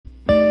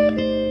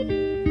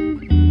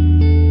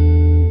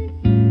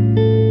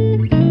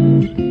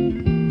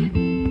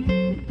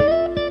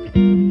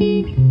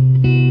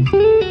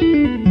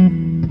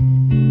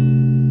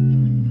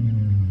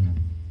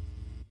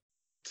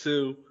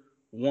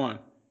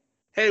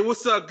Hey,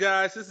 what's up,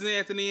 guys? This is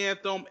Anthony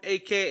Anthem,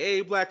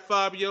 aka Black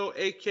Fabio,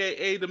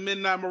 aka the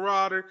Midnight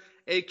Marauder,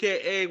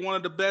 aka one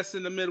of the best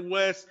in the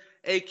Midwest,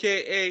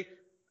 aka.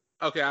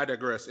 Okay, I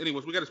digress.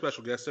 Anyways, we got a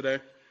special guest today.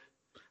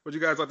 Would you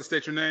guys like to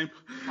state your name?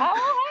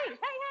 Oh, hey.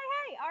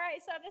 All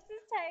right, so this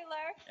is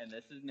Taylor, And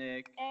this is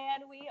Nick.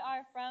 and we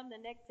are from the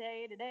Nick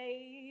Day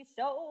Today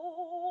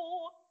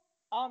Show.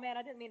 Oh, man,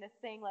 I didn't mean to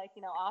sing like,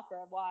 opera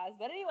wise,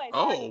 but anyway,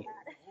 sorry Oh, about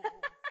that.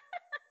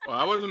 well,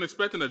 I wasn't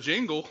expecting a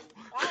jingle.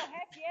 Oh,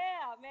 heck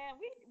yeah, man.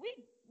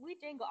 We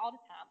jingle all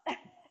the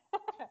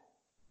time.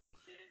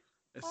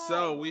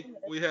 So Oh,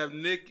 we have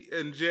Nick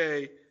and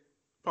Jay,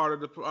 part of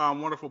the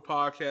wonderful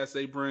podcast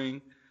they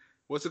bring.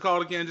 What's it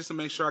called again? Just to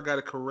make sure I got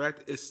it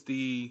correct, it's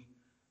the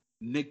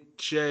Nick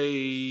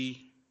J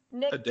a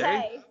Nick day.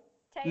 Tay.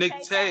 Tay, Nick Tay,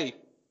 Tay. Tay.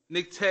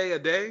 Nick Tay a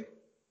day.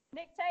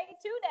 Nick Tay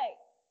today.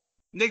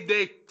 Nick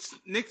Day.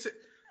 Nick.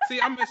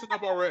 See, I'm messing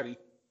up already.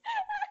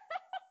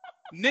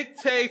 Nick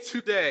Tay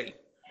today.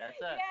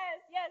 That's us.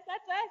 Yes,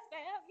 that's us, fam.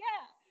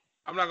 Yeah.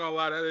 I'm not gonna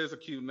lie, that is a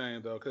cute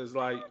name though, cause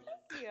like, Oh,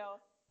 thank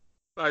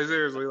you.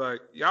 seriously,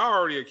 like y'all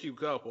already a cute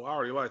couple. I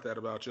already like that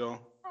about y'all.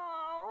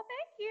 Oh, well,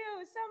 thank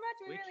you so much.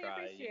 We We really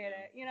try, appreciate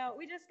it.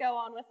 We just go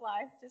on with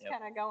life, just Yep.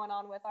 kind of going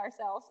on with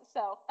ourselves.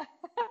 So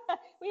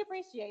we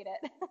appreciate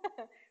it.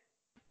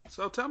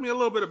 So tell me a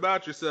little bit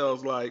about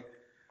yourselves. Like,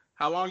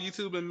 how long you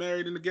two been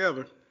married and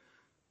together?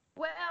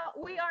 Well,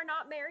 we are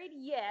not married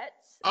yet.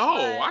 Oh,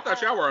 but, I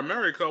thought y'all were a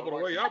married couple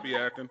the way y'all be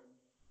acting.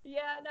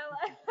 Yeah, no.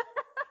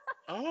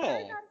 Oh,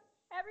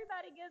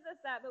 everybody gives us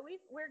that, but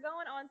we're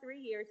going on 3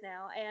 years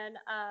now, and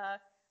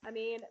I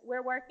mean,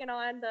 we're working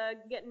on the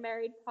getting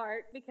married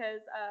part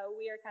because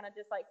we are kind of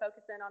just like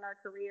focusing on our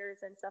careers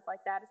and stuff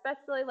like that,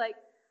 especially like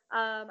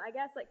I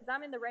guess like because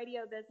I'm in the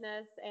radio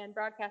business and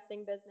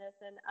broadcasting business,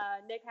 and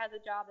Nick has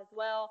a job as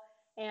well,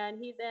 and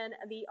he's in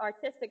the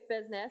artistic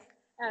business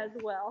as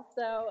well.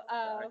 So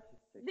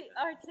the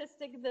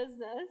artistic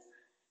business.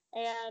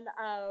 And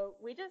I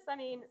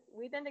mean,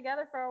 we've been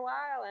together for a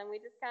while, and we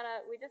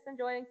just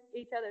enjoy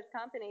each other's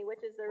company, which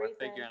is the We're reason.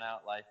 figuring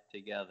out life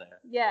together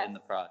Yes. in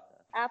the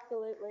process.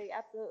 Absolutely.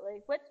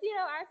 Which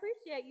I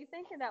appreciate you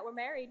thinking that we're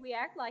married. We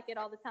act like it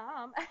all the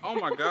time. oh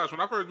my gosh!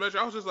 When I first met you,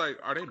 I was just like,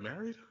 are they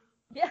married?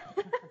 Yeah.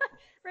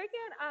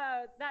 Freaking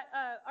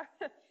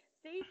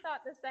Steve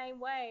thought the same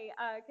way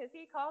because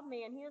he called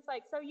me and he was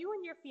like, "So you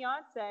and your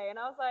fiance?" And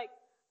I was like,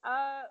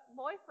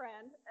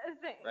 boyfriend,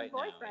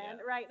 Yeah.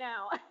 right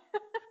now."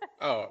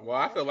 Oh, well,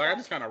 I feel like I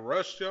just kind of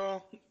rushed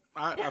y'all.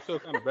 I feel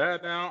kind of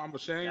bad now. I'm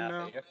ashamed Yeah,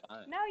 now. but you're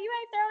fine. No, you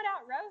ain't throwing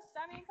out roast.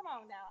 I mean, come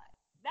on now.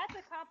 That's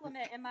a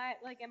compliment in my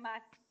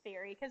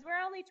theory because we're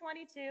only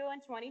 22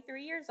 and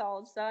 23 years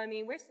old. So I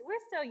mean, we're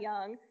still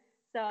young.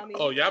 So I mean,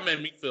 Oh, y'all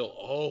made me feel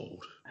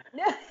old.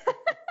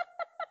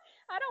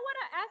 I don't want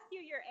to ask you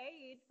your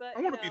age, but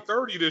I want to be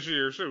 30 this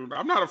year. Shoot,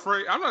 I'm not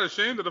afraid. I'm not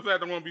ashamed of the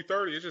fact that I want to be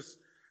 30. It's just,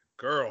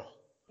 girl,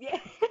 Yeah.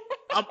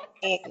 I'm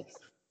old.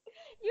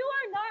 You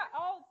are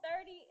not old.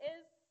 30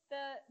 is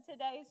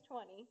today's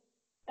 20.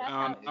 That's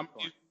how Um, it is. I'm,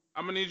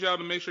 I'm gonna need y'all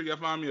to make sure y'all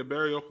find me a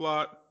burial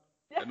plot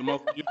at the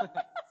most.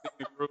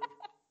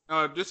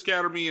 Just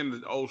scatter me in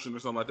the ocean or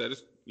something like that.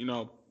 Just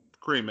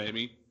cremate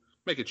me,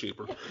 make it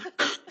cheaper.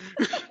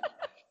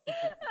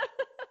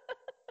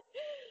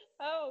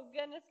 Oh,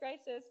 goodness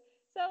gracious.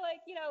 So, like,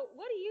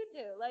 what do you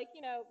do? Like,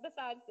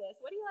 besides this,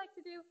 what do you like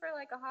to do for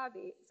like a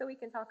hobby so we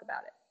can talk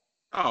about it?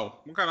 Oh,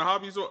 what kind of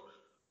hobbies?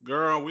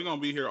 Girl, we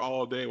gonna be here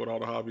all day with all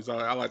the hobbies.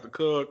 I like to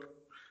cook.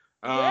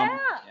 Yeah.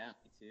 Yeah,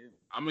 me too.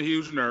 I'm a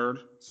huge nerd,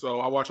 so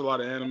I watch a lot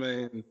of anime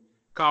and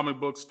comic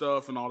book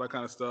stuff and all that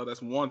kind of stuff.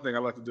 That's one thing I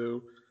like to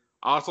do.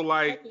 I also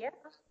like Heck yeah.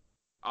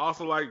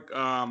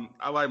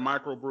 I like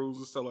microbrews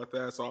and stuff like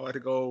that. So I like to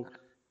go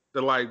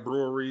to like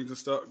breweries and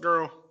stuff.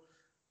 Girl,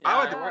 Yeah, I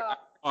like I to work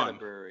Oh, at a fun.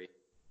 brewery.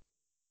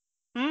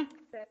 Hmm?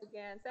 say it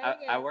again. Say it I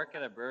again. work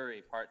at a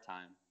brewery part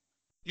time.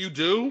 You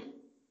do?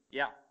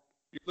 Yeah,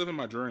 You live in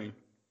my dream.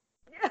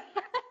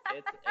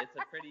 it's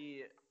a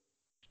pretty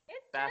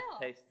It's fast chill.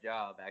 paced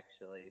job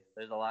actually.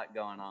 There's a lot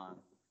going on.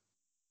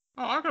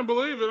 Oh, I can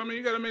believe it. I mean,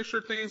 you got to make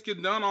sure things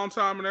get done on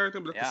time and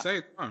everything, but at the Yeah.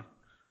 same time,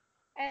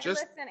 And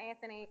just listen,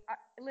 Anthony,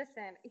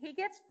 listen, he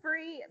gets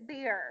free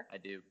beer. I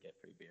do get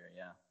free beer.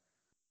 Yeah,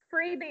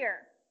 Free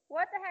beer.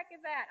 What the heck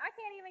is that? I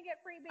can't even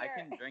get free beer. I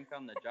can drink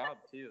on the job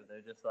too.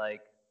 They're just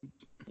like,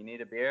 you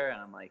need a beer,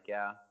 and I'm like,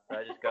 yeah. So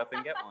I just go up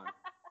and get one.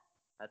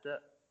 That's it.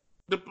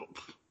 the,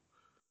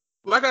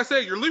 like I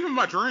said, you're leaving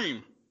my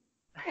dream.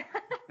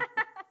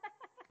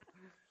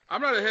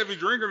 I'm not a heavy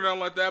drinker or nothing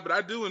like that, but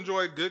I do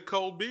enjoy good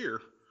cold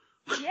beer.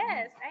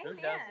 Yes, Who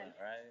amen. doesn't,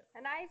 right?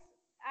 A nice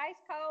ice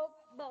cold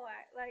boy,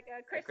 like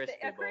a crispy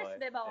crispy boy,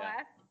 boy.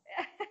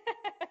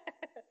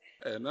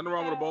 Hey, nothing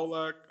wrong with a Oh,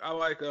 Bolak. I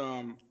like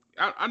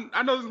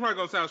I know this is probably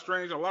gonna sound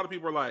strange. A lot of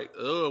people are like,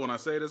 ugh, when I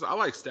say this. I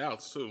like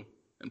stouts too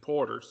and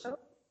porters. oh,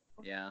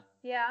 Yeah.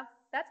 yeah,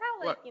 that's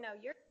how like What?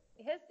 your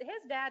his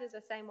dad is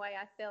the same way.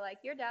 I feel like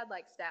your dad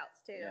likes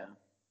stouts too. Yeah.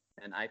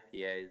 And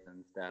IPAs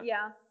and stuff.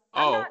 Yeah.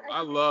 I'm Oh, not a I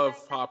huge love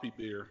fan. hoppy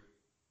beer.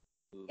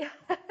 Ooh.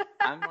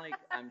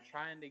 I'm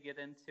trying to get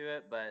into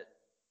it, but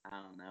I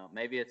don't know.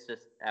 Maybe it's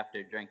just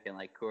after drinking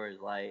like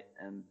Coors Light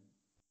and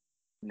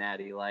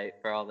Natty Light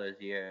for all those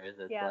years.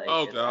 It's Yeah, like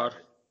Oh it's God.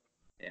 hard.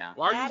 Yeah.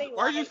 Natty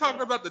Why are you Light, talking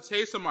man. about the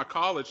taste of my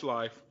college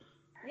life?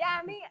 Yeah,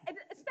 I mean,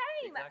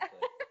 same. Exactly.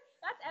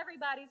 That's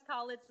everybody's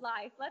college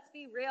life. Let's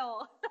be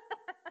real.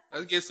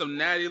 Let's get some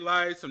Natty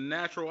Light, some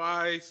Natural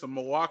Ice, some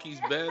Milwaukee's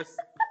Best.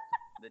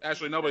 The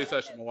Actually, cheap nobody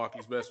stuff. touched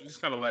Milwaukee's Best. We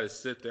just kind of let it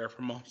sit there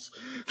for months.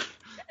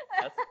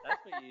 That's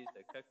what you used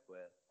to cook with.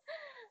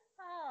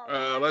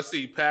 Oh, man. Let's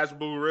see, Pabst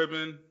Blue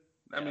Ribbon.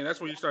 I Yeah. mean, that's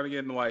when you start to get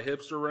into like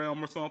hipster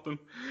realm or something.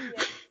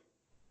 Yeah.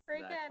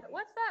 Freaking, Exactly.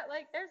 what's that?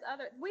 Like, there's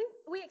other.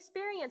 We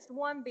experienced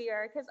one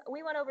beer because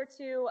we went over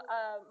to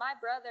my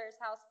brother's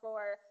house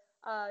for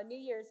New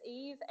Year's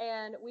Eve,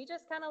 and we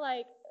just kind of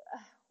like.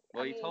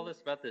 Well, I he told mean,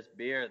 us about this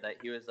beer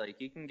that he was like,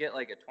 you can get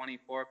like a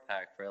 24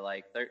 pack for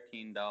like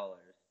 $13,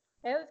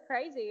 it was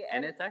crazy,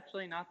 and it's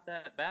actually not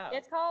that bad.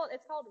 It's called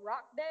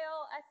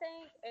Rockdale, I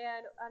think.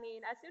 And I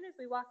mean, as soon as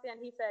we walked in,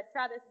 he said,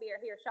 "Try this beer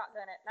here,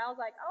 shotgun it." And I was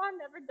like, "Oh, I've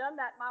never done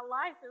that in my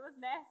life. It was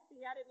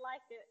nasty. I didn't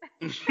like it."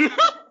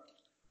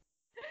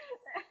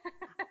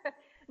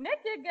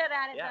 Nick did good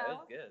at it Yeah, though. it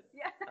was good.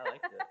 Yeah. I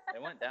liked it.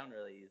 It went down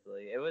really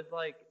easily. It was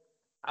like,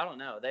 I don't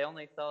know. They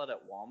only sell it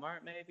at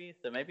Walmart, maybe.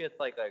 So maybe it's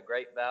like a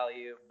great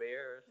value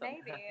beer or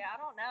something. Maybe, I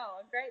don't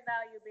know. A great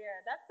value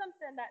beer. That's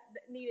something that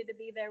needed to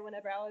be there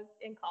whenever I was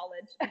in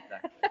college.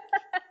 Exactly.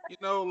 You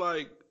know,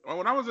 like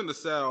when I was in the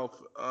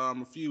South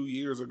a few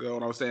years ago,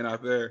 when I was staying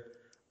out there,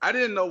 I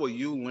didn't know what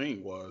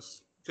Yuling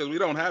was because we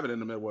don't have it in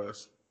the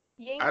Midwest.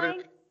 I Yingling?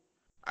 didn't.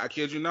 I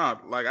kid you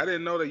not. Like I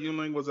didn't know that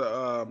Yuling was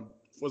a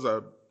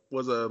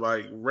was a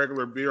like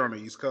regular beer on the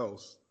East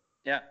Coast.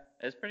 Yeah,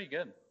 it's pretty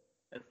good.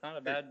 It's not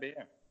a bad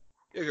beer.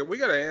 Yeah, we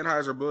got an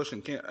Anheuser Busch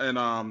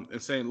in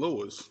St.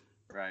 Louis.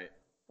 Right.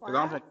 Cause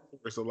I'm from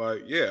Florida, so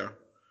like yeah,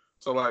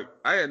 so like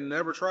I had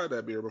never tried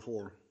that beer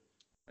before.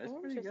 It's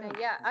pretty Interesting. good.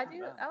 Yeah, It's I not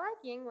do. bad. I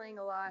like Yingling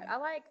a lot. I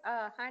like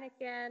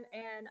Heineken,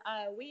 and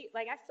we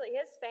like actually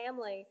his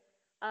family.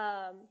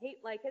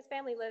 His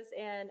family lives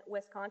in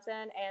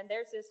Wisconsin, and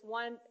there's this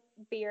one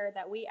beer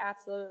that we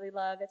absolutely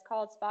love. It's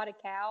called Spotted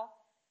Cow,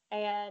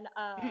 and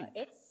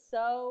it's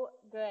so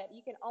good.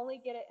 You can only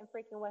get it in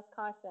freaking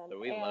Wisconsin. So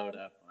we load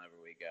up whenever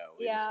we go.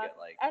 We Yeah, just get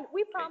like. and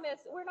we promise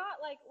cases of we're not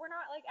like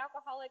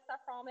alcoholics. I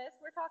promise.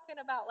 We're talking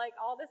about like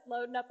all this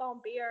loading up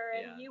on beer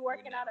and Yeah, you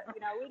working we out.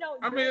 never. We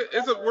don't. I mean, drink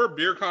ever. we're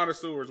beer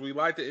connoisseurs. We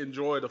like to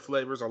enjoy the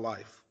flavors of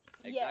life.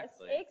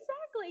 Exactly. Yes,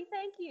 exactly.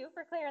 Thank you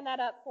for clearing that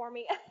up for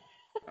me.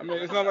 I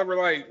mean, it's not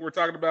like we're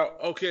talking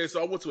about. Okay,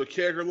 so I went to a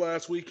kegger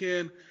last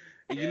weekend,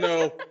 and you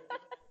know,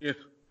 yeah,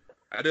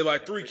 I did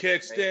like 3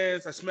 keg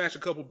stands. I smashed a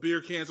couple beer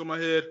cans on my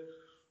head.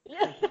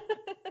 Yeah.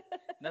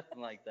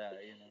 Nothing like that,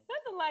 you know.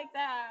 Nothing like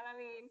that. I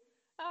mean,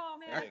 oh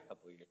man. Maybe a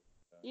couple years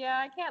ago. Yeah,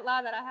 I can't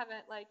lie that I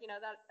haven't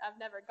that I've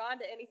never gone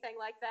to anything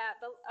like that.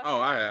 But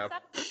Oh, I have.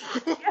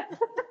 Yeah.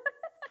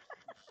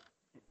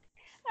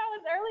 That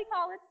was early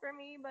college for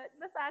me, but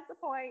besides the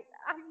point,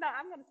 I'm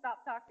gonna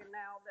stop talking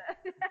now.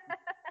 But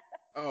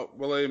Oh,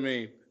 believe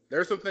me,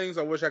 there's some things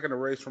I wish I could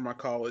erase from my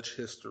college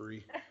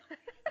history,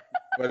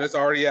 but it's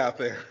already out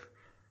there.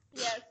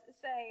 yes,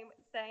 same.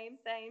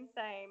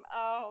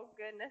 Oh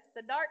goodness,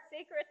 the dark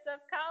secrets of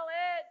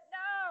college.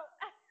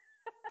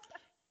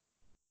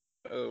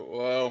 No.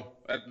 Well,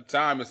 at the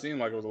time, it seemed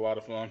like it was a lot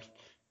of fun.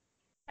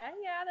 And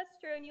yeah, that's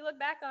true. And you look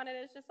back on it,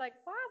 it's just like,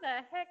 why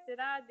the heck did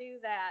I do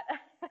that?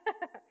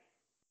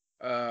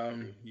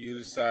 You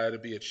decided to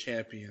be a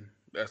champion.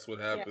 That's what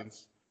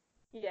happens.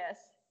 Yes.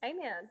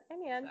 Amen.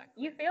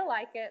 Exactly. You feel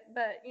like it,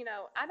 but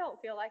I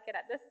don't feel like it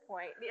at this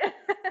point.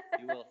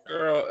 You will.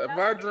 Girl, if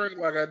I drink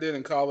like I did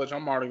in college,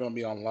 I'm already gonna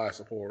be on life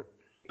support.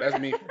 That's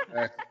me.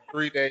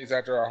 3 days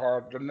after a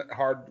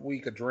hard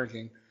week of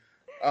drinking.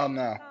 Oh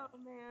no. Oh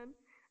man.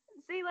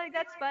 See, like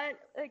that's fun.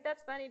 Like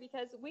that's funny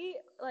because we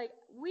are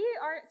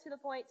to the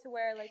point to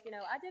where I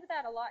did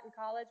that a lot in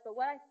college. But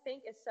what I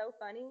think is so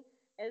funny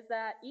is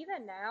that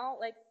even now,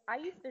 like I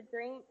used to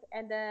drink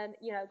and then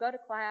go to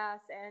class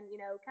and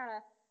kind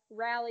of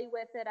rally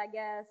with it, I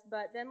guess.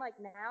 But then like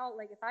now,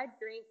 like if I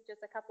drink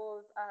just a couple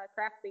of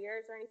craft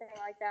beers or anything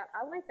like that,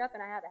 I wake up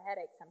and I have a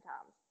headache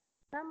sometimes.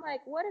 And I'm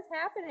like, what is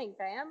happening,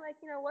 fam? Like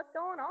what's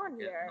going on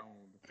here?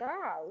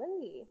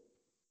 Golly.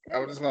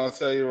 I'm just gonna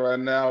tell you right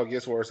now, it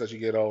gets worse as you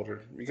get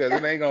older because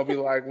it ain't gonna be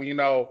like when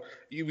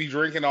you be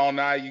drinking all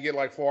night, you get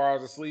like 4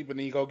 hours of sleep, and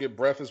then you go get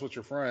breakfast with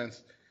your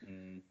friends.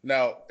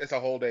 No, it's a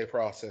whole day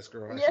process,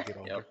 girl. As you get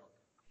older,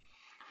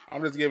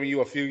 I'm just giving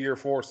you a few year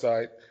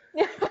foresight.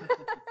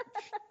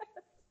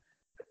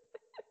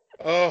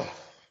 Oh,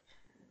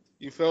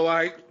 you feel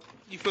like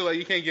you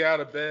can't get out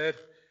of bed.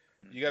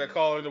 You gotta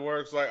call into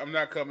work. It's like I'm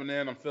not coming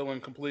in. I'm feeling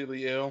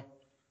completely ill.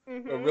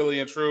 But really,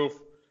 in truth,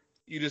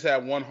 you just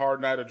had one hard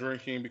night of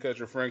drinking because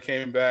your friend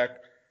came back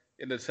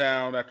into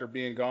town after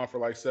being gone for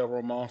like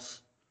several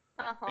months.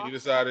 And you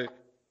decided,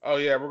 oh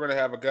yeah, we're gonna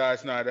have a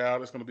guys' night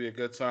out. It's gonna be a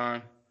good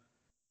time.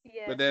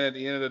 Yes. But then at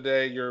the end of the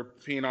day, you're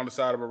peeing on the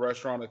side of a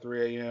restaurant at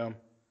 3 a.m.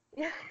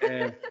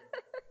 and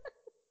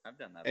I've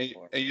done that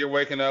before. and you're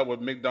waking up with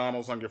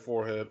McDonald's on your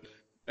forehead,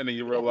 and then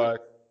you realize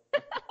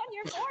on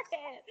your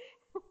forehead.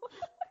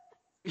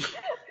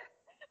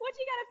 What,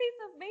 you got a piece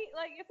of meat,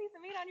 like a piece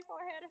of meat on your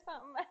forehead or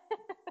something?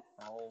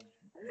 Whole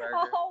A burger.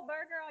 whole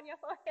burger on your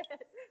forehead.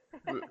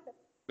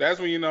 That's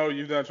when you know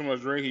you've done too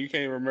much drinking. You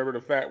can't even remember the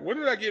fact. When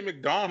did I get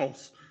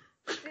McDonald's?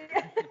 I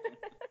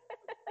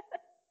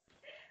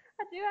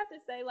do have to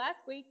say, last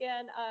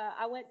weekend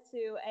I went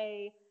to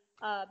a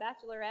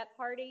bachelorette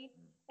party,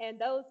 and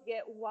those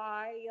get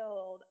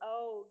wild.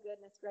 Oh,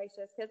 goodness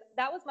gracious. Because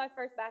that was my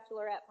first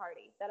bachelorette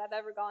party that I've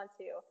ever gone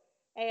to.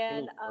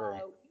 And Ooh,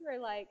 girl.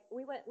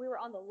 we were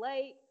on the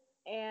lake,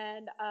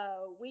 and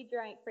we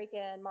drank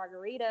freaking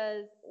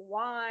margaritas,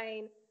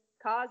 wine,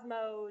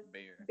 Cosmos,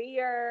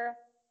 beer,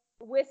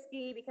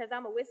 whiskey, because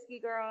I'm a whiskey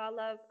girl. I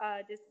love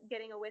just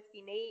getting a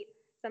whiskey neat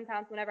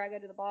sometimes whenever I go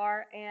to the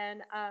bar.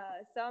 And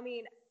so, I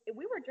mean,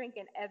 we were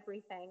drinking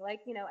everything,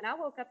 like, you know, and I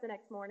woke up the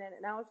next morning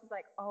and I was just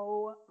like,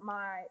 oh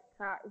my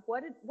God,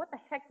 what the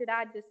heck did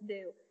I just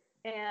do?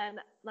 And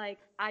like,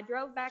 I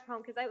drove back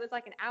home because it was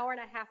like an hour and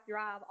a half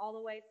drive all the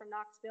way from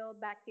Knoxville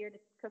back here to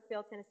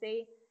Cookeville,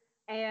 Tennessee.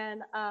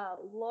 And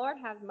Lord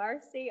have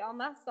mercy on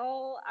my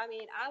soul. I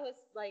mean, I was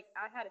like,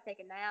 I had to take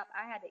a nap.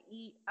 I had to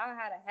eat. I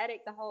had a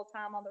headache the whole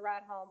time on the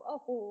ride home.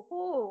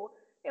 Oh,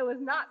 it was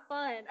not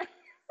fun.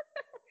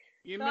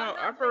 You So know,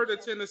 I've heard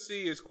that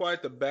Tennessee is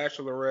quite the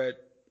bachelorette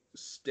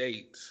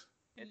state.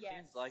 It Yes.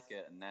 seems like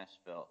it in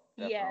Nashville.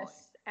 Definitely.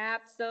 Yes,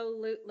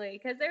 absolutely.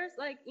 Because there's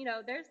like, you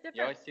know, there's different.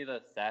 You always see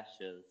those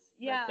sashes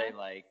Yeah. that say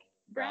like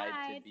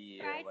bride to be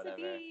bride or whatever.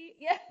 To be.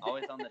 Yeah.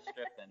 Always on the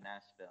strip in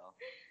Nashville.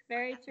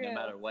 Very true. No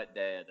matter what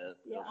day it is,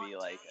 Yeah. it'll be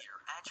like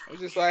I'm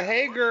just like,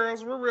 hey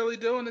girls, we're really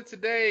doing it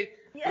today.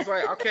 Yeah. It's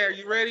like, okay, are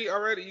you ready?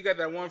 Already, you got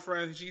that one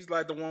friend. She's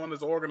like the one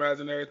that's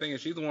organizing everything,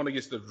 and she's the one that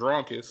gets the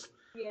drunkest.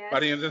 Yeah. By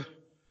the end of,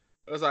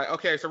 it was like,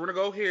 okay, so we're gonna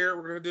go here,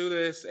 we're gonna do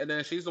this, and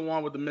then she's the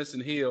one with the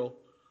missing heel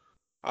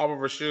off of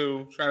her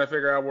shoe, trying to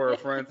figure out where her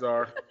friends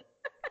are,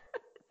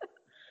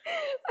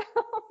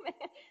 Oh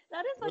man,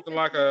 that is looking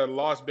like a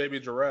lost baby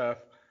giraffe.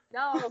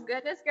 No,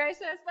 goodness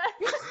gracious.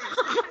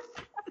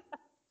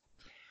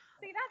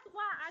 See, that's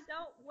why I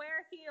don't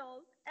wear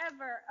heels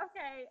ever.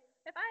 Okay,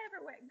 if I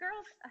ever wear,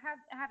 girls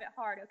have it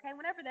hard. Okay,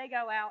 whenever they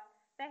go out,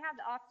 they have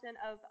the option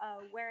of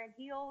wearing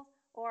heels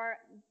or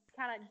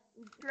kind of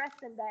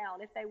dressing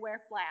down if they wear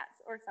flats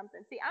or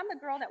something. See, I'm the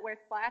girl that wears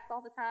flats all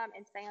the time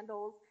and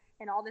sandals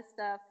and all this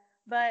stuff.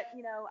 But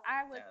you know,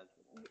 I was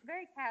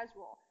very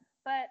casual.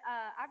 But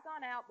I've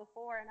gone out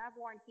before and I've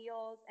worn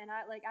heels, and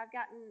I've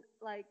gotten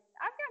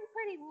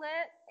pretty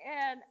lit,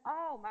 and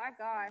oh my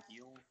gosh.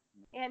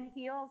 And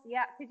heels,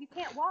 yeah, because you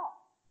can't walk.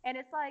 And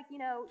it's like, you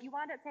know, you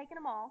wind up taking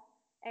them off,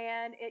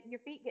 and your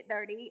feet get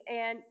dirty,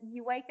 and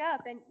you wake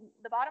up, and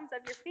the bottoms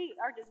of your feet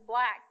are just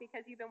black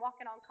because you've been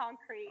walking on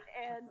concrete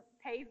and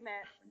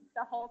pavement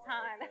the whole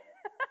time.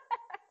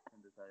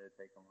 and decided to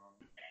take them off.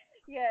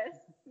 Yes.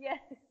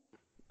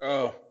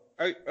 Oh,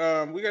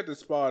 we got this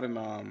spot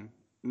in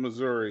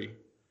Missouri,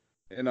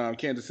 in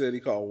Kansas City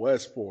called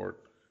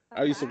Westport.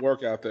 I used to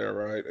work out there,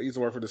 right? I used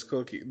to work for this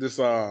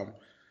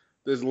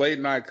late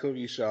night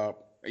cookie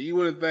shop. And you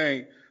wouldn't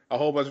think a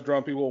whole bunch of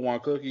drunk people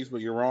want cookies,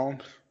 but you're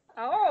wrong.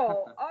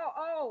 Oh.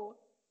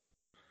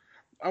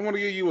 I want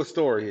to give you a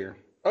story here.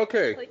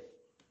 Okay. Please.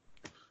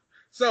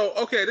 So,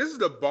 okay, this is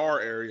the bar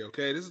area,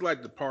 okay? This is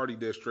like the party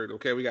district,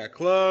 okay? We got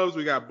clubs,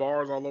 we got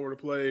bars all over the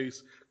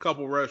place,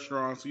 couple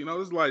restaurants. You know,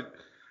 this is like,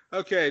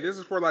 okay, this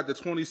is for like the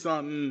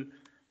 20-something,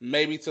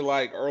 maybe to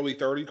like early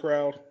 30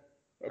 crowd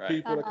of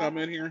people that come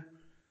in here.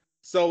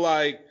 So,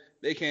 like,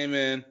 they came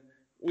in,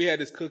 we had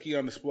this cookie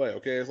on display,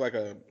 okay? It's like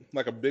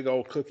a big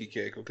old cookie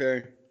cake,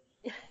 okay?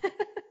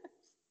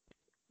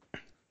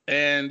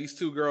 And these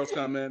two girls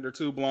come in, they're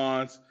two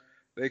blondes.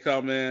 They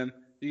come in.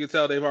 You can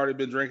tell they've already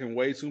been drinking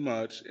way too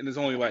much, and it's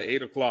only like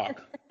 8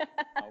 o'clock. Oh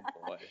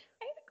boy. 8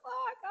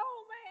 o'clock.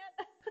 Oh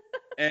man.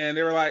 And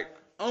they were like,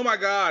 "Oh my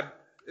God,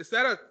 is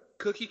that a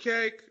cookie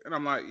cake?" And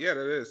I'm like, "Yeah,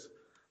 that is."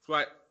 It's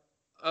like,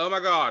 "Oh my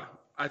God,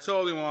 I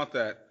totally want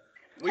that.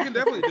 We can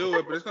definitely do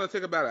it, but it's gonna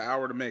take about an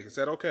hour to make. Is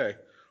that okay?" I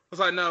was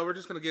like, "No, we're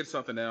just gonna get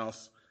something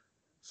else."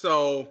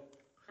 So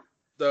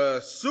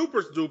the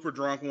super duper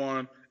drunk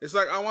one, it's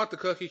like, "I want the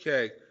cookie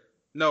cake."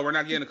 No, we're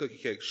not getting a cookie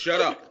cake.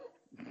 Shut up.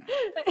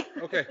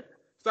 Okay.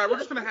 So we're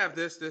just gonna have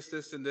this,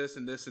 and this,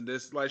 and this, and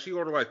this. Like, she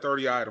ordered like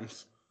 30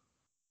 items.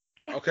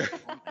 Okay. Oh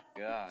my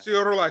gosh. She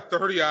ordered like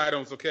 30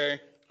 items, okay?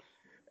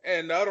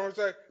 And the other one's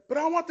like, "But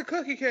I want the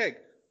cookie cake."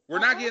 We're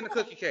not getting the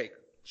cookie cake.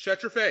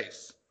 Shut your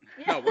face.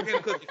 No, we're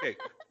getting the cookie cake.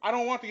 I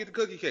don't want to get the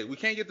cookie cake. We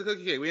can't get the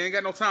cookie cake. We ain't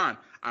got no time.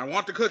 I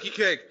want the cookie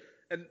cake.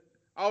 And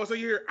all of a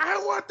sudden you hear, "I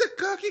want the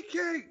cookie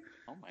cake."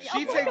 Oh my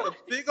She god. takes a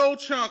big old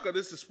chunk of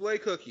this display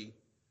cookie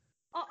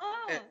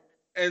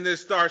and then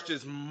starts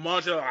just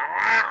munching.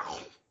 Oh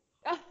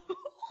my gosh.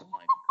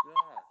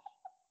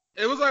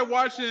 It was like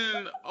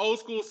watching old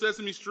school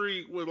Sesame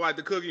Street with like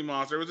the Cookie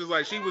Monster. It was just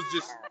like she was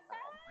just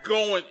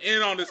going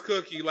in on this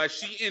cookie, like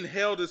she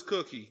inhaled this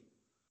cookie.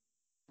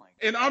 Oh my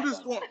And I'm God.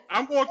 just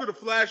I'm going through the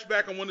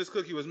flashback on when this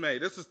cookie was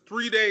made. This is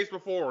 3 days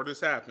before this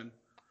happened.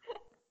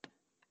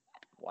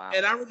 Wow.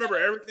 And I remember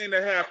everything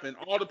that happened.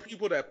 All the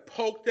people that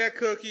poked that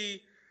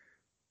cookie,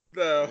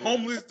 the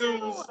homeless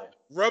dudes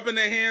rubbing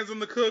their hands on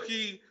the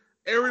cookie,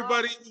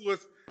 everybody who was,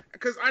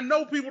 because I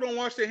know people don't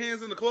wash their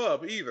hands in the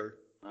club either.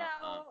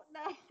 No.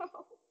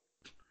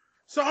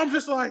 So I'm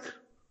just like,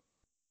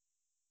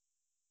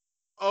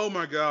 oh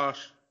my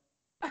gosh,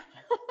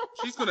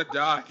 she's gonna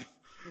die.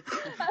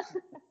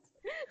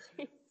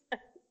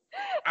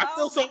 I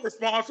feel so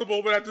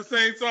responsible, but at the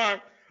same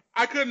time,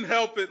 I couldn't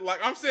help it.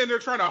 Like, I'm sitting there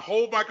trying to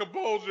hold my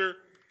composure,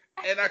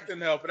 and I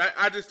couldn't help it.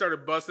 I just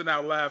started busting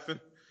out laughing.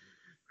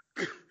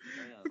 There's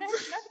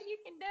nothing you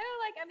can do.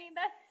 Like, I mean,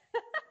 that.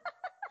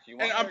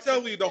 And I'm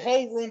telling you, the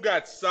whole room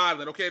got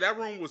silent. Okay, that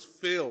room was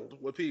filled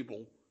with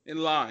people in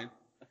line.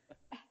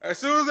 As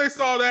soon as they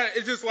saw that,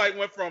 it just like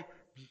went from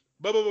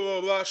blah blah blah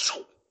blah blah.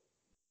 Shoo.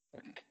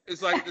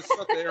 It's like it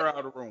sucked the air out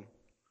of the room.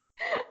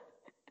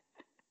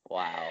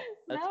 Wow,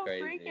 that's no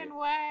crazy. freaking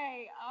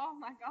way! Oh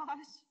my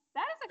gosh,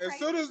 that is a crazy. As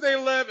soon as they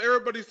left,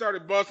 everybody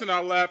started busting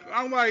out laughing.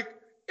 I'm like,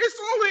 it's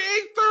only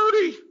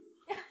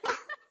 8:30.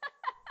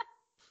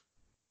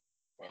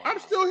 I'm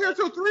still here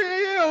till 3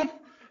 a.m.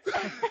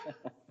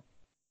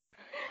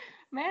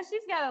 Man,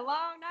 she's got a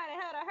long night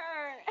ahead of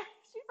her.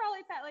 She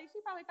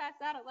probably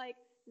passed out at like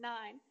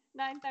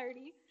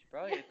 9:30. She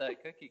probably ate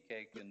that cookie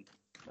cake and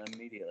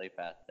immediately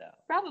passed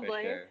out. Probably.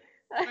 For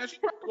sure. Man, she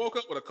probably woke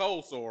up with a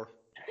cold sore.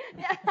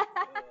 Yeah.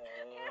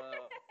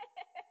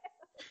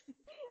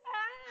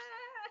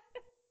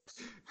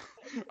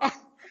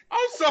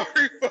 I'm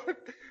sorry, but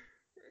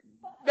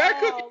that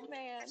cookie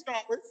man.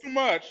 was too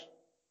much.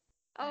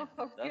 Oh,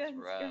 goodness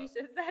rough.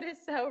 gracious. That is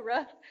so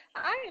rough.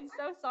 I am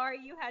so sorry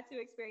you had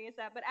to experience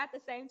that, but at the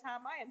same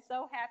time, I am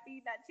so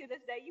happy that to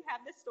this day you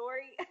have this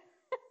story.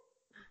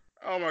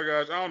 Oh my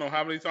gosh, I don't know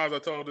how many times I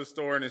told this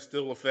story and it's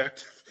still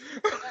effective.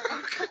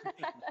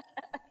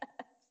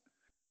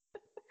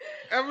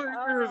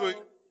 Seriously,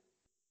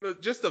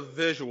 just a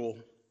visual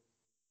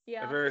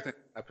of everything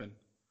that happened.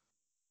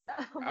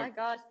 Oh my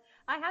gosh.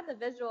 I had the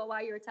visual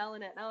while you were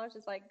telling it, and I was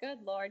just like, good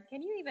Lord,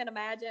 can you even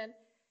imagine?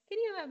 Can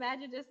you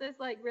imagine just this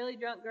like really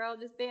drunk girl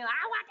just being like,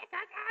 I want the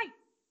cookie?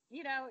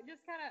 You know,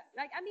 just kind of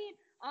like, I mean,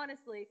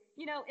 honestly,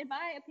 you know, in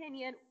my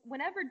opinion,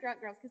 whenever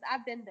drunk girls, because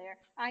I've been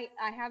there, I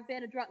have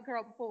been a drunk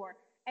girl before.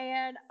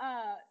 And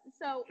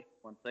so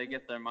once they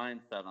get their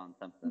mind set on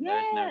something,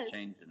 yes, there's no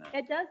changing it.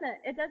 It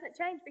doesn't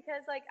change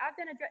because like I've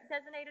been a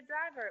designated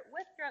driver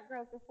with drunk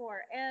girls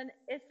before, and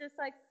it's just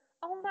like,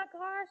 oh my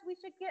gosh, we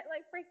should get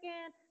like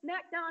freaking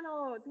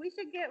McDonald's. We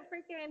should get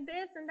freaking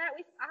this and that.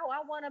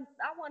 I want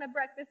a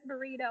breakfast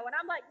burrito, and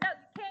I'm like, no,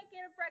 you can't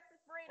get a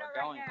breakfast burrito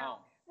right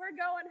now. We're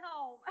going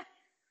home.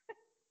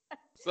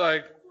 It's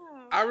like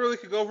I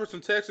really could go for some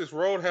Texas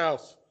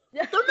Roadhouse.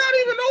 They're not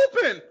even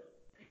open.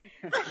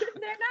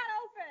 They're not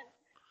open.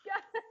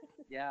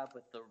 Yeah,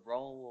 but the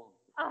rolls.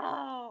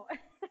 Oh.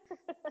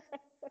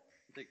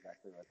 That's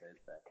exactly what they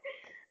say.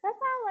 That's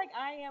how like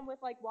I am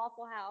with like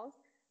Waffle House.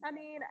 I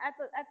mean, at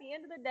the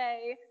end of the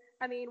day,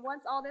 I mean,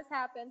 once all this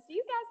happens, do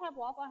you guys have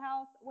Waffle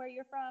House where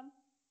you're from?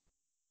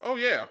 Oh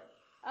yeah.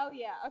 Oh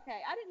yeah.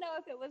 Okay. I didn't know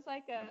if it was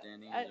like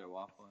Denny's or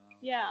Waffle House.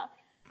 Yeah.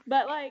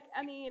 But like,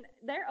 I mean,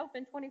 they're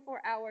open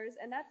 24 hours,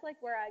 and that's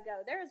like where I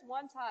go. There is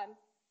one time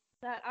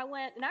that I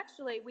went, and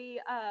actually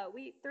we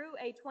threw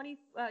a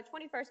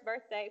 21st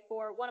birthday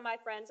for one of my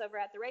friends over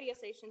at the radio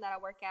station that I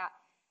work at,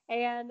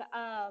 and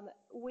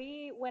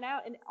we went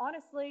out, and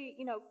honestly,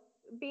 you know,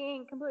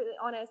 being completely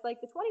honest, like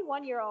the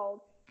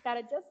 21-year-old that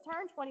had just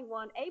turned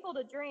 21, able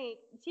to drink,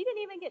 she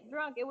didn't even get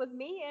drunk. It was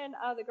me and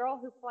the girl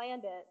who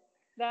planned it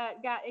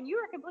that got, and you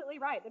were completely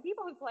right. The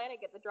people who plan it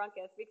get the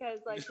drunkest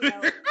because, like, you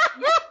know.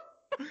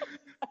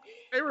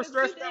 They were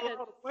stressed out with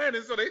all the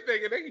planning, so they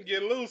thinking they can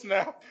get loose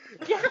now.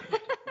 Yeah.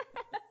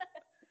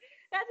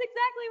 That's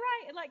exactly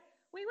right. And like,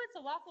 we went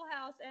to Waffle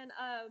House, and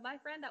my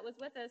friend that was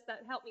with us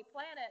that helped me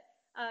plan it,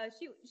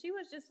 she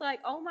was just like,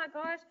 oh my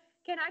gosh,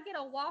 can I get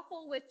a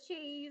waffle with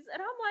cheese?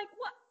 And I'm like,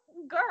 what?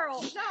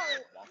 Girl, no.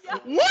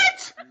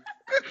 What?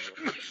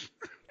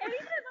 And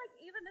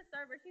even the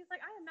server, she's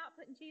like, I am not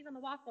putting cheese on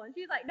the waffle. And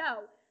she's like,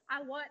 no, I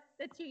want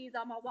the cheese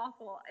on my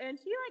waffle. And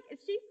she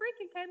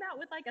freaking came out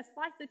with like a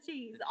slice of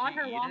cheese on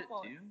her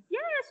waffle. Yeah,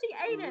 she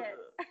ate it.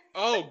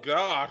 Oh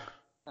God.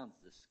 Sounds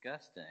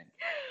disgusting.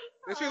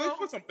 Did she at least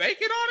put some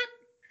bacon on it?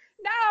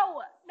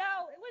 No,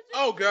 it was just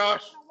oh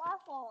gosh. a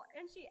waffle,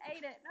 and she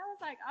ate it, and I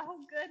was like, oh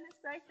goodness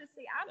gracious,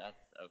 see, That's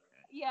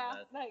okay. Yeah,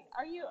 that's, like,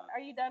 are you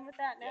done with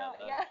that now?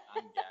 Yeah.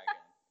 I'm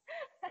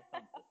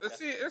gagging. Let's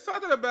see, it's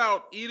something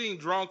about eating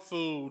drunk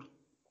food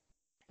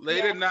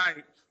late at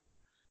night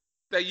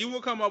that you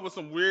will come up with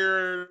some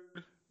weird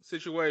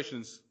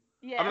situations.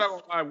 Yes. I'm not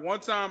gonna lie. One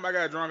time I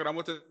got drunk and I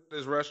went to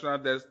this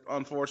restaurant that's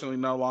unfortunately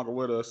no longer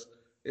with us.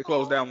 It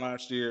closed down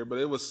last year, but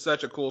it was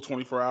such a cool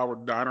 24-hour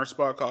diner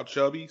spot called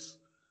Chubby's.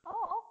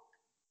 Oh.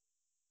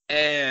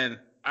 And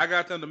I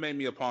got them to make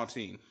me a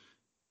poutine.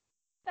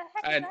 The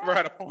heck I had never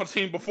had a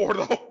poutine before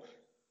though. What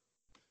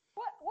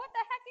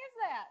the heck is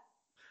that?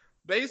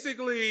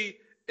 Basically,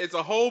 it's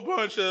a whole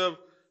bunch of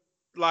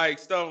like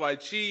stuff like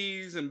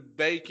cheese and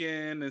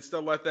bacon and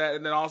stuff like that,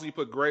 and then also you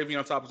put gravy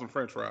on top of some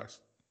French fries.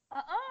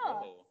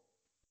 Whoa.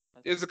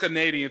 That's It's a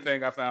Canadian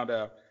thing I found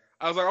out.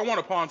 I was like, I want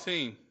a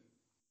poutine.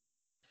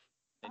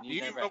 And Do you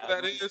you never know what had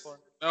that one is? before?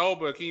 No,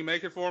 but can you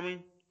make it for me?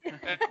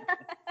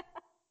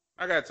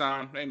 I got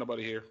time. Ain't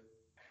nobody here.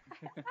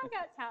 I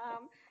got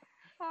time.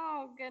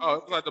 Oh Oh, goodness.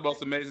 it's like the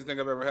most amazing thing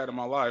I've ever had in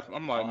my life.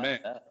 I'm like, Oh, I man.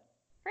 bet.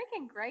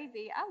 Freaking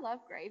gravy. I love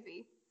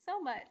gravy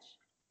so much.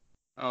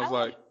 I was I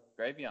like,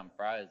 Gravy on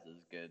fries is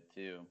good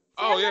too. See,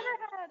 oh I've yeah, never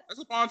had. that's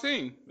a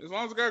poutine. As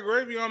long as it got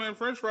gravy on it and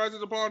French fries,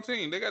 it's a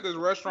poutine. They got this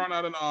restaurant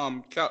out in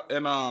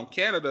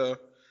Canada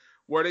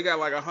where they got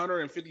like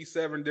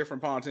 157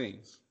 different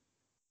poutines.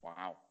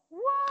 Wow.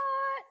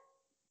 What?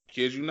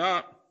 Kid you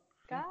not.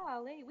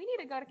 Golly, we need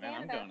to go to Man,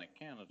 I'm Canada. going to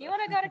Canada. You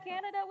want to go to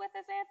Canada with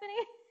us,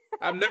 Anthony?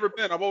 I've never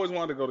been. I've always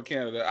wanted to go to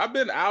Canada. I've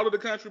been out of the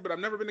country, but I've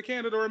never been to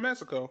Canada or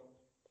Mexico.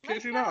 Kid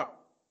Let's you go. not.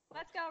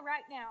 Let's go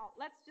right now.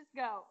 Let's just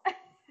go.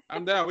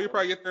 I'm down. We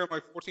probably get there in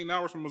like 14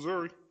 hours from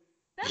Missouri.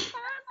 That's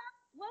fine.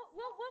 We'll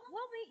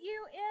meet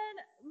you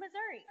in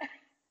Missouri.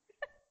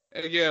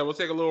 Hey, yeah, we'll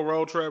take a little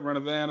road trip, rent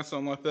a van or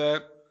something like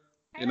that.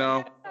 You know.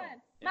 That's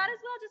fun. Yeah. Might as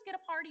well just get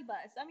a party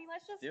bus. I mean,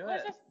 let's Do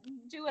just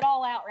do it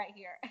all out right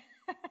here.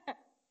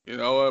 You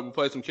know, we'll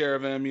play some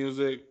caravan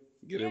music,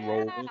 get it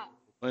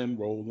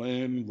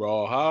rolling,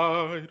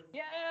 rawhide.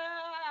 Yeah.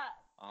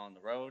 On the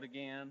road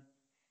again.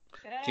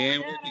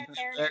 Can't wait to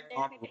get back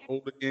on the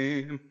road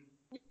again.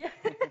 Sing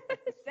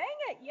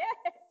it,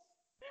 yes.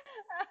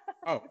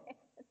 Oh.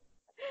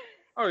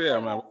 Oh yeah,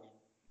 man.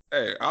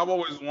 Hey, I've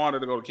always wanted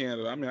to go to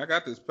Canada. I mean, I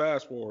got this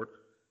passport.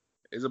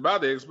 It's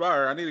about to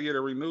expire. I need to get it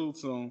renewed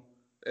soon.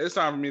 It's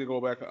time for me to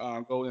go back,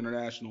 go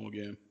international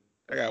again.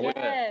 I got wait.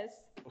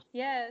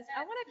 Yes.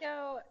 I want to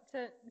go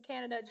to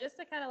Canada just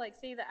to kind of like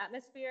see the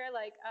atmosphere.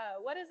 Like,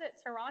 what is it,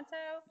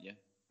 Toronto? Yeah.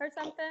 Or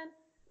something?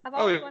 I've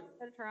always yeah. wanted to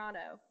go to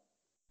Toronto.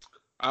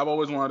 I've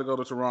always wanted to go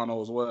to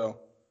Toronto as well,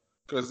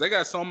 because they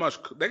got so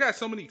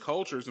many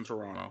cultures in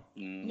Toronto.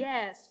 Mm.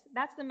 Yes,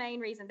 that's the main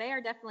reason. They are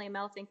definitely a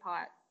melting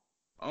pot.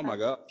 Oh my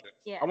God.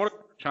 Yeah. I want to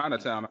go to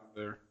Chinatown out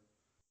there.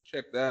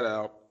 Check that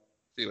out.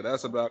 See what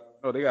that's about.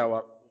 Oh, they got a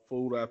lot of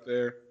food out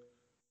there.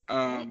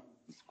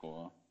 That's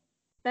cool.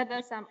 That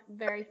does sound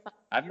very fun.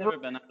 I've never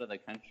been out of the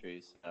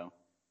country, so.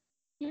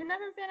 You've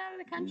never been out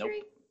of the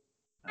country?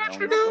 Yes,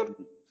 you do.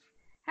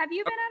 Have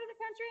you been out of the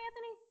country,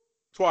 Anthony?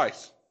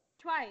 Twice.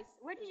 Twice.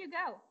 Where did you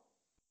go?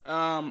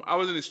 I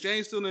was an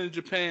exchange student in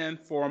Japan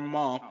for a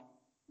month,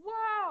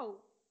 Whoa.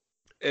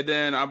 and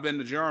then I've been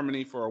to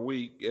Germany for a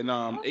week, and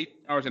 8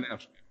 hours in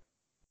Amsterdam.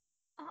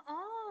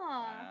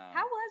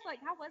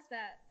 How was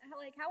that?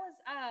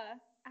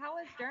 How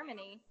was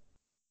Germany?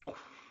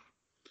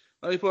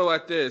 Let me put it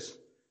like this: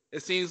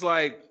 it seems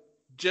like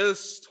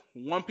just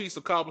one piece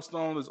of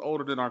cobblestone is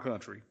older than our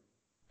country.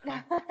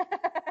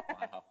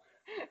 Wow.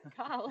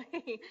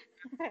 Golly.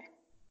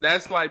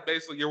 That's like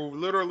basically you're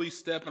literally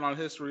stepping on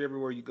history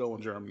everywhere you go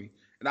in Germany,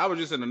 and I was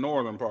just in the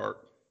northern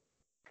part.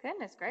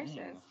 Goodness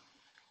gracious.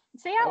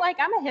 See,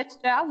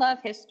 I love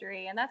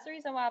history, and that's the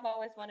reason why I've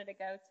always wanted to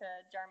go to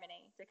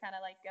Germany to kind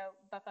of like go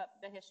buff up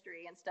the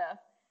history and stuff.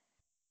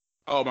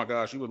 Oh my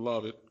gosh, you would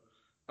love it.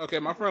 Okay,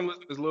 my friend lives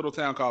in this little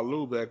town called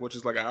Lubeck, which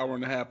is like an hour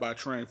and a half by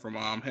train from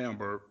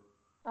Hamburg,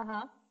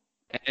 Uh-huh.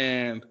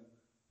 and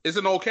it's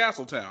an old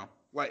castle town.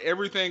 Like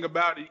everything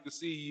about it you can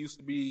see used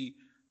to be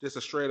just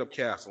a straight up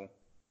castle.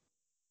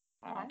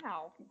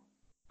 Wow.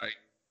 Like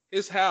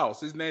his house,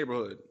 his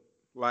neighborhood,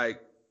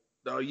 like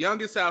the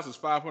youngest house is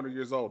 500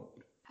 years old.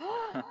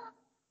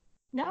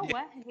 No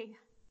Yeah. way.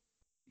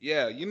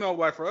 Yeah, you know,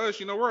 like for us,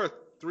 you know, we're a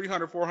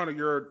 300, 400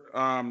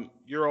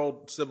 year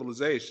old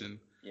civilization,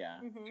 Yeah.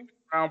 Mhm.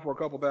 around for a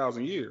couple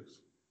thousand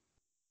years.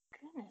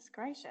 Goodness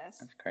gracious.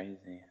 That's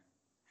crazy.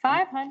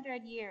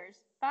 500 years.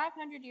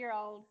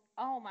 500-year-old.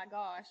 Oh my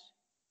gosh.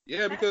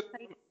 Yeah, That's because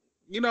crazy.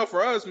 you know,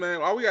 for us,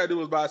 man, all we gotta do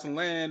is buy some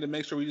land and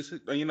make sure we just,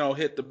 you know,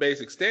 hit the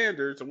basic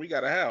standards, and we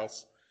got a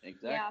house.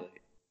 Exactly.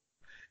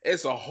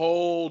 It's a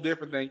whole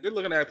different thing. You're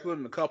looking at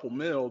putting a couple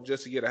mil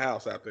just to get a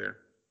house out there.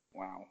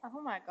 Wow.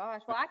 Oh my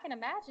gosh. Well, I can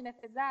imagine if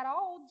it's that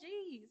old.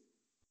 Jeez.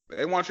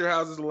 They want your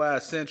houses to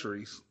last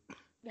centuries.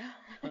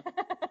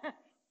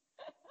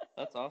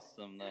 That's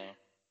awesome, though.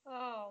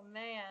 Oh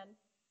man.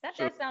 That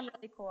Sure. does sound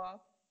really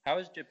cool. How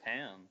is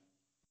Japan?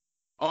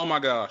 Oh my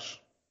gosh.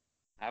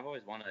 I've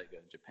always wanted to go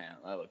to Japan.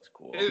 That looks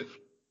cool.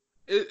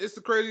 It's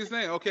the craziest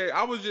thing. Okay,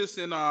 I was just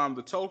in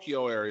the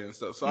Tokyo area and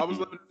stuff. So I was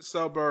living in the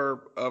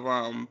suburb of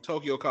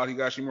Tokyo called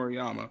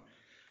Higashimurayama,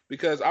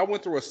 because I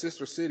went through a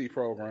sister city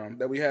program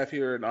that we have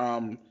here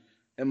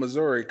in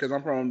Missouri, because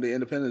I'm from the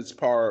Independence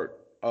part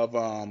of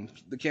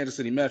the Kansas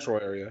City metro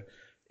area.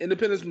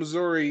 Independence,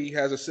 Missouri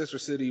has a sister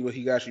city with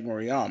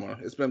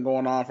Higashimurayama. It's been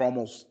going on for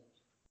almost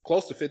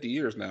close to 50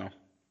 years now.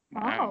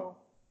 Oh.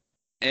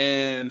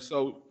 And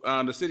so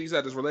the city's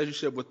had this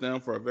relationship with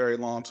them for a very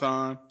long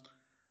time.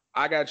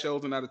 I got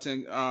chosen out of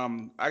 10.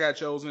 I got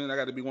chosen. I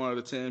got to be one of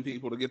the 10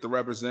 people to get to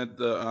represent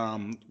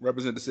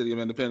the city of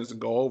Independence and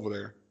go over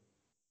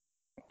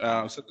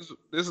there. So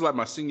this is like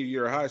my senior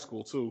year of high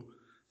school too.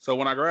 So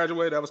when I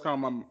graduated, that was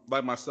kind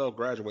of my self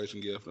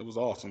graduation gift. It was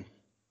awesome.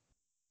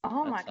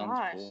 Oh That my sounds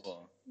gosh.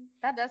 cool.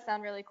 That does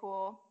sound really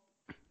cool.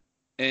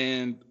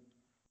 And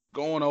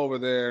going over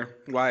there,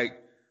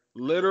 like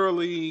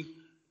literally,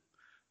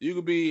 you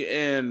could be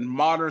in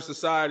modern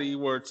society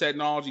where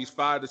technology is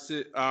 5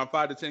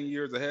 to 10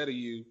 years ahead of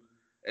you,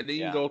 and then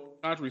you can Yeah. go to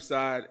the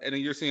countryside, and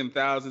then you're seeing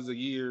thousands of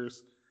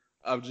years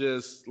of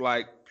just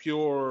like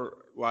pure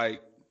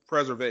like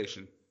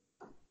preservation.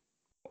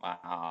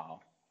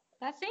 Wow.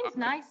 That seems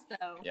nice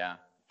though. Yeah.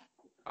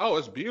 Oh,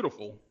 it's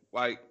beautiful.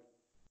 Like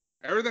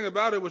everything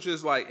about it was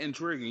just like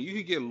intriguing. You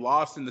could get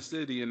lost in the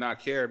city and not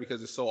care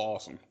because it's so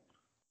awesome.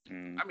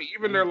 I mean,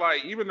 even their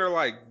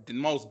the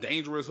most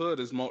dangerous hood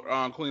is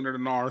cleaner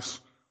than ours.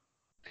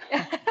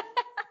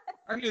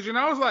 I kid you, and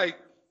I was like,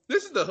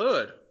 this is the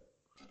hood,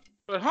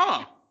 but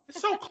it's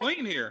so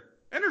clean here,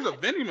 and there's a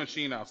vending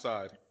machine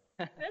outside.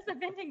 There's a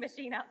vending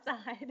machine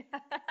outside.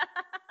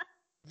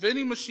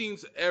 Vending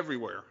machines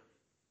everywhere.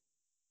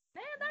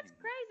 Man, that's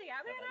crazy.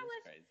 I mean, That I is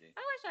wish crazy. I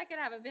wish I could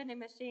have a vending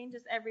machine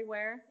just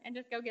everywhere and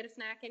just go get a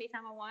snack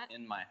anytime I want.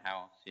 In my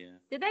house, yeah.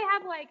 Did they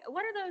have like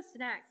what are those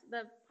snacks?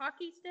 The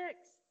Pocky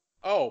sticks?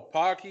 Oh,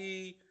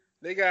 Pocky.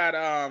 They got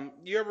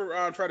You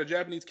ever try the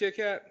Japanese Kit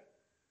Kat?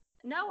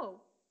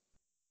 No.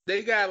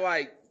 They got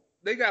like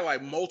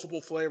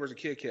multiple flavors of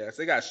Kit Kats.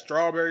 They got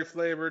strawberry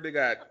flavor. They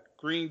got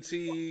green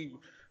tea,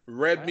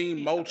 red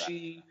bean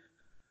mochi,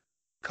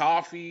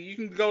 coffee. You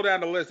can go down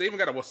the list. They even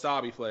got a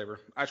wasabi flavor.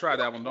 I tried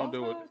that one. Don't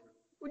do it.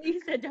 When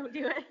you said don't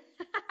do it.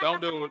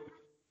 Don't do it.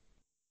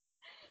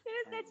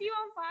 It sets you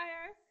on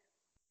fire.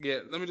 Yeah,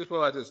 let me just put it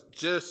like this.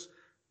 Just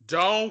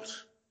don't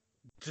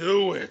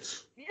do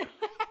it.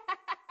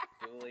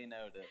 Duly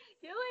noted.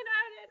 Duly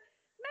noted.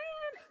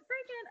 Man,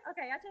 freaking.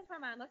 Okay, I changed my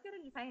mind. Let's go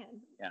to Japan.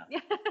 Yeah.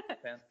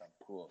 Japan sounds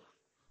cool.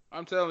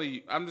 I'm telling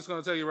you, I'm just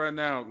gonna tell you right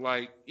now,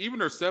 like even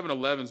their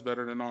 7-Eleven's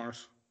better than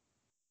ours.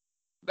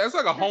 That's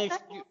like a home.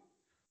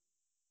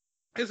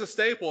 It's a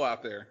staple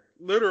out there.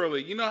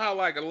 Literally, you know how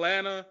like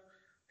Atlanta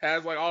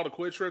has like all the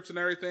Quick Trips and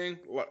everything.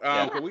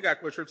 'Cause we got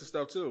Quick Trips and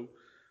stuff too.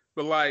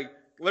 But like,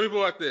 let me put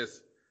it like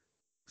this: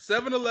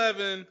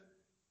 7-Eleven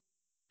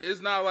is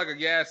not like a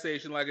gas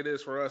station like it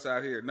is for us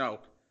out here. No,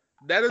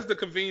 that is the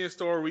convenience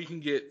store where you can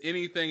get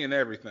anything and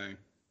everything.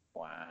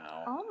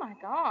 Wow. Oh my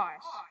gosh.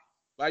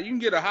 Like you can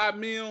get a hot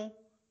meal.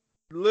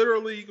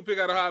 Literally, you can pick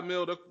out a hot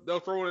meal. They'll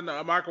throw it in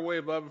the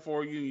microwave oven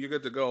for you, and you're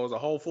good to go. It's a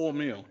whole full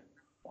meal.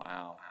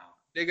 Wow.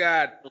 They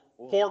got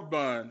pork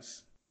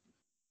buns.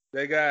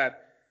 They got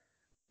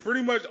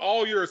pretty much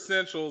all your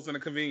essentials in a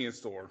convenience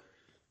store.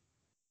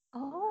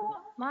 Oh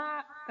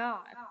my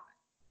god.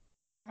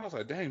 I was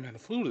like, dang man, the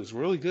food is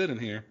really good in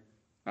here.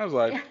 I was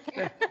like,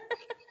 yeah.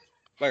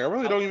 Like I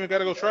really don't even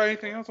gotta go try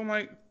anything else. I'm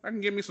like, I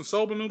can get me some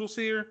soba noodles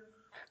here.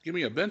 Give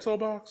me a bento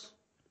box.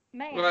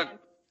 Man. Like,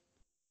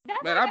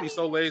 man, I'd be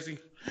so lazy.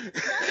 I'd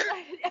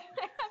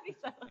be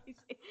so lazy.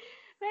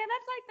 Man,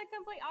 that's like the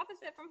complete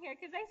opposite from here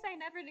because they say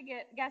never to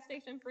get gas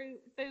station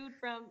food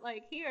from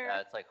like here. Yeah,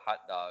 it's like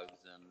hot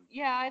dogs and.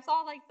 Yeah, it's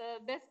all like the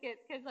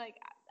biscuits because like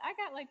I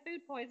got like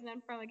food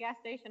poisoning from a gas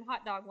station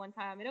hot dog one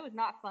time and it was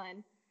not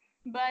fun.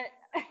 But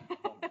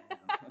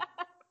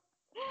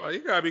Well, you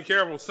gotta be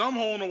careful. Some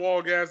hole in the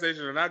wall gas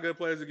stations are not good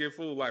places to get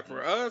food. Like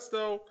for us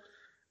though,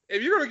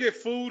 if you're gonna get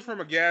food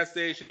from a gas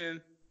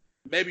station,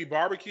 maybe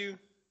barbecue.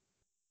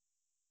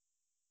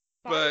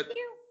 But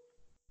barbecue?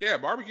 yeah,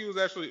 barbecue is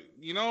actually,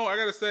 I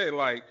gotta say,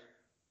 like,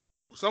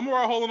 some of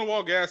our hole in the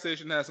wall gas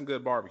station has some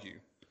good barbecue.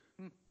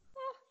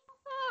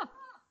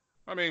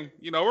 I mean,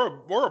 we're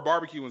a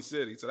barbecuing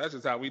city, so that's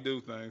just how we do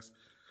things.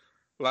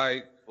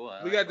 Like,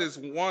 we got this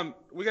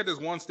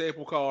one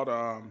staple called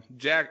not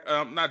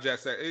Jack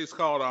Stack. It's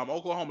called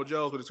Oklahoma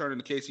Joe's, but it turned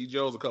into KC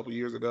Joe's a couple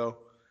years ago.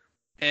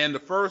 And the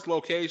first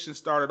location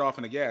started off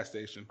in a gas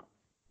station.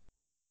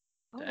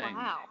 Oh Dang.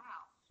 wow.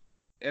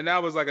 And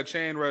that was like a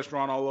chain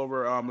restaurant all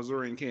over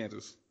Missouri and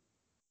Kansas.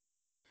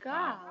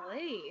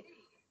 Golly.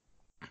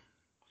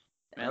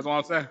 Man, That's all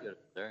I'm saying.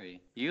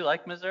 Missouri. You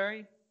like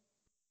Missouri?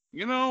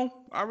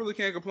 I really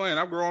can't complain.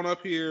 I've grown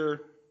up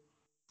here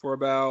for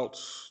about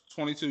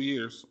 22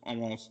 years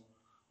almost.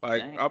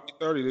 Like, Dang. I'll be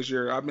 30 this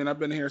year. I've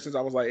been here since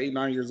I was like 8,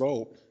 9 years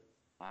old.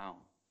 Wow.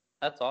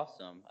 That's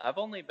awesome. I've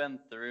only been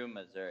through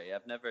Missouri.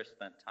 I've never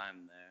spent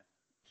time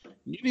there.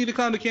 You need to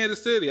come to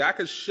Kansas City. I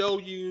could show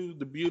you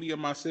the beauty of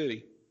my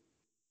city.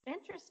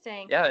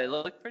 Interesting. Yeah, it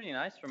looked pretty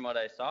nice from what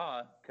I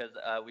saw because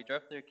we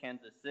drove through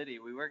Kansas City.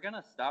 We were going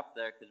to stop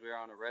there because we were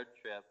on a road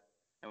trip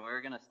and we were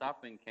going to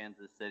stop in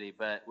Kansas City,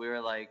 but we were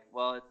like,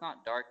 well, it's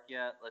not dark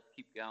yet. Let's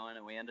keep going.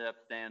 And we ended up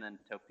staying in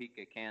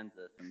Topeka,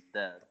 Kansas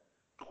instead.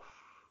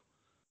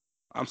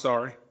 I'm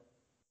sorry.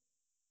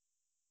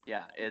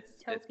 Yeah, it's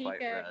quite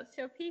rough.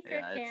 Topeka,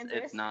 Yeah, Kansas.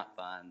 it's not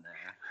fun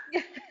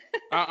there.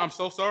 I'm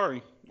so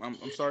sorry. I'm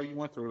sorry you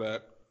went through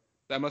that.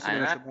 That must have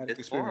been a traumatic It's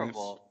experience.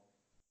 horrible.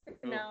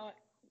 No.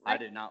 I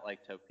did not like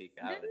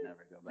Topeka. I would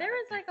never go back. There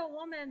was like a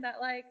woman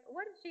that like,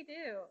 what did she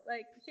do?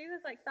 Like she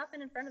was like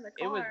stopping in front of the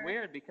car. It was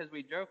weird because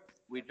we drove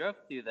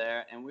through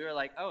there and we were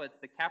like, oh, it's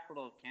the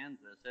capital of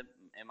Kansas. It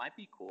might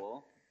be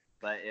cool.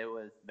 but it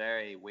was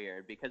very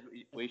weird because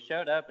we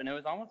showed up and it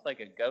was almost like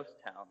a ghost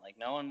town. Like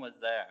no one was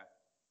there.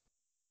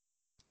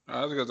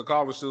 That's because the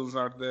college students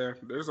aren't there.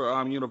 There's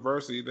a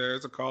university there.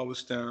 It's a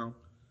college town.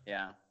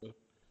 Yeah.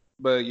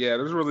 But yeah,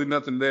 there's really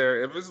nothing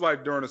there. If it's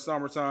like during the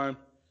summertime,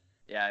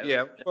 Yeah.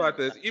 yeah, Was it's like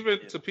very this. Even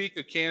too.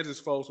 Topeka, Kansas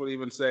folks would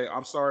even say,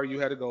 "I'm sorry you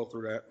had to go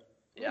through that."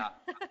 Yeah.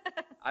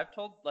 I've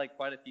told like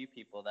quite a few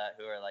people that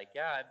who are like,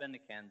 yeah, I've been to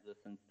Kansas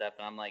and stuff,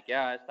 and I'm like,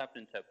 yeah, I stopped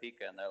in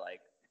Topeka, and they're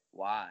like,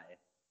 why?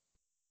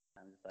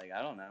 I'm just like,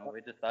 I don't know.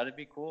 We just thought it'd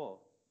be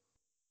cool,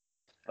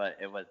 but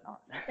it was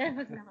not. It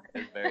was not. It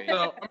was very.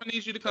 So I'm gonna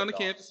need you to come to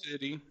Kansas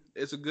City.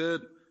 It's a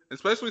good,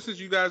 especially since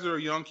you guys are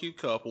a young, cute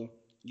couple.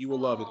 You will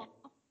love it. Aw,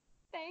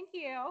 thank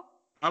you.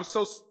 I'm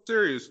so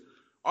serious.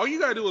 All you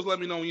gotta do is let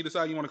me know when you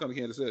decide you want to come to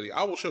Kansas City.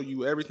 I will show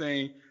you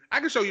everything. I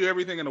can show you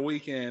everything in a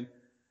weekend,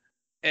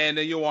 and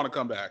then you'll want to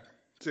come back.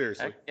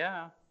 Seriously. Heck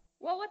yeah.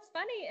 Well, what's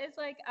funny is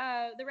like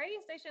the radio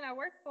station I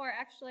work for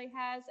actually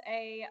has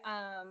a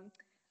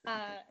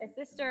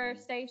sister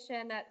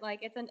station that like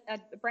it's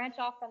a branch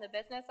off from the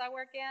business I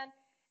work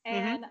in,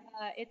 and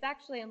it's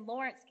actually in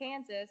Lawrence,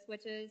 Kansas,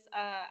 which is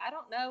I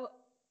don't know.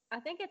 I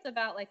think it's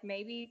about like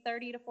maybe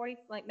 30 to 40,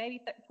 like maybe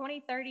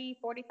 20, 30,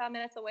 45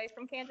 minutes away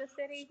from Kansas It's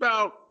City.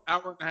 about an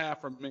hour and a half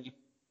from me.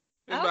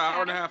 It's about an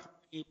hour and a Okay. half. From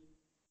me.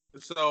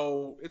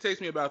 So it takes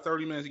me about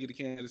 30 minutes to get to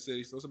Kansas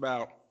City. So it's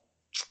about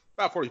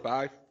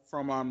 45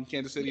 from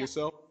Kansas City Yeah.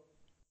 itself.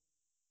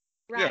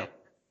 Right.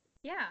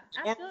 Yeah, Lawrence is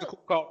a absolutely.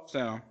 cool college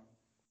town.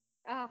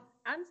 Oh,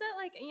 I'm so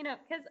like,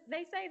 because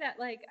they say that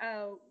like,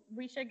 oh,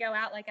 we should go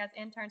out like as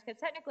interns, because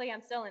technically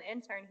I'm still an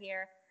intern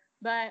here,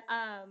 but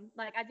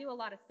like I do a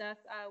lot of stuff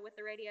with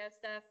the radio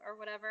stuff or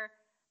whatever,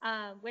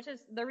 which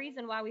is the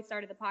reason why we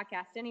started the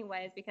podcast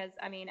anyways, because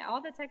I mean,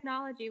 all the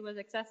technology was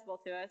accessible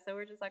to us, so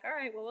we're just like, all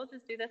right, well, we'll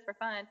just do this for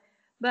fun.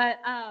 But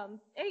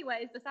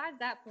anyways, besides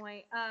that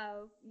point,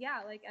 yeah,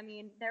 like I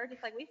mean, they were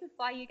just like, we should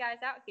fly you guys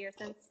out here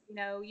since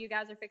you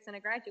guys are fixing to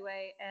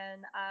graduate,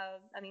 and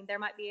I mean, there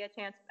might be a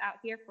chance out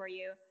here for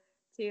you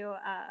to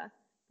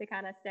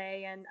kind of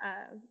stay and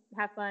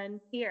have fun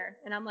here.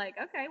 And I'm like,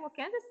 okay, well,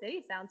 Kansas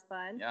City sounds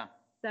fun. Yeah.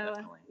 So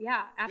definitely.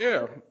 yeah,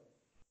 Yeah. absolutely.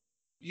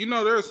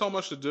 There's so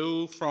much to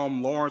do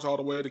from Lawrence all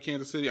the way to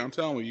Kansas City. I'm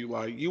telling you,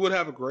 like, you would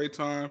have a great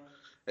time.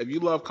 If you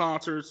love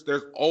concerts,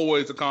 there's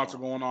always a concert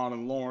going on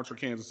in Lawrence or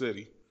Kansas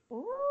City.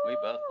 Ooh. We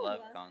both love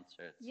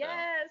concerts. So.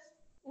 Yes.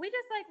 We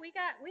just like we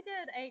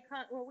did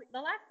the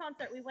last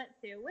concert we went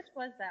to. Which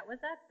was that? Was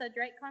that the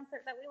Drake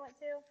concert that we went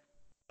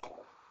to?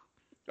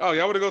 Oh,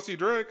 y'all want to go see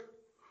Drake?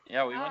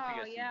 Yeah, we went to Oh,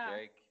 go see yeah.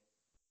 Drake.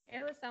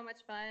 It was so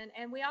much fun,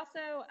 and we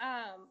also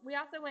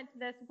went to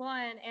this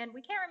one, and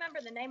we can't remember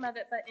the name of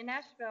it, but in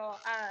Nashville,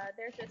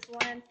 there's this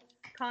one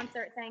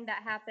concert thing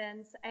that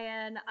happens,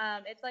 and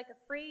it's like a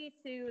free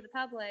to the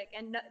public,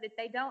 and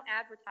they don't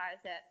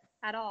advertise it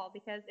at all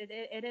because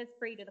it is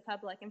free to the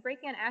public. And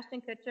freaking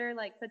Ashton Kutcher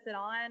like puts it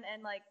on,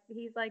 and like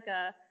he's like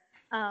a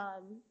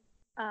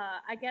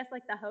I guess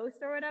like the host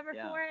or whatever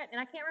Yeah. for it,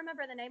 and I can't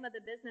remember the name of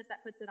the business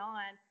that puts it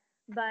on.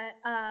 But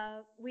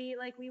we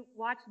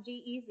watched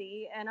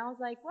G-Eazy, and I was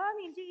like, well, I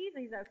mean,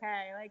 G-Eazy's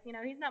okay. Like,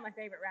 he's not my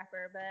favorite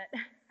rapper,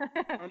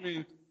 but I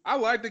mean, I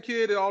like the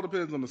kid. It all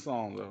depends on the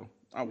song, though.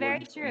 very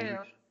wouldn't say true.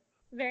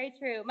 Very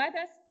true. My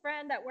best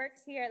friend that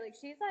works here, like,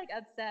 she's like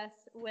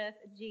obsessed with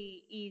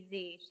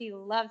G-Eazy. She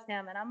loves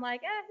him, and I'm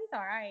like, he's all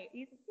right.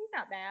 He's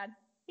not bad.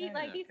 He Yeah,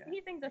 like he's he okay.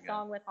 he sings a Okay.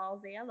 song with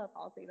Halsey. I love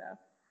Halsey though.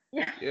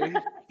 Yeah,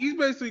 he's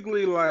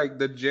basically like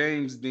the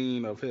James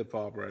Dean of hip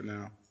hop right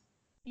now.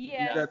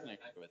 Yeah, That- I can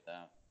agree with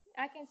that.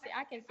 I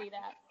can see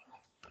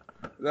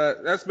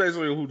that. That's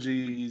basically who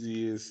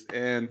G-Eazy is,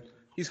 and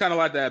he's kind of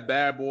like that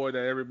bad boy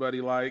that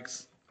everybody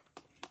likes.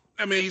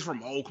 I mean, he's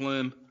from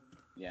Oakland,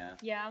 Yeah.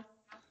 Yeah.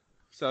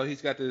 so he's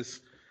got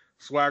this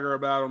swagger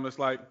about him. It's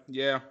like,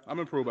 yeah, I'm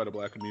improved by the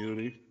black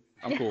community.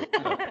 I'm cool.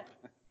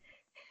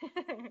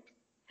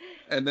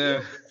 And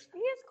then, He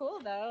is cool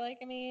though. Like,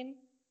 I mean,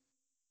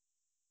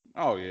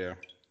 oh yeah,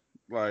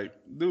 like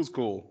dude's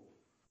cool.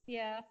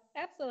 yeah,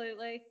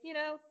 absolutely.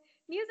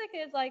 Music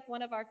is like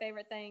one of our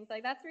favorite things.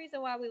 Like that's the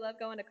reason why we love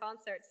going to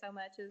concerts so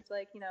much is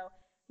like,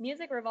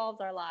 music revolves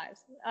our lives.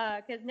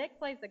 Cause Nick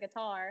plays the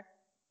guitar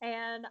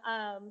and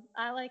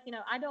I like,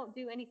 I don't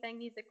do anything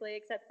musically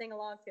except sing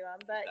along to him,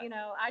 but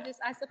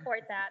I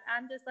support that.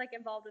 I'm just like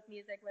involved with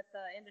music with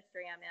the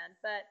industry I'm in.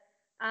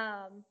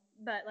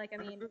 But like, I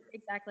mean,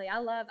 exactly.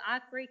 I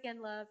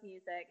freaking love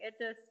music. It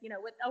just,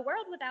 with a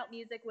world without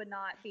music would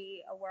not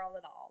be a world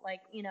at all.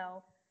 Like,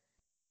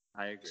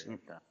 I agree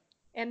with that.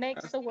 it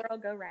makes the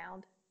world go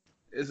round.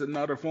 It's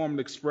another form of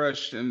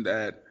expression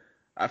that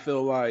I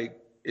feel like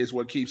is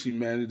what keeps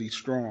humanity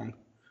strong.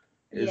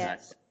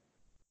 Yes.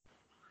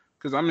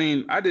 Because I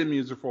mean, I did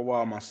music for a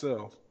while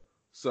myself,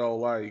 so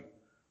like,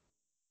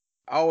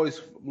 I always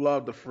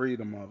loved the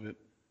freedom of it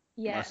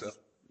Yes. myself.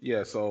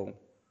 Yeah, so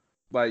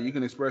like you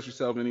can express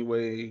yourself any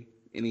way,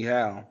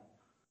 anyhow.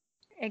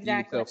 You can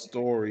Exactly. tell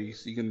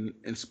stories. You can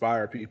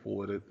inspire people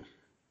with it.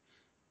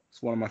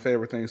 It's one of my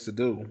favorite things to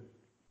do.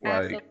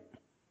 Like,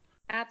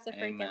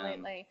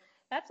 Absolutely.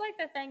 That's like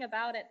the thing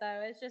about it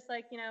though. It's just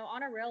like,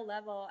 on a real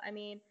level, I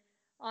mean,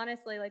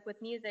 honestly, like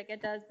with music,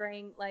 it does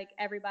bring like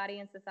everybody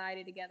in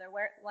society together.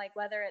 Where like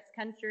whether it's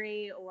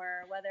country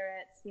or whether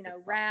it's,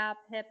 rap,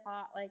 hip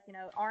hop, like,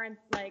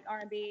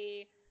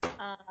 R&B,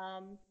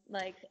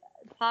 like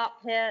pop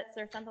hits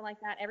or something like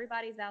that.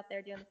 Everybody's out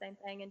there doing the same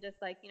thing and just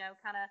like,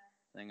 kind of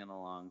Singing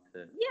along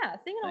to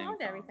singing same along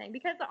to song. everything.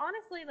 Because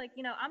honestly, like,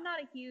 I'm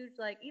not a huge,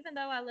 like, even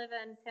though I live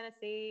in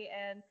Tennessee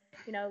and,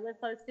 live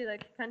close to the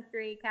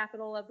country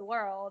capital of the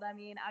world, I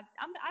mean,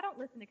 I don't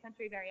listen to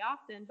country very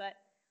often, but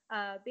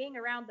being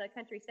around the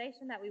country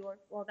station that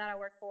that I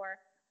work for,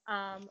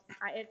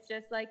 it's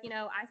just like,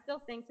 I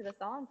still sing to the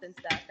songs and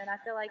stuff. And I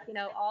feel like,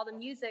 all the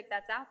music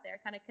that's out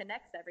there kind of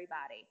connects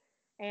everybody.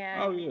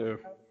 And Oh yeah.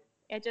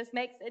 it just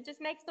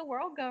makes the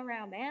world go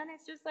around, man.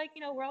 It's just like,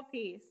 world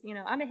peace.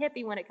 I'm a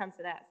hippie when it comes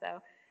to that.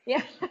 So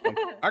yeah.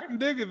 I can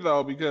dig it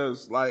though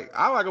because like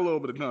I like a little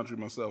bit of country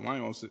myself. I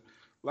ain't gonna say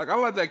like I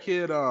like that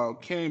kid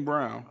Kane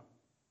Brown.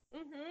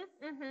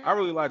 I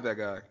really like that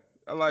guy.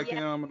 I like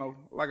Yeah. him and I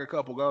like a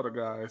couple other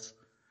guys,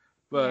 Yeah.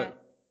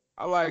 but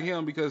I like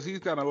him because he's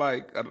kind of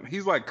like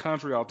he's like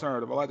country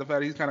alternative. I like the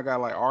fact that he's kind of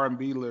got like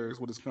R&B lyrics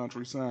with his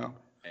country sound.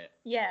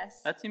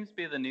 Yes. That seems to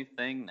be the new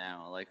thing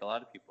now. Like a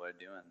lot of people are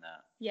doing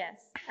that.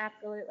 Yes,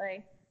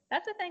 absolutely.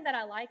 That's the thing that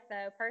I like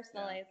though,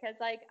 personally, because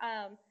like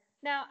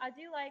now I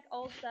do like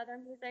old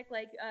Southern music,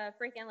 like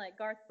freaking like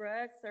Garth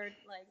Brooks or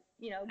like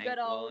good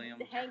old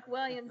Williams. Hank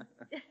Williams.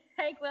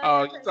 Hank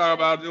Oh, Williams. you talk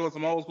about doing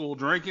some old school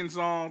drinking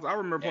songs? I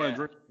remember playing Yeah.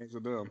 drinking games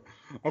with them.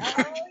 Oh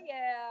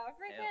yeah,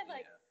 freaking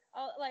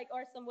Hell like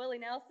or some Willie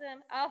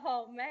Nelson.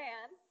 Oh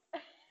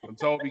man. When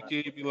Toby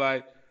Keith be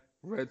like,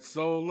 Red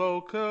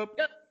Solo Cup,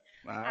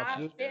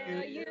 I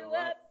fill you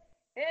up.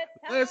 It's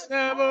time let's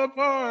have a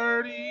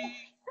party.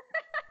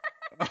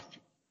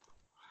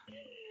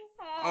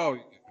 Oh,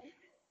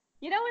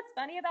 You know what's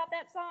funny about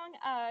that song?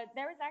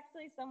 There was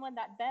actually someone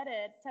that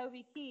betted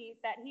Toby Keith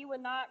that he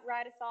would not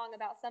write a song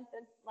about something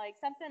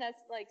as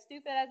like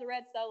stupid as a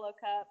red Solo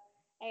cup,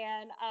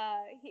 and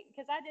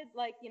because I did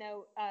like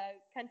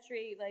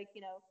country like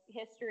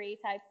history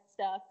type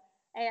stuff,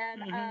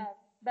 and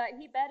but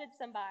he betted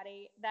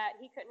somebody that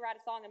he couldn't write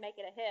a song and make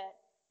it a hit,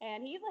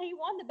 and he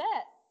won the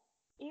bet.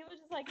 He was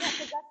just like, yeah,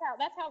 because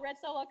that's how Red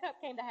Solo Cup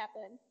came to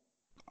happen.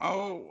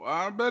 oh,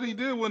 I bet he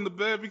did win the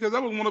bet because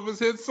that was one of his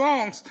hit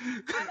songs.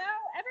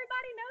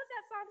 Everybody knows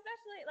that song,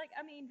 especially like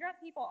I mean, drunk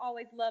people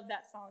always love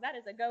that song. That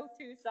is a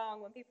go-to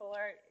song when people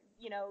are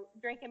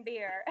drinking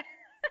beer.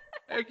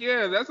 Heck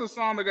yeah, that's a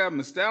song that got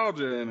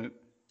nostalgia in it.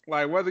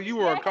 Like whether you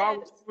were a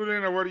college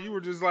student or whether you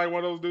were just like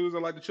one of those dudes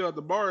that like to chill at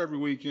the bar every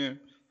weekend.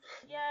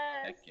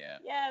 Yes. Heck yeah.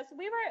 Yes.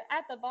 We were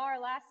at the bar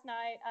last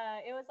night.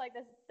 It was like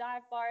this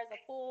dive bar, is a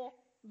pool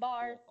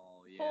bar,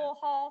 pool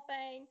hall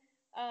thing.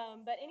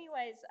 But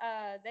anyways,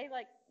 they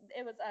like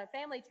it was a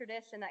family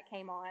tradition that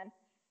came on,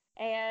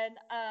 and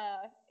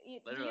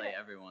literally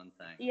everyone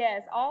sang.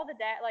 Yes, all the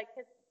like,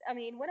 'cause, I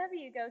mean, whenever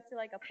you go to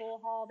like a pool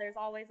hall, there's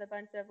always a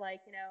bunch of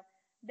like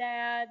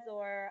dads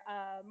or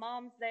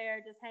moms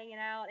there just hanging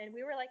out, and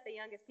we were like the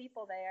youngest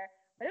people there.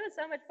 But it was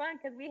so much fun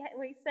because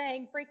we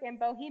sang freaking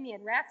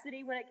Bohemian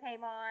Rhapsody when it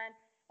came on.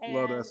 And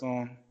Love that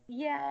song.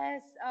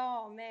 Yes.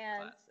 Oh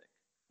man. Classic.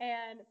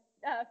 And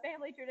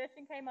Family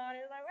Tradition came on.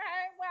 It was like,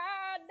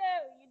 why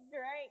do you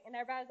drink? And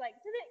everybody was like,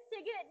 to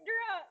get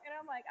drunk. And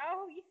I'm like,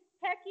 oh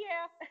heck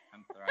yeah.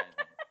 I'm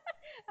thriving.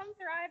 I'm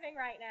thriving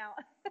right now.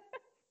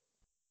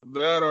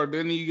 That or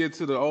then you get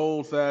to the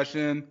old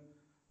fashioned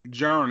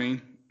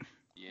Journey.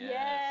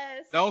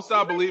 Yes. Don't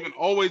Stop Believing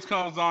always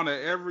comes on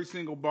at every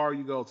single bar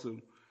you go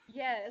to.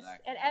 Yes.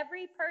 Exactly. And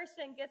every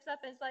person gets up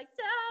and is like,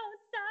 don't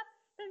stop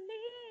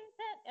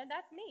believing. And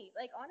that's me.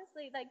 Like,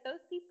 honestly, like those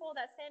people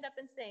that stand up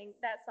and sing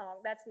that song,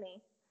 that's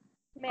me.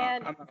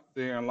 Man. I'm not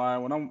saying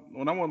lying. When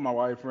I'm with my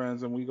white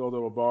friends and we go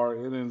to a bar,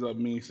 it ends up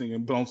me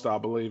singing "Don't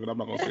Stop Believing." I'm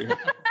not gonna sing it.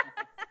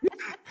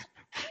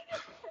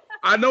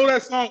 I know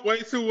that song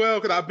way too well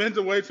because I've been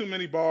to way too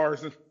many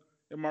bars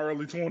in my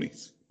early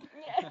 20s.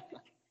 Yeah.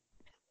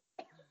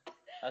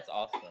 That's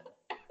awesome.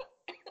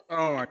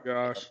 Oh my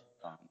gosh.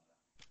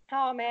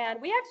 Oh man,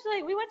 we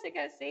went to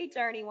go see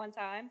Journey one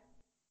time.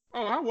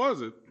 Oh, how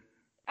was it?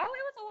 Oh,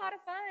 it was a lot of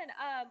fun.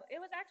 It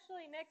was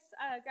actually Nick's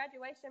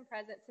graduation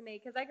present to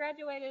me because I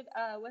graduated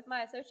with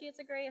my associate's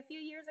degree a few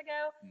years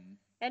ago,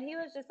 and he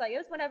was just like, it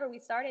was whenever we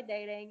started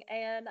dating,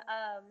 and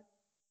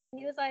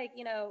he was like,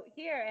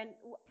 here, and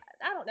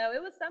I don't know,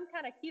 it was some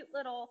kind of cute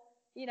little,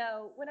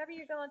 whenever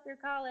you're going through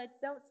college,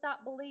 don't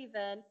stop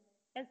believing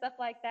and stuff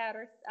like that,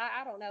 or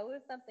I don't know, it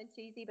was something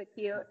cheesy but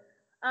cute.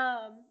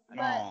 But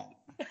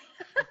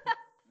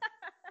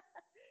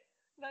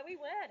but we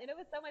went, and it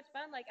was so much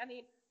fun. Like, I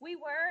mean, we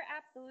were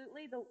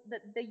absolutely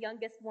the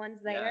youngest ones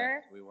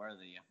there. Yes, we were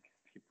the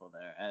youngest people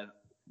there, and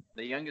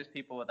the youngest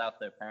people without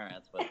their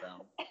parents with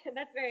them.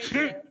 That's very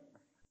true.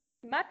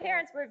 My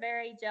parents were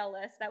very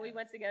jealous that we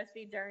went to go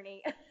see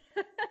Journey.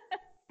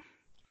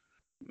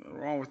 Nothing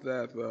wrong with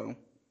that though.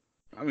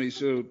 I mean,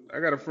 shoot, I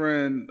got a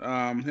friend,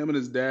 him and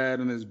his dad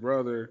and his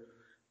brother,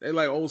 they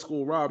like old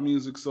school rock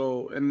music,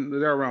 so and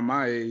they're around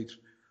my age.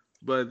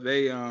 but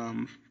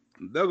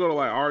they'll go to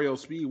like REO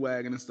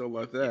Speedwagon and stuff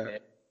like that Yeah.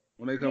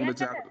 when they come Yeah.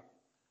 to town.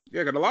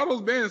 Yeah, because a lot of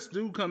those bands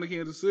do come to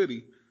Kansas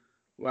City.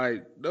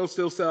 Like they'll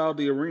still sell out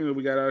the arena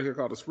we got out here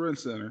called the Sprint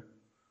Center.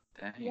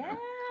 Dang. Yeah.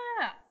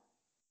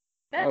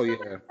 That's Oh, so yeah.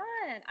 much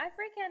fun.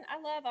 I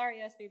love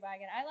REO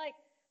Speedwagon. I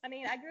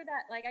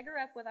grew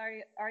up with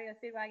REO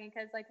Speedwagon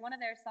because like one of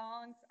their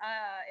songs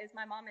is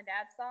my mom and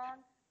dad's song.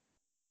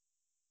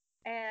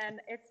 And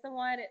it's the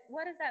one,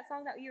 what is that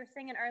song that you were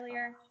singing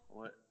earlier?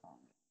 What song?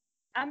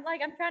 I'm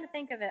trying to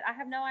think of it. I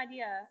have no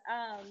idea.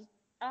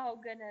 Oh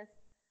goodness.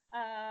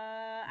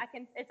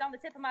 It's on the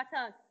tip of my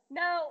tongue.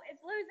 No,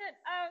 it's losing.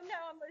 Oh no,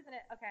 I'm losing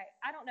it. Okay,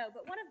 I don't know,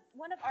 but one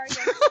of REO's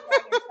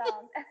Speedwagon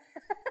songs.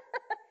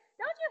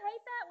 Don't you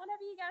hate that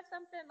whenever you got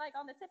something like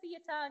on the tip of your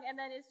tongue and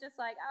then it's just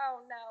like,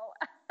 oh no,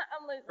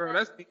 I'm losing Girl, it.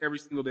 that's me every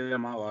single day of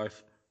my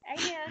life.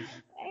 Amen.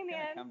 It's gonna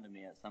Amen. come to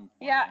me at some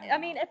point. Yeah, I I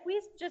mean, if we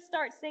just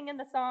start singing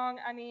the song,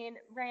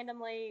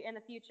 randomly in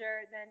the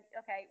future, then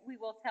okay, we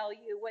will tell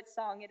you which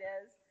song it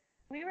is.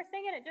 We were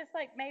singing it just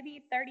like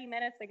maybe 30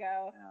 minutes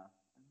ago.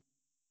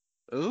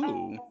 Yeah.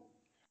 Ooh,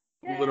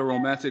 Oh. little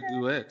romantic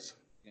duets.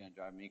 It's gonna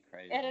drive me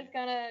crazy. It is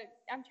gonna.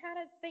 I'm trying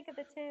to think of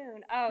the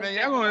tune. Oh, Man,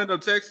 y'all gonna end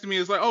up texting me.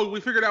 It's like, oh, we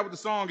figured out what the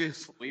song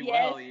is. We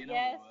yes, will, you know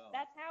yes, we will.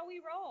 that's how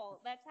we roll.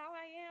 That's how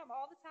I am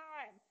all the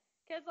time.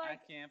 Cause I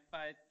like can't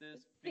fight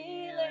this feeling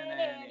feeling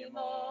anymore.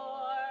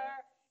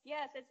 anymore.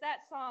 Yes, it's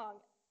that song.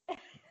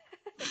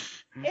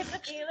 It's the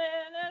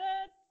feeling that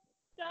I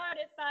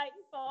started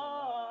fighting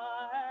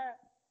for.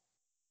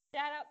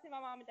 Shout out to my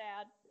mom and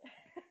dad.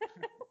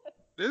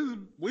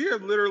 We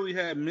have literally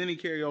had many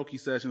karaoke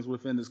sessions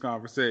within this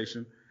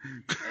conversation.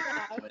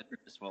 It's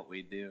just what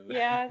we do.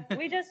 Yeah,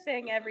 we just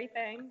sing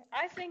everything.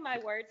 I sing my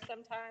words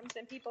sometimes,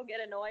 and people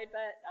get annoyed,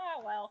 but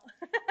oh well.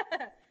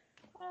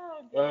 Oh,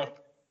 good. Well,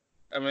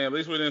 I mean, at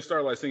least we didn't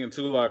start like singing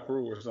Two Lot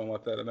Crew or something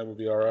like that, and that would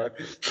be all right.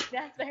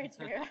 That's very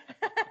true.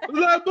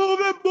 Like, move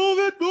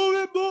it.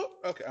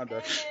 Okay, I'm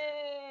done.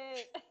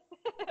 Hey.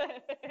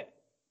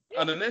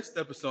 On the next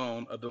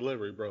episode of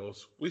Delivery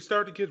Bros, we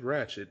start to get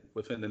ratchet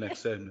within the next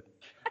segment.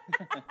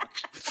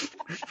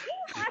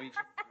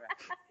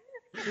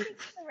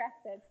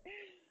 Arrested.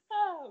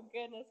 Oh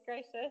goodness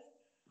gracious.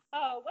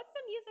 Oh, what's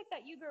the music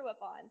that you grew up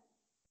on?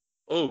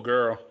 Oh,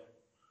 girl.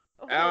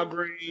 Oh. Al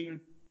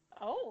Green,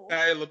 Oh.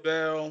 Patti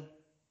LaBelle,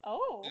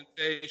 Oh.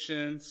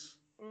 Temptations,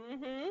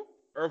 Mm-hmm.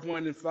 Earth,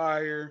 Wind, and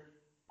Fire,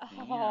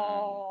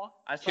 Oh.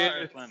 I saw Kiss.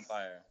 Earth, Wind, and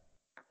Fire.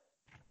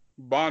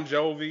 Bon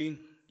Jovi.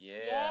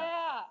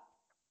 Yeah.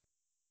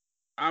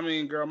 I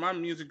mean, girl, my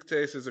music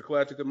taste is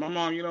eclectic. My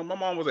mom, my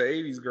mom was an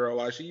 80s girl.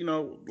 Like, she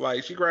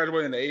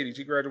graduated in the 80s.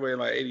 She graduated in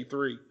like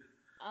 83.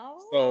 Oh.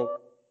 So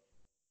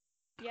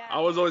Yeah. I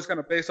was always kind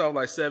of based off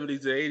like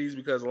 70s to 80s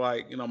because,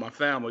 like, my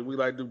family, we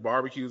like do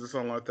barbecues or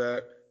something like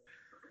that.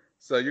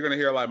 So you're going to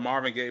hear like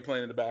Marvin Gaye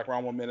playing in the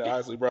background 1 minute,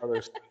 Isley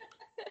Brothers.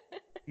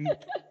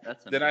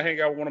 That's Then I hang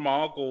out with one of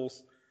my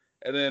uncles.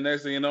 And then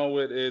next thing you know,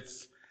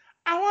 it's,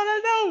 I want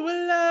to know what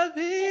love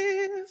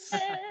is.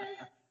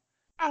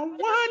 I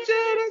want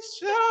you to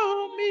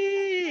show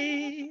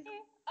me.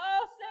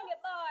 Oh, sing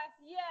it, Lord.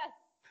 Yes.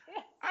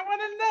 I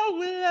want to know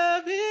what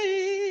love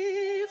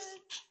is.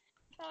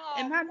 Oh,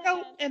 And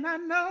I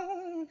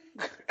know.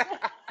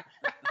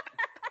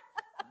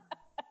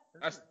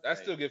 I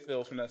still get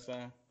feels from that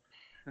song.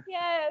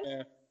 Yes.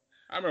 Yeah.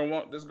 I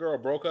remember this girl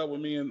broke up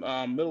with me in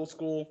middle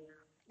school.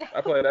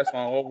 I played that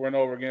song over and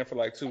over again for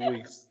like 2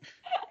 weeks.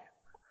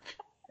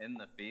 In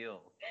the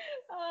field.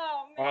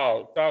 Oh, man.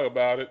 Oh, talk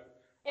about it.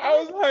 I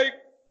was like,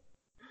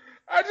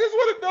 I just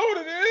want to know what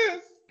it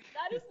is.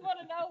 I just want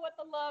to know what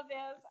the love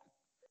is.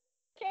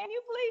 Can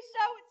you please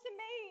show it to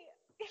me?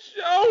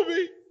 Show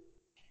me.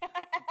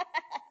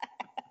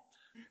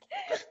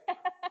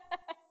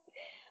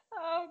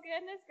 Oh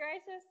goodness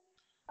gracious.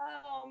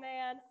 Oh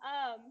man.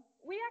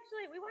 We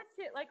went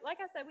to like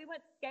I said, we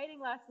went skating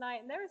last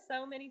night and there were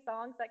so many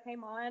songs that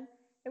came on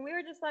and we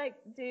were just like,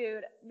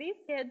 dude, these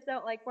kids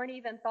weren't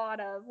even thought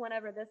of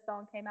whenever this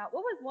song came out.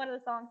 What was one of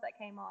the songs that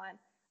came on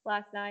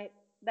last night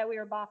that we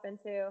were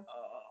bopping to?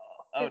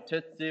 Oh,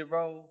 Tootsie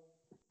Roll.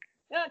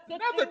 Not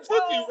the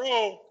Tootsie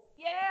Roll.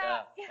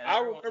 Yeah. I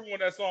remember when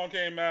that song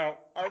came out.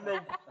 I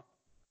remember.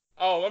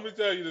 Oh, let me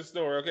tell you the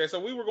story. Okay, so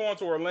we were going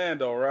to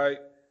Orlando, right?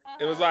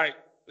 It was like,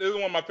 this is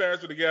when my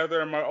parents were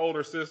together and my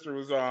older sister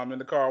was in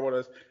the car with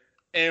us.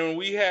 And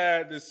we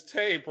had this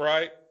tape,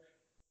 right?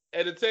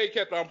 And the tape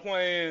kept on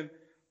playing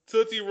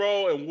Tootsie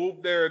Roll and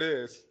Whoop, There It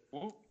Is.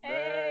 Whoop,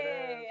 there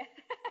it is.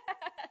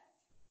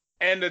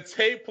 And the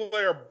tape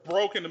player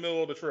broke in the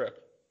middle of the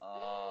trip.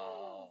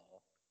 Oh.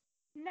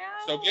 No.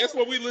 So guess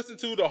what we listened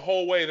to the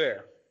whole way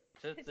there?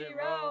 Tootsie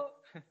Roll.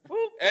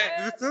 Whoop,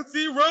 And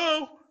Tootsie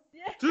Roll.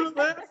 yeah. To the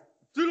left.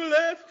 To the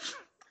left. To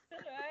the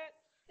right,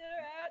 to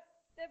the right,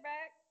 to the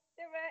back,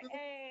 to the right.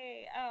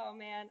 Hey, oh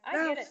man, I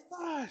Now get it.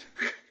 slide.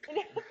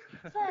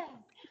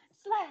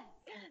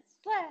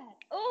 Slide.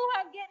 Oh,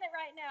 I'm getting it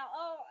right now.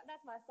 Oh,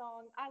 that's my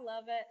song. I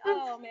love it.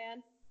 Oh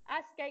man,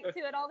 I skate to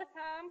it all the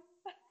time.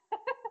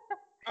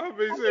 I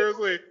mean,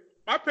 seriously,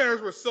 my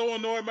parents were so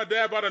annoyed. My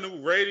dad bought a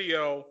new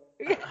radio,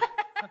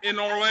 in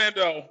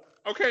Orlando.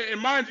 Okay, and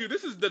mind you,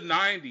 this is the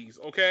 90s,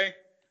 okay?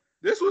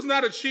 This was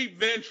not a cheap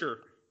venture.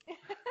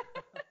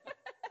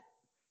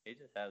 He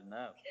just had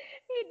enough.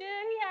 He did.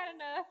 He had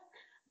enough.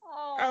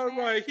 Oh, I was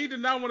man. like, he did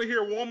not want to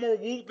hear one more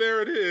whoop,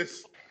 there it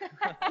is.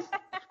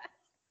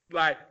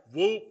 Like,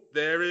 whoop,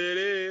 there it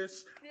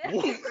is.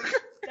 Whoop.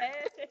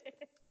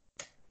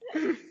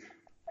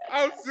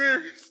 I'm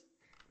serious.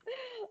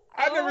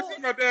 I've never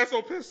seen my dad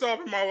so pissed off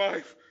in my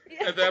life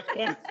at that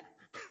point.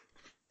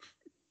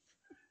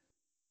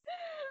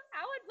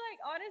 I would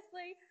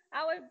honestly,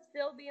 I would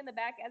still be in the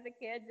back as a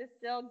kid, just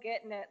still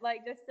getting it,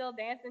 like just still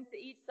dancing to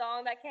each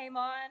song that came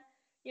on.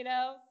 You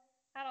know,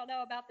 I don't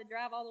know about the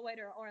drive all the way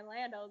to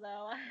Orlando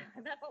though.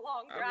 That's a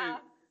long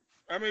drive.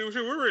 I mean,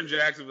 we were in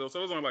Jacksonville, so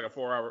it was only like a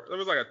 4-hour. It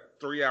was like a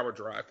 3-hour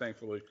drive,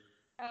 thankfully.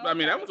 Oh, I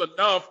mean, that was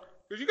enough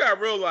because you gotta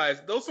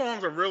realize those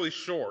songs are really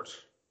short.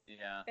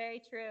 Yeah.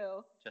 Very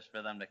true. Just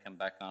for them to come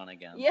back on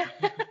again. Yeah.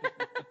 Just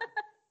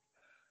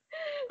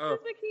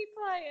to keep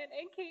playing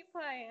and keep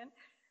playing.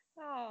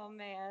 Oh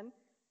man.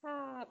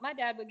 My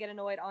dad would get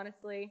annoyed,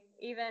 honestly,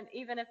 even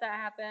if that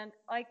happened.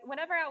 Like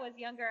whenever I was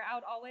younger, I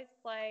would always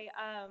play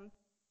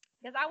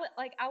because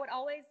I would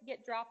always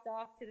get dropped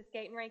off to the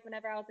skating rink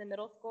whenever I was in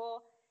middle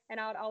school, and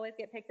I would always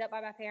get picked up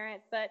by my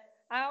parents. But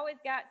I always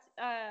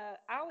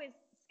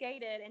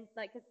skated, and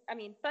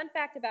fun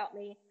fact about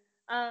me,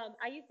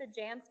 I used to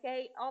jam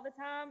skate all the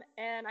time,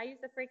 and I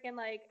used to freaking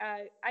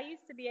I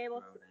used to be able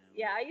to,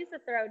 I used to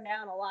throw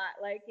down a lot,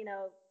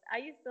 I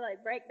used to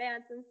break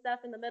dance and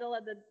stuff in the middle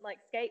of the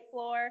skate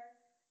floor,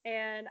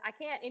 and I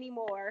can't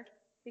anymore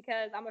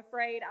because I'm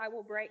afraid I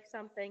will break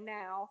something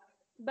now.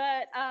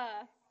 But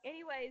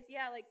anyways,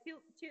 yeah, too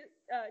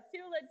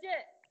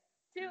legit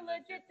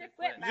to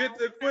quit. Legit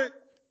to quit.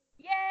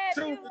 Yeah,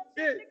 too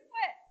legit to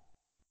quit.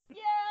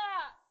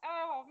 Yeah.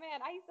 Oh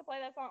man, I used to play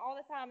that song all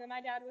the time, and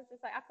my dad was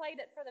just like, I played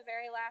it for the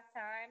very last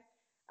time.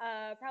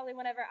 Probably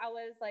whenever I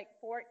was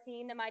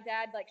 14, and my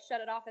dad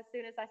shut it off as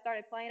soon as I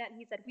started playing it, and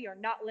he said, "We are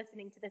not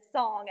listening to this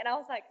song." And I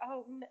was like,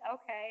 "Oh,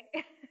 okay."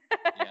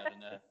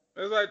 Yeah,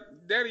 it's like,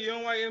 Daddy, you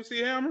don't like MC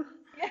Hammer?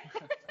 Yeah.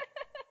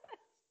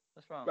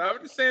 What's wrong? But I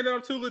was just saying that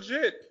I'm too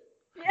legit.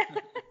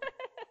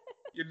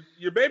 Yeah.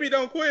 Your baby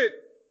don't quit.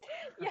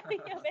 Yeah,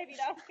 your baby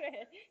don't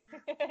quit.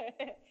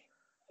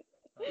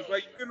 It's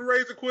like you couldn't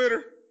raise a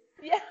quitter.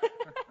 Yeah.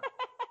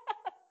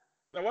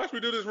 Now watch me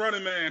do this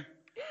Running Man.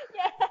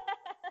 Yeah.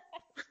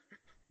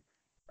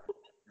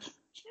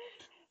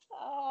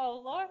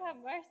 Oh, Lord have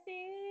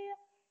mercy.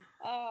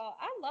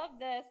 I love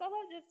this. I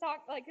love this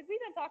talk, because we've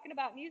been talking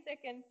about music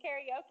and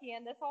karaoke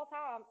and this whole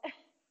time.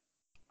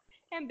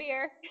 And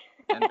beer.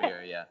 And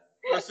beer, yeah.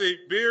 Let's see,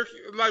 beer.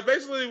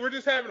 Basically, we're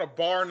just having a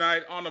bar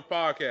night on the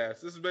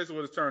podcast. This is basically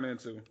what it's turned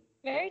into.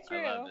 Very true.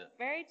 I loved it.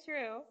 Very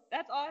true.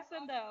 That's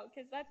awesome, though,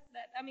 because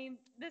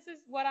this is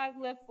what I've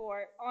lived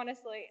for,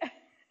 honestly.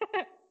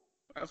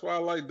 That's why I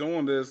like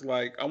doing this.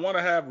 I want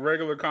to have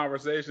regular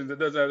conversations. It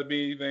doesn't have to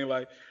be anything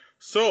like,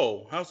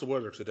 so, how's the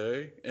weather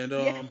today? And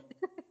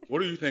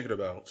what are you thinking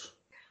about?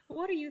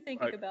 What are you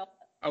thinking about?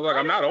 I was like,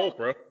 I'm not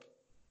Oprah.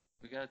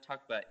 We gotta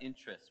talk about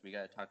interests. We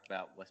gotta talk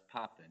about what's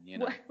popping. You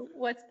know.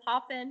 What's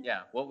popping?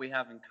 Yeah, what we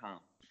have in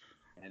common,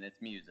 and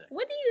it's music.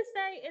 When do you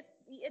say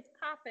it's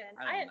popping?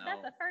 I don't know.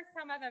 That's the first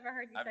time I've ever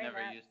heard you say that. I've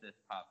never used this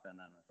popping in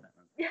a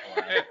sentence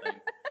before. I don't think.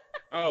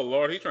 Oh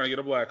Lord, he's trying to get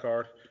a black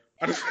card.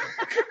 Oh,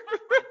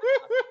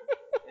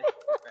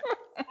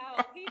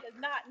 he does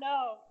not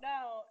know.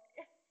 No.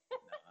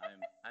 No,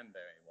 I'm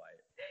very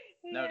white.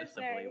 He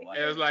Noticeably white.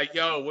 It was like,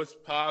 yo, what's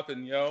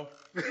popping, yo?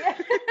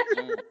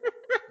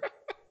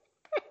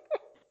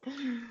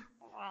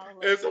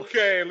 It's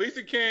okay. At least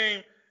it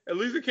came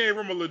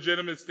from a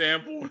legitimate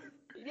standpoint.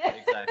 Yeah.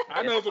 Exactly.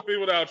 I know some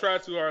people that'll try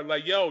too hard,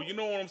 like, yo, you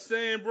know what I'm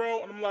saying,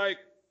 bro? And I'm like,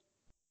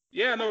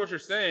 yeah, I know what you're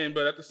saying,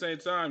 but at the same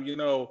time,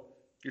 you're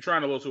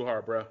trying a little too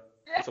hard, bro.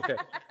 It's okay.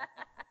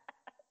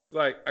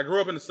 I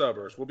grew up in the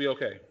suburbs. We'll be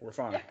okay. We're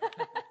fine.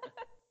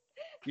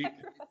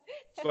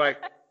 It's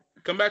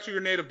come back to your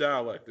native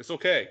dialect. It's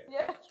okay.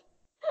 Yeah.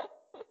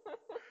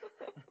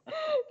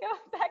 Go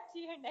back to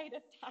your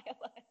native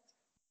dialect.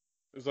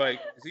 It's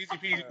it's easy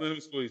peasy, lemon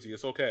squeezy.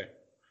 It's okay.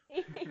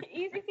 Easy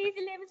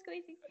peasy, lemon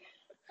squeezy.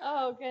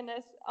 Oh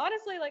goodness.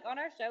 Honestly, on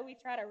our show, we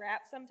try to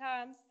rap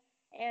sometimes,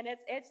 and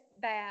it's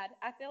bad.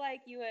 I feel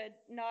like you would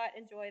not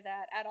enjoy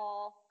that at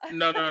all.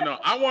 No.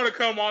 I want to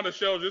come on the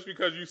show just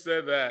because you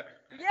said that.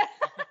 Yeah.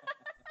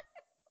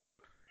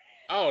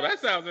 Oh, that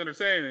sounds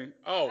entertaining.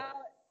 Oh.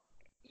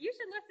 You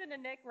should listen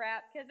to Nick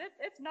rap because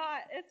it's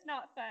not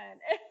fun.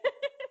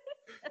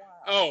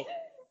 Oh,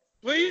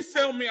 please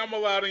tell me I'm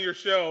allowed in your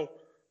show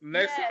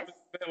next time it's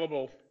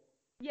available.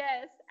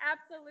 Yes,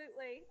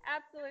 absolutely.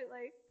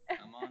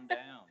 Come on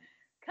down.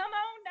 Come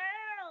on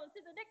down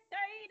to the Nick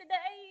Day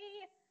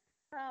today.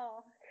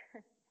 Oh,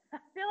 I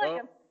feel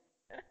like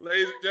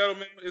ladies and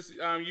gentlemen, it's,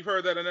 you've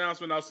heard that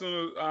announcement. I'll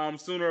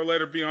sooner or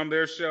later be on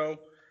their show.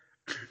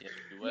 Yes,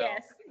 you will.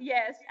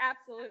 Yes,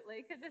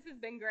 absolutely, because this has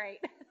been great.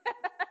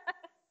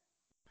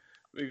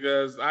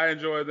 Because I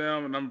enjoy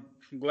them, and I'm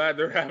glad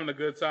they're having a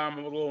good time.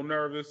 I'm a little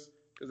nervous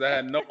because I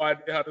had no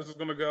idea how this was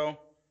gonna go.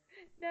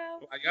 No,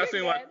 Like I you're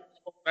seem like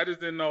good. I just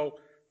didn't know.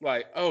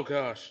 Like, oh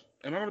gosh,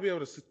 am I gonna be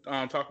able to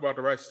talk about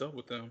the right stuff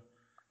with them?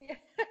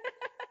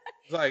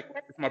 It's like, we're,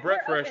 is my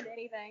breath we're fresh? open to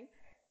anything.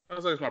 I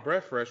was like, is my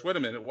breath fresh? Wait a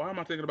minute, why am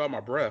I thinking about my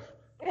breath?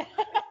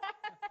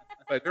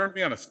 Like, they're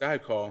me on a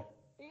Skype call.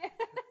 Yeah.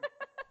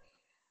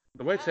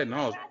 The way Oh,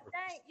 technology works.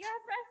 You're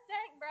a fresh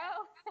tank,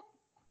 bro.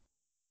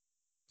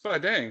 It's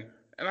like, dang.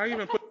 And I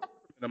even put it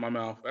in my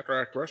mouth after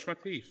I brushed my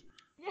teeth.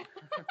 Yeah.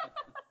 I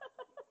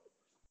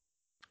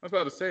was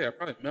about to say, I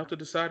probably melted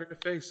the side of the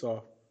face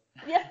off.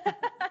 Yeah.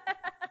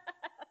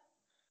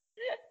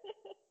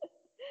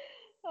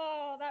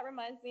 Oh, that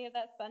reminds me of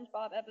that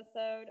SpongeBob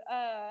episode.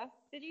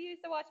 Did you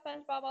used to watch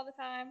SpongeBob all the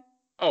time?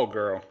 Oh,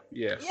 girl,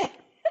 Yeah. yes.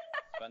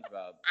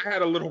 SpongeBob. I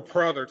had a little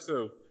brother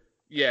too.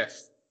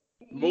 Yes.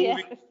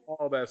 Movies, Yes.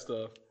 all that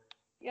stuff.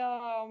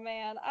 Oh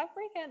man, I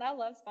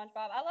love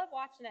SpongeBob. I love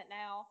watching it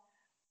now.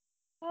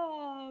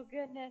 Oh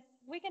goodness,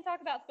 we can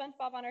talk about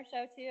SpongeBob on our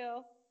show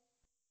too.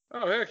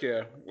 Oh, heck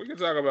yeah. We can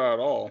talk about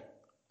it all.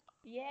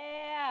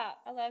 Yeah,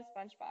 I love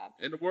SpongeBob.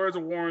 In the words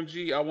of Warren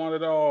G, I want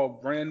it all.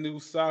 Brand new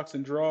socks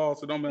and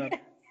drawers, so don't matter.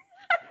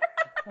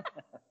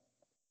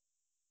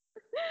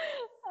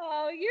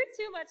 Oh, you're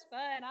too much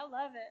fun. I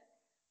love it.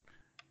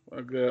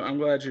 Well, good. I'm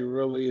glad you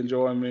really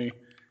enjoy me.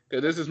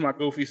 Because this is my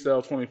goofy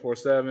self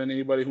 24/7.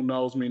 Anybody who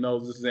knows me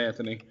knows this is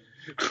Anthony.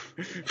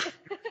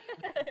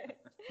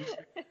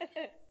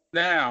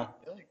 Now,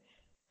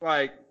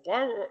 like,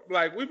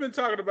 like we've been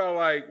talking about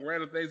like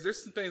random things.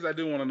 There's some things I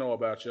do want to know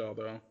about y'all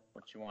though.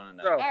 What you want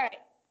to know? So, All right.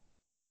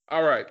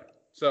 all right.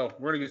 So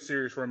we're gonna get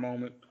serious for a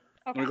moment.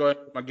 I'm Okay. gonna go ahead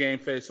and put my game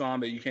face on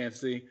that you can't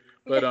see.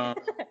 But all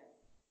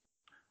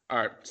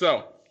right.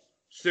 So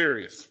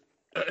serious.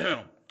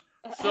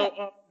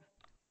 So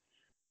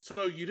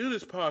so you do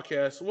this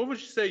podcast. What would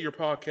you say your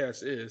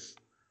podcast is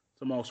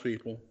to most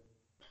people?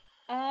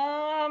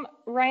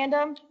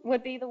 Random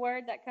would be the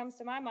word that comes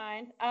to my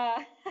mind.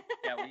 Yeah,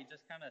 we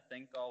just kind of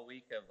think all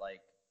week of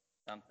like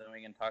something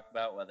we can talk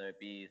about, whether it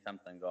be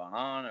something going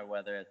on or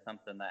whether it's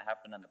something that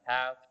happened in the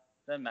past.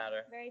 Doesn't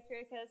matter. Very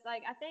true, because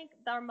like I think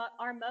our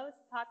most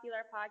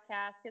popular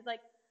podcast, because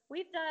like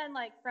we've done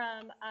like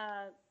from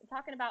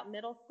talking about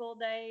middle school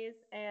days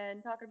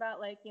and talking about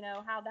like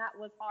how that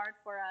was hard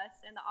for us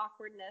and the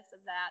awkwardness of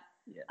that,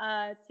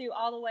 Yeah. to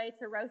all the way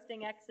to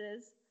roasting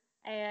exes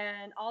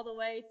and all the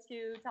way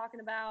to talking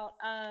about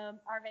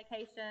our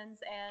vacations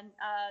and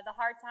the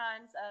hard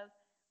times of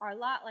our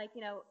lot. Like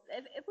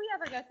if we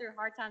ever go through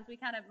hard times, we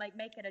kind of like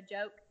make it a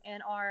joke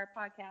in our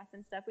podcast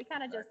and stuff. We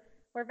kind of just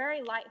we're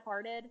very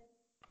lighthearted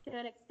to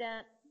an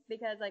extent,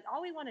 because like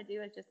all we want to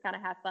do is just kind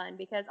of have fun,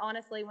 because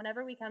honestly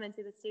whenever we come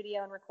into the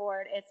studio and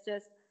record, it's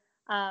just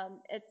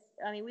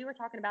we were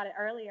talking about it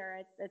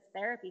earlier, it's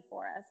therapy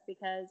for us,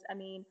 because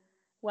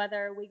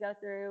whether we go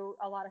through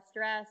a lot of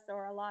stress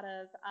or a lot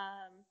of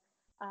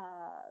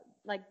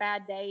like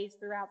bad days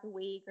throughout the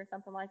week or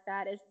something like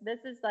that, this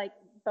is like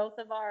both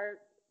of our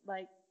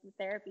like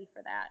therapy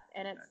for that.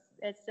 And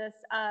it's just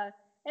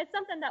it's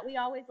something that we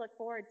always look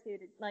forward to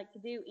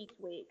do each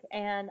week.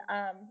 And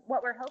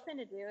what we're hoping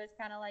to do is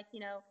kind of like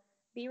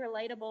be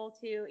relatable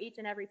to each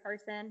and every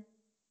person,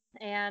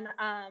 and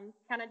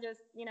kind of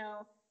just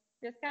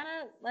kind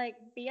of like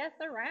BS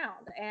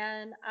around,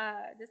 and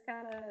just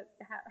kind of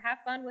have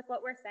fun with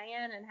what we're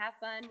saying, and have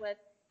fun with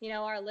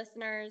our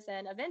listeners.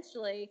 And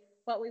eventually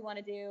what we want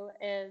to do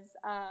is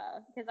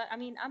because I'm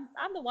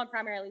the one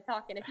primarily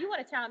talking. If you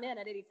want to chime in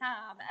at any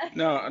time.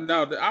 No,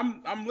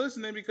 I'm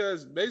listening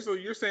because basically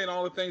you're saying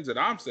all the things that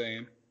I'm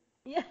saying.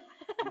 Yeah.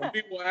 When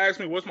people ask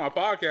me what's my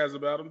podcast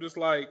about, I'm just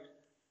like,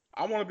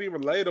 I want to be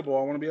relatable.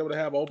 I want to be able to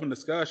have open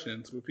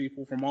discussions with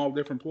people from all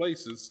different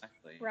places.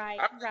 Exactly. Right.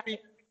 I've had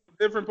people with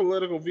different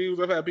political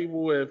views. I've had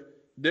people with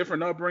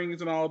different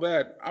upbringings and all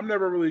that. I'm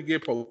never really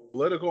get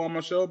political on my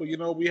show, but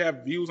we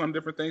have views on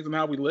different things and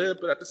how we live.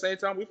 But at the same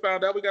time, we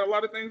found out we got a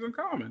lot of things in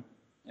common.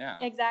 Yeah.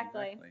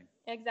 Exactly.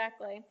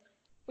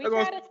 We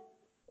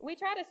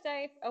try to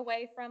stay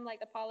away from like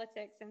the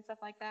politics and stuff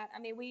like that. I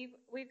mean,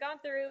 we've gone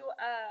through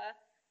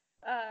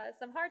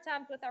some hard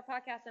times with our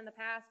podcast in the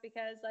past,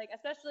 because like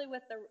especially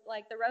with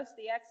the roast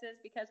the exes,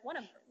 because one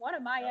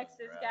of my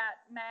exes got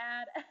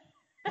mad.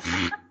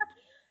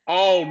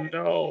 Oh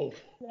no.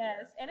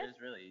 Yes, and it was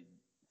really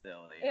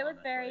silly. It was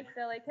very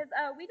silly, because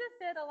we just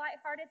did a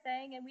lighthearted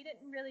thing, and we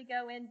didn't really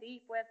go in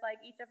deep with like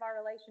each of our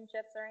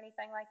relationships or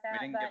anything like that.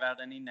 We didn't give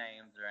out any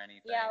names or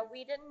anything. Yeah,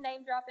 we didn't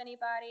name drop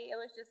anybody. It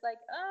was just like,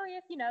 oh,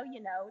 if you know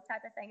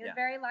type of thing. It was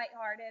very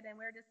lighthearted, and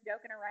we were just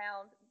joking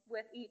around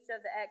with each of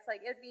the ex.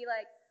 Like it'd be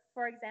like,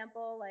 for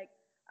example, like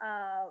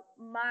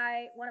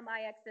one of my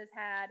exes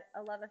had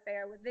a love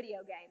affair with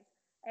video games,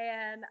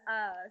 and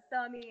so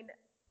I mean,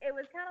 it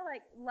was kind of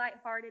like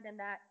lighthearted in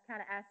that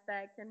kind of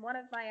aspect. And one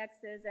of my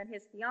exes and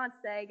his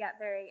fiance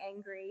got very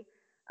angry,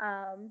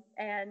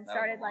 and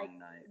started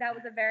that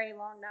was a very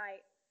long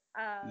night.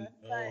 No.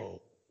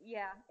 But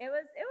yeah, it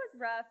was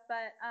rough.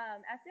 But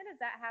as soon as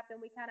that happened,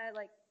 we kind of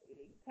like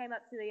came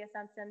up to the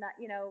assumption that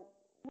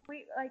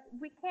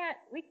we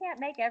can't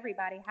make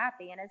everybody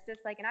happy. And it's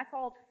just like, and I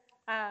told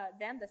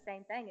them the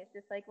same thing. It's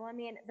just like, well, I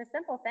mean, the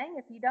simple thing,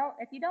 if you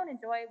don't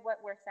enjoy what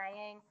we're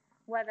saying,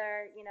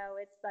 whether,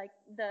 it's like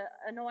the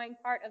annoying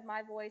part of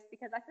my voice,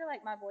 because I feel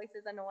like my voice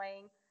is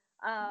annoying.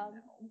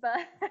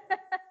 But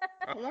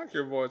I like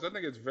your voice. I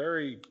think it's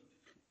very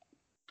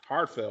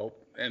heartfelt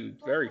and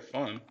well, very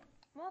fun.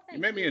 well, You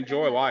thank made me you. And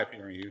enjoy life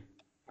hearing you.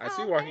 I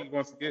see oh, why thank he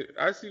wants to you. get.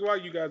 I see why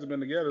you guys have been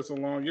together so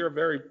long. You're a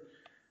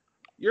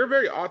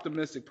very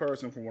optimistic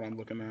person from what I'm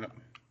looking at.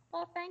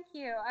 Well, thank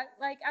you. I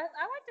like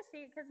to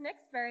see, because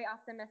Nick's very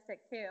optimistic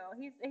too.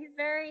 He's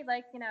very,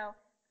 like,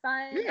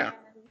 fun, Yeah.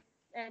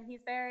 and he's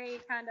very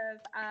kind of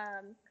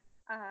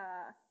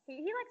he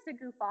likes to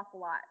goof off a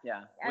lot.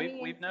 Yeah, I we've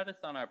mean, we've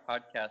noticed on our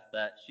podcast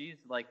that she's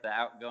like the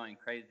outgoing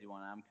crazy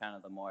one. I'm kind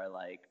of the more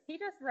like, he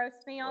just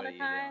roasts me all what the are you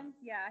doing? time.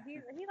 Yeah,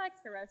 he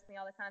likes to roast me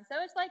all the time. So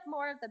it's like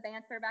more of the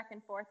banter back and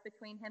forth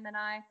between him and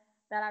I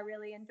that I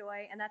really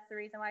enjoy, and that's the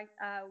reason why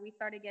we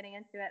started getting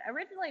into it.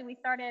 Originally, we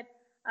started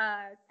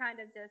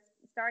kind of just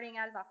starting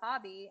out as a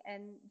hobby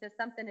and just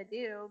something to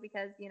do,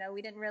 because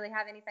we didn't really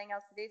have anything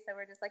else to do. So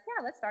we're just like,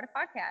 yeah, let's start a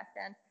podcast.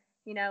 And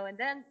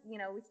then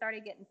we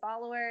started getting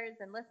followers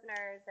and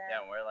listeners, and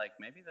yeah, we're like,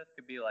 maybe this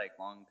could be like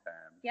long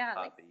term yeah,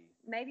 like, hobby.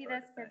 maybe sort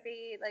this of could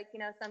thing. be like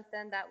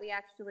something that we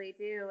actually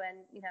do, and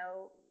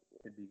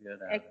Could be good.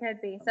 it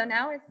could be. So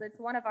now it's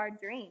one of our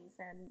dreams,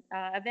 and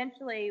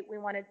eventually we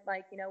want to,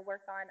 like,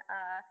 work on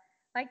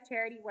like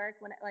charity work,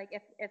 when like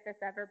if this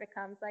ever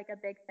becomes like a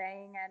big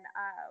thing, and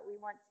we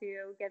want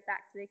to give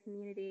back to the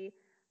community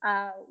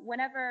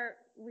whenever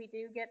we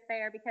do get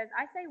there. Because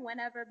I say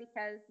whenever,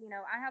 because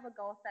I have a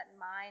goal set in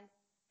mind,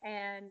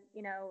 and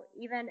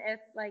even if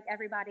like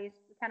everybody's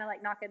kind of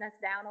like knocking us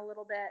down a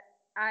little bit,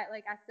 I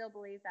still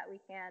believe that we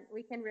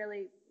can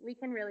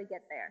really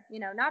get there.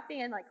 Not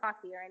being like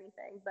cocky or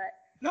anything, but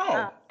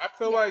No, I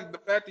feel yeah, like the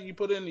fact that you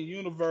put it in the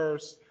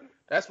universe,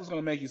 that's what's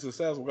going to make you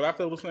successful. But I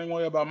feel the same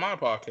way about my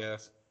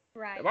podcast.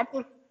 If right. I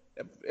put,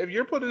 if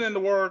you're putting in the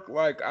work,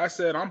 like I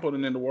said, I'm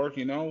putting in the work,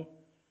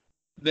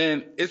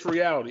 then it's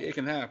reality. It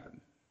can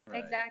happen.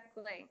 Right.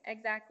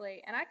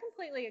 Exactly. And I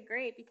completely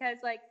agree, because,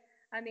 like,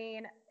 I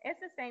mean, it's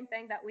the same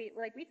thing that we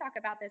talk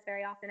about this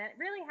very often. And it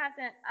really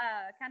hasn't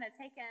kind of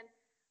taken,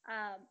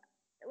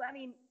 I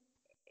mean,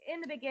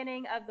 in the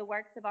beginning of the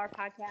works of our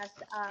podcast,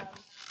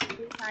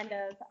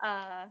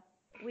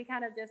 we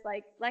kind of just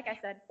like I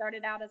said,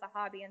 started out as a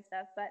hobby and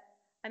stuff. But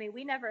I mean,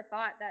 we never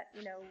thought that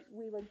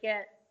we would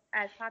get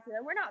as popular.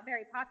 We're not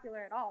very popular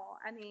at all.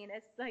 I mean,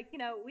 it's like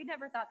we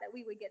never thought that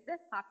we would get this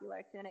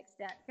popular to an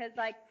extent, because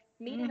like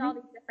meeting Hmm. all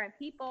these different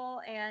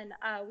people, and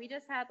we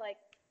just had like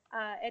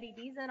Eddie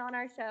Deason on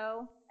our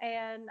show,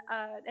 and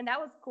that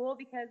was cool,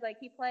 because like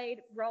he played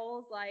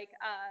roles like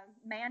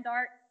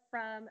Mandart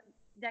from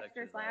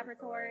Dexter's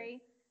Laboratory,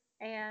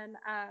 and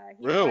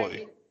he Really?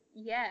 played,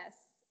 yes,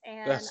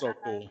 That's and so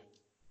cool.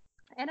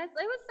 it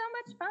was so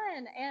much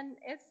fun. And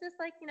it's just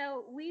like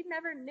we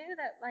never knew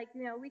that, like,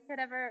 we could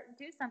ever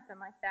do something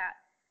like that.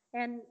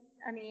 And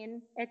I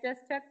mean, it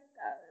just took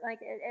like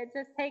it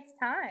just takes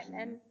time,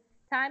 and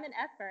time and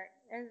effort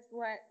is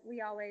what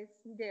we always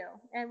do.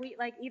 And we,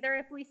 like, either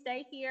if we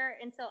stay here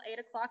until 8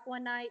 o'clock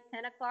one night,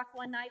 10 o'clock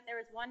one night. There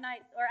was one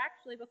night, or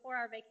actually before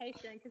our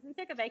vacation, because we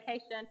took a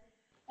vacation,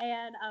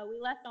 and we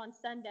left on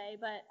Sunday,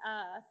 but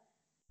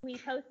we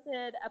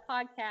posted a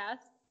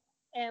podcast,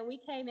 and we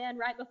came in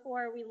right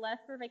before we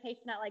left for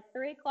vacation at like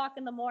 3 o'clock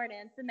in the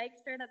morning to make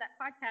sure that that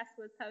podcast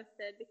was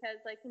posted, because,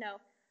 like,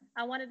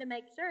 I wanted to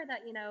make sure that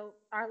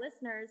our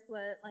listeners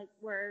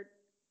were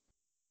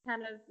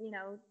kind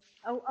of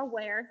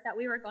aware that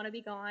we were going to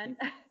be gone.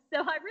 So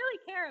I really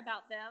care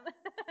about them.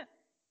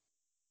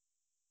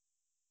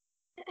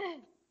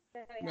 So,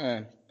 yeah.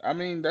 Man, I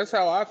mean, that's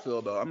how I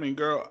feel, though. I mean,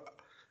 girl,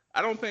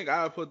 I don't think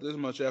I put this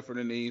much effort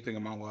into anything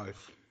in my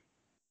life.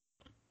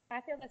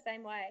 I feel the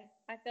same way.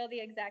 I feel the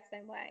exact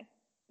same way.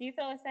 Do you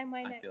feel the same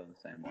way, I Nick? feel the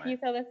same You way.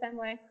 feel the same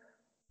way?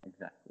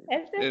 Exactly.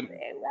 It's just, And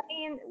I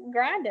mean,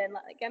 grinding.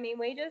 Like, I mean,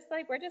 we're just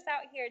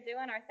out here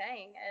doing our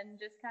thing, and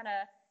just kind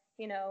of,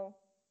 you know,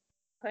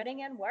 putting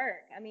in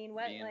work. I mean,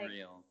 what, Being like,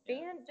 real.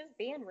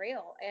 being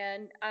real.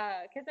 And,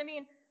 cause I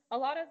mean, a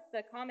lot of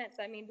the comments,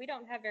 I mean, we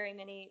don't have very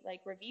many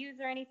like reviews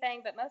or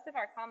anything, but most of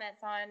our comments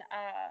on,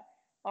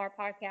 our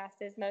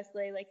podcast is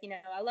mostly like,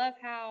 I love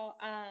how,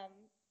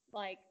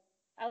 like,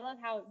 I love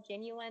how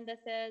genuine this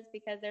is,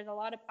 because there's a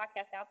lot of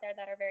podcasts out there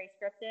that are very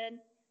scripted.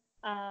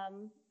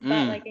 But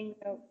mm, like,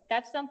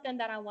 that's something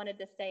that I wanted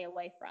to stay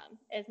away from,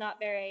 is not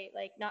very,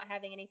 like, not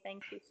having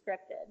anything too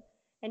scripted,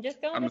 and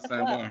just going I'm the with the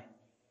same flow. way.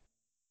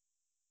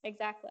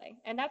 Exactly.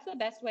 And that's the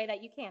best way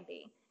that you can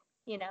be,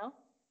 you know?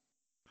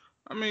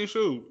 I mean,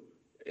 shoot,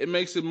 it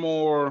makes it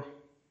more.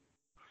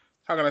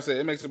 How can I say?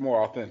 It makes it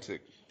more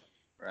authentic.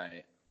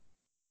 Right.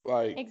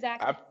 Like I,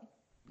 Exactly.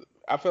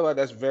 I feel like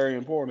that's very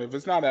important. If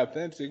it's not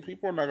authentic,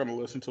 people are not going to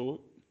listen to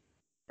it.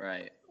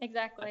 Right. I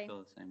Exactly. feel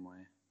the same way.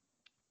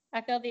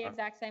 I feel the Uh,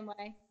 exact same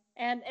way.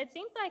 And it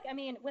seems like, I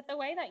mean, with the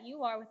way that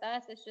you are with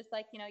us, it's just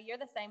like, you're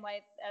the same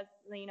way as,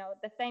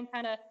 the same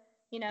kind of,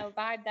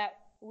 vibe that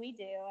we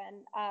do.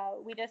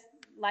 And we just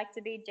like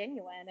to be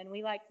genuine, and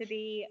we like to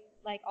be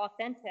like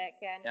authentic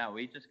and Yeah,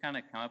 we just kind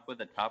of come up with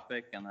a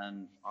topic, and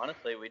then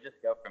honestly, we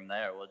just go from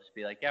there. We'll just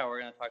be like, yeah, we're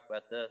gonna talk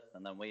about this,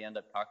 and then we end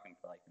up talking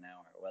for like an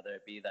hour, whether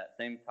it be that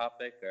same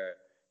topic or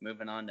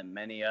moving on to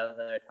many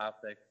other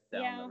topics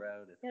down Yeah, the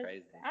road. It's 'cause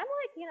crazy. I'm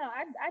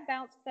like, I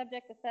bounce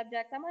subject to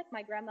subject. I'm like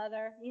my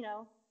grandmother,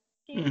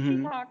 she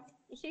Mhm.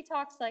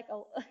 talks like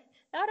a.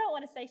 I don't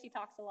want to say she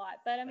talks a lot,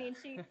 but I mean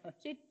she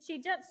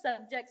jumps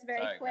subjects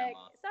very Sorry, quick.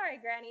 Grandma. Sorry,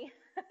 Granny,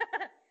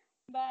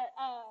 but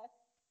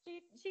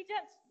she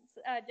jumps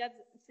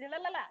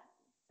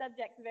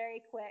subjects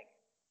very quick,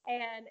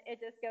 and it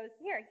just goes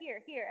here,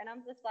 here, here, and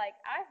I'm just like,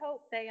 I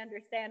hope they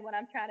understand what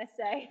I'm trying to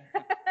say.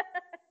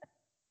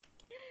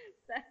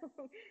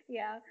 So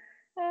yeah.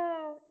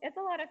 Oh, it's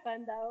a lot of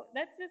fun though.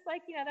 That's just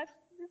like, that's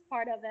just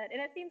part of it.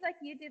 And it seems like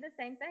you do the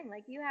same thing.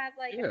 Like you have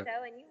like a Yeah.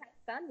 show and you have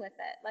fun with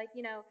it. Like,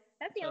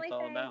 that's the That's only what it's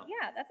all thing. about.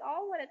 Yeah, that's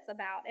all what it's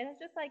about. And it's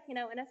just like, in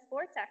a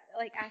sports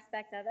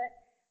aspect of it.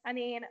 I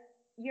mean,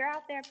 you're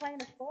out there playing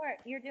the sport.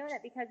 You're doing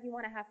it because you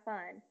want to have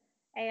fun.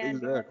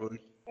 And Exactly.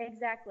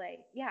 exactly.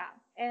 Yeah.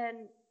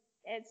 And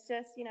it's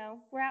just,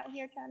 we're out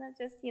here trying to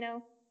just,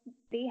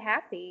 be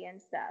happy and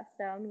stuff.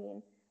 So, I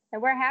mean,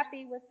 and we're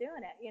happy with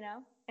doing it.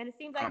 And it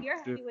seems like you're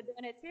Sure. happy with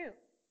doing it too.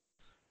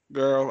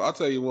 Girl, I'll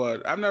tell you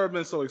what. I've never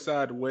been so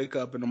excited to wake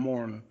up in the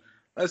morning.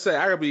 Let's say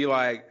I could be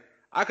like,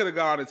 I could have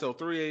gone until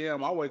 3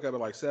 a.m. I wake up at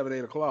like 7,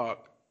 8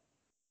 o'clock,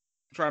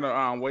 trying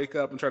to wake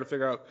up and try to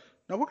figure out,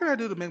 now what can I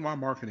do to make my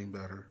marketing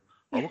better,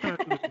 or what can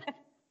I do?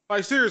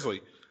 Like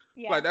seriously,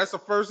 Yeah. like that's the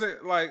first thing.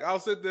 Like I'll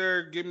sit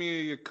there, give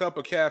me a cup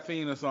of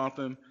caffeine or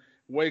something,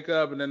 wake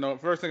up, and then the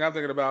first thing I'm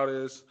thinking about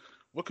is,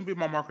 what can be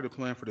my marketing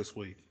plan for this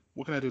week?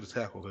 What can I do to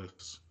tackle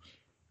this?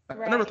 I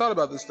never Right. thought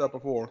about this stuff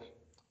before.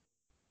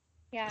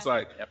 Yeah. It's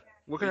like, Yep.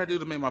 what can I do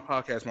to make my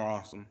podcast more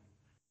awesome?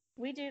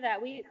 We do that.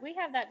 We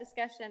have that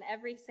discussion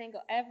every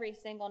single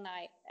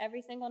night.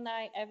 Every single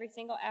night, every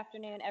single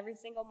afternoon, every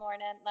single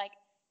morning. Like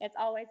it's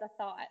always a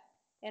thought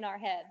in our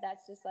head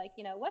that's just like,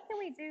 what can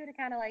we do to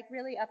kind of like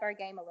really up our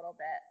game a little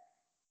bit?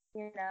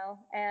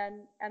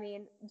 And I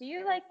mean, do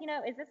you like,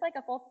 is this like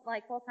a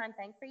full-time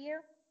thing for you?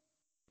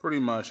 Pretty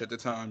much at the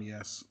time,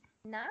 yes.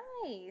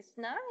 Nice,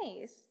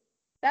 nice.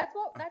 That's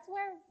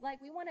where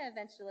like we want to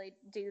eventually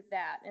do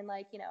that and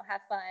like,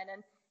 have fun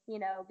and,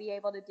 be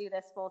able to do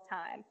this full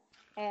time.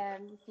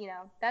 And,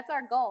 that's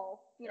our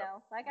goal,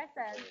 like I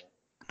said,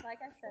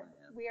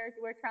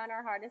 we're trying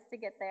our hardest to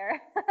get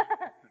there.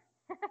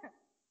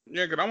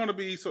 Yeah, 'cause I want to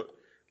be so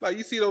like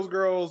you see those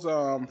girls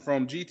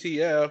from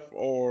GTF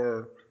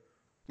or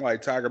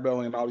like Tiger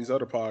Belly and all these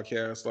other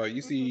podcasts. Like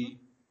Mhm.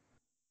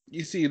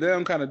 you see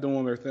them kind of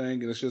doing their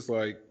thing, and it's just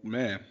like,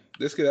 man,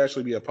 this could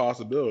actually be a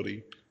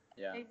possibility.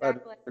 Yeah. Like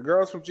Exactly. the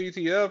girls from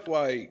GTF,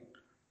 like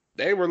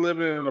they were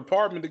living in an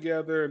apartment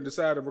together and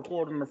decided to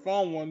record on their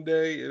phone one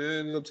day, and it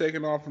ended up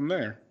taking off from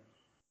there.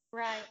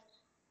 Right.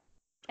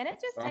 And it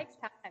just So, takes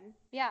time.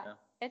 Yeah. Yeah.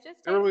 It just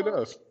it takes really a little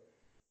does.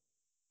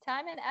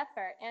 time and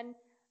effort. And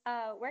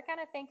we're kind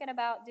of thinking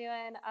about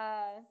doing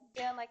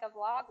like a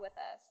vlog with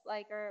us,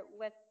 like or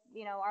with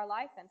our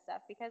life and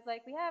stuff, because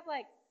like we have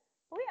like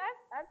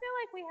I feel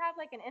like we have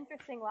like an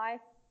interesting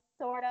life,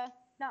 sorta,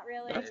 not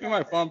really. Y'all seem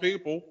But like fun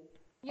people.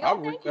 yo, I'll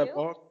read thank that you,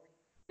 part.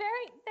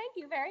 thank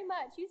you very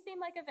much. You seem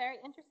like a very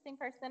interesting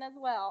person as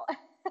well.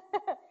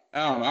 I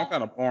I don't know. I'm love.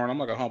 kind of boring. I'm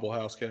like a humble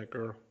house cat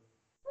girl.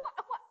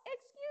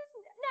 Excuse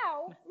me.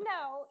 No,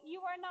 no, you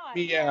are not.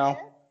 Meow.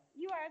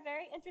 You are a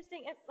very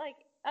interesting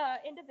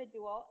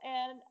individual,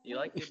 and You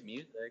like good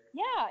music.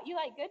 yeah, you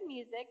like good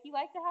music, you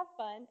like to have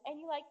fun, and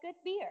you like good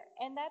beer,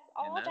 and that's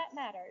all And that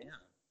matters.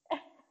 Yeah,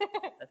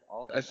 that's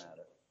all that That's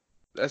matters.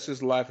 that's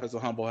just life as a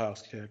humble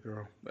house cat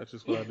girl. That's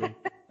just what I do.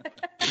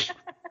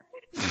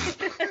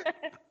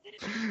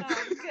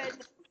 Oh,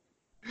 good.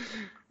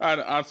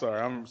 I'm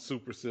sorry. I'm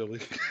super silly.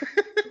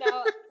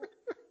 No,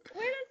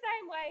 we're the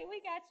same way.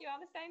 We got you on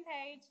the same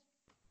page.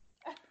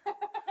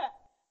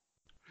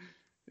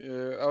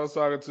 Yeah, I was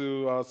talking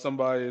to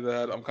somebody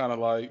that I'm kind of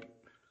like,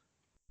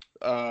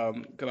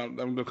 I'm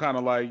kind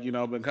of like,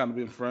 been kind of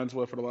been friends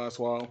with for the last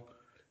while,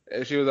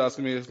 and she was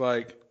asking me, it's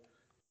like,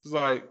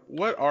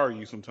 what are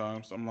you?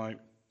 Sometimes I'm like,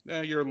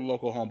 yeah, you're a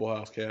local humble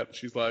house cat.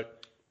 She's like,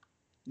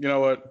 you know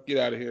what? Get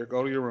out of here.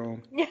 Go to your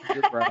room.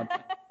 You're grounded.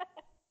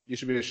 You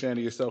should be ashamed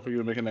of yourself for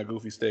you making that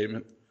goofy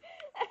statement.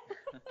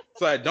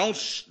 It's like,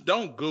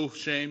 don't goof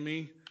shame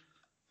me.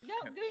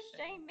 Don't goose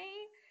shame me.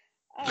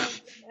 Oh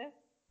goodness.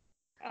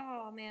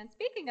 Oh man.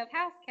 Speaking of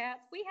house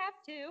cats, we have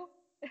two.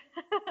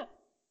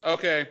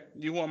 Okay,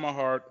 you want my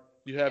heart.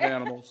 You have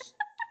animals.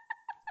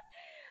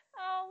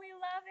 Oh, we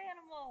love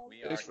animals.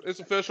 We are. It's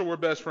official. We're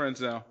best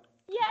friends now.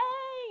 Yay!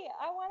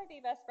 I want to be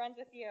best friends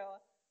with you.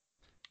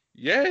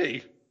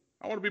 Yay!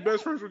 I want to be Yeah.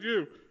 best friends with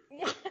you.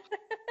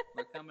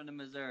 We're coming to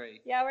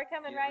Missouri. Yeah, we're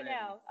coming Get right ready.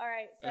 now. All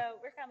right, so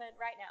we're coming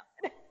right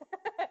now.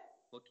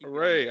 We'll keep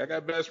Hooray! you I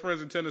got best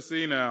friends in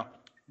Tennessee now.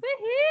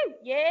 Woohoo!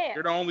 Yeah.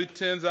 You're the only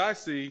tens I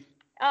see.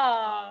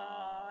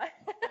 Aww.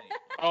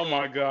 Oh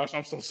my gosh,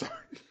 I'm so sorry.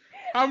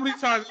 How many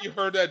times have you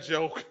heard that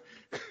joke?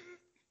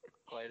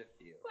 Quite a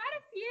few. Quite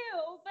a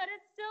few, but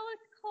it's still a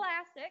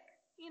classic,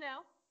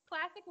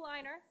 Classic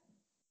liner.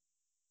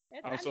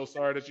 I'm so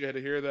sorry that you had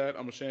to hear that.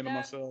 I'm ashamed of No.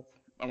 myself.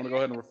 I'm gonna go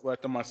ahead and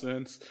reflect on my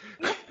sins.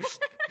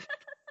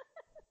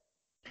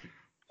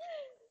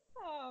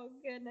 Oh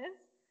goodness.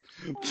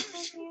 Oh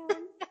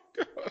man.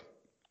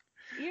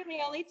 You're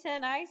the only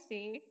 10 I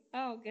see.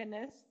 Oh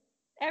goodness.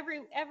 Every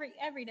day.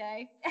 Every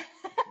day.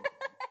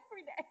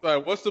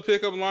 Like, what's the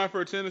pickup line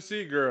for a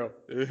Tennessee girl?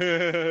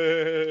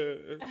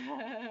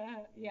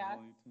 Yeah.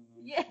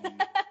 Yeah.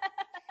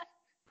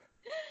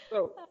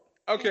 So,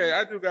 okay,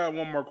 I do got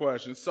one more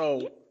question.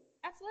 So,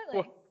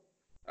 Absolutely.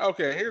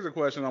 okay, here's a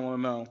question I want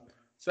to know.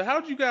 So,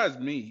 how'd you guys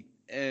meet,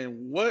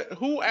 and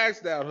who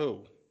asked out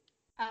who?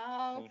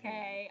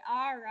 Okay.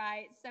 All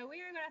right. So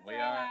we are gonna throw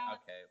out.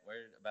 Okay,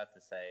 we're about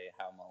to say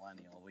how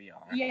millennial we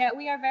are. Yeah,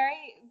 we are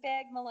very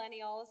big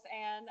millennials,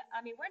 and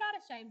I mean we're not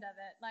ashamed of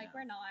it. Like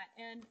we're not.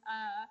 And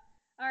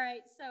all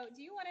right. So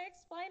do you want to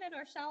explain it,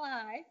 or shall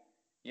I?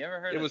 You ever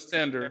heard It of was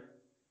Tinder.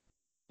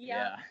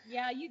 Yeah.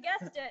 Yeah. You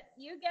guessed it.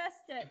 You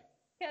guessed it.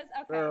 Because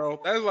okay.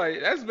 Girl,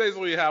 that's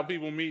basically how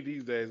people meet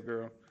these days,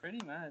 girl.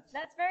 Pretty much.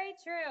 That's very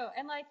true.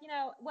 And like,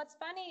 what's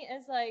funny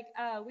is like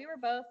we were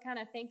both kind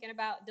of thinking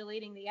about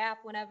deleting the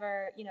app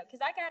whenever, because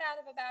I got out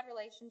of a bad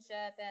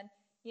relationship and,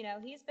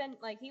 he's been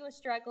like he was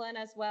struggling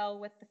as well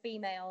with the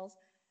females.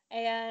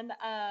 And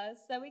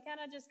so we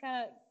kind of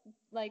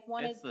like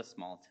wanted It's the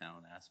small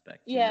town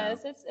aspect.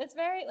 Yes, it's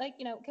very like,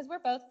 because we're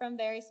both from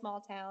very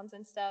small towns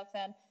and stuff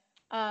and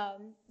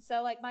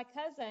so like my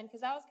cousin,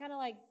 because I was kind of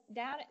like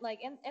down like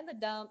in the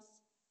dumps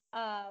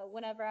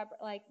whenever I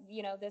like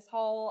this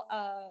whole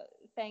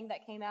thing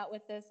that came out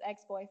with this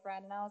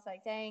ex-boyfriend, and I was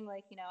like, dang,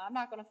 like I'm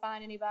not gonna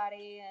find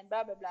anybody and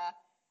blah blah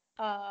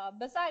blah.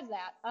 Besides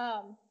that,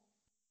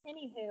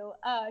 anywho,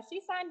 she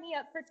signed me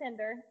up for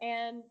Tinder,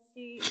 and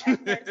she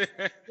at first,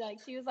 like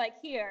she was like,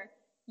 here.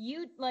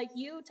 You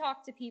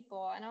talk to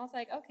people, and I was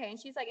like, okay. And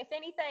she's like, if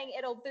anything,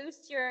 it'll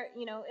boost your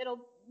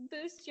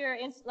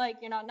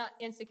like not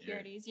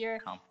insecurities, your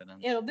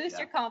confidence. It'll boost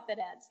your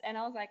confidence. And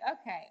I was like,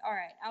 okay, all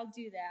right, I'll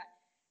do that.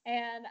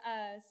 And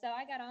so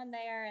I got on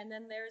there, and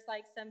then there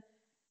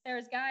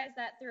was guys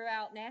that threw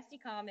out nasty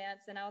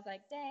comments, and I was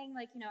like, dang,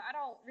 like I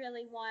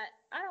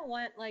don't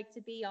want like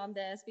to be on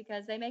this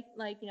because they make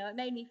like it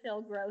made me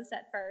feel gross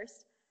at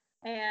first.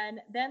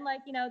 And then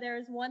like there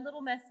was one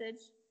little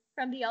message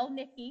from the old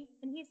Nikki,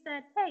 and he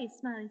said, hey,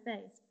 smiley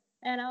face.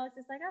 And I was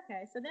just like,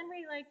 okay. So then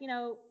we like,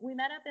 we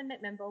met up in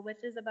McMinnville,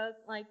 which is about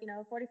like,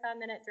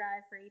 45-minute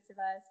drive for each of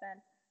us.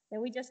 And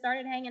then we just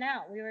started hanging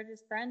out. We were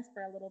just friends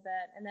for a little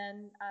bit. And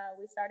then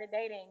we started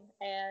dating.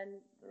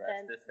 And the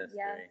rest is history.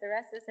 Yeah, the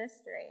rest is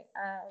history.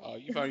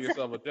 You found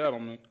yourself a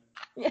gentleman.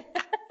 Yeah.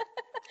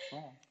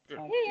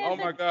 Oh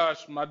my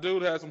gosh, my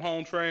dude has some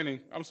home training.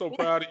 I'm so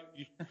proud of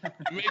you.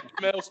 You make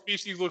the male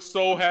species look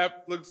so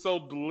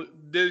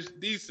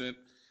decent.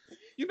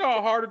 You know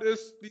how hard it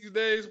is these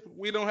days?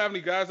 We don't have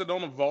any guys that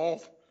don't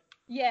evolve.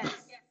 Yes.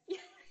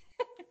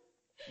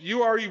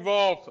 You are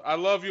evolved. I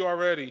love you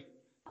already.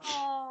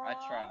 Aww. I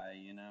try,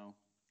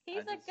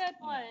 He's a good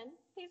one.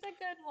 He's a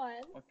good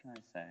one. What can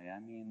I say? I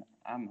mean,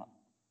 I'm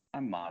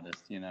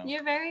modest,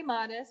 You're very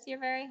modest. You're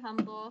very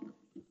humble.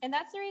 And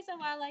that's the reason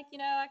why, like,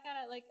 I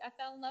kind of, like, I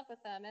fell in love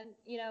with them. And,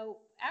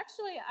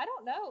 actually, I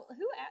don't know.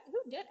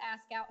 Who did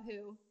ask out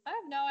who? I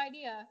have no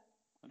idea.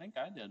 I think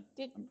I did.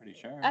 I'm pretty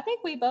sure. I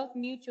think we both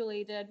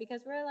mutually did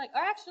because we're like,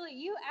 or actually,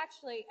 you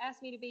actually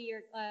asked me to be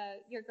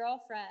your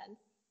girlfriend.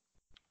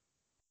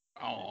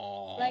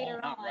 Oh. Later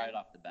not on. right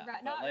off the bat.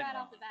 Not right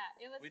off the bat.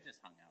 It was. We just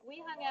hung out.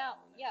 We hung out.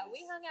 Yeah,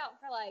 we hung out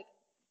for like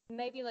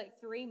maybe like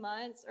 3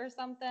 months or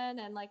something,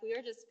 and like we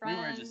were just friends.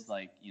 We were just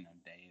like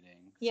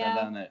dating. Yeah.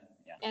 So then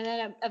And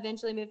then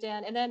eventually moved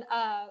in, and then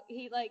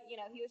he like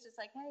he was just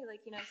like, hey,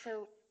 like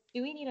so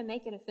do we need to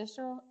make it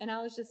official? And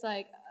I was just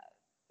like,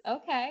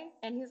 okay.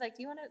 And he was like,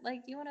 do you want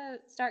to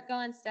start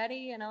going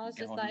steady? And I was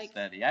just like,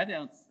 steady.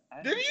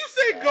 Did you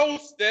say go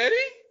steady?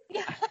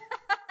 Yeah.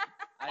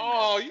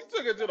 Oh, you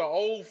took it to the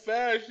old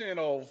fashioned.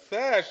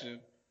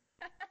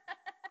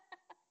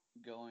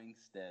 Going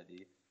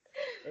steady.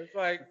 It's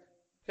like,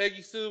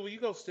 Peggy Sue, will you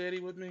go steady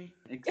with me?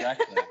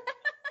 Exactly.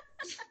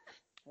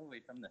 Oh,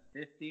 wait, from the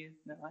 50s?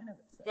 No, I never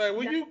said Like,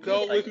 will you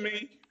go with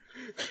me?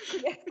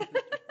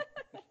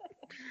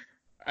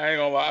 I ain't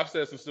gonna lie, I've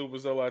said some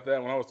stupid stuff like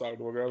that when I was talking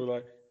to a girl. I was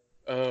like,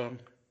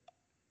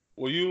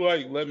 will you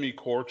like let me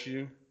court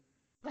you?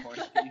 Court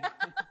you?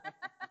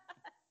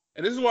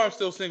 And this is why I'm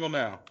still single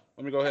now.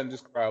 Let me go ahead and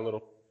just cry a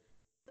little.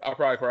 I'll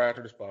probably cry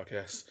after this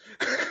podcast.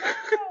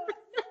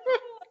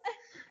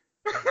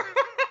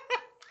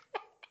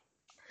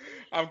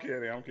 I'm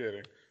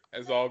kidding.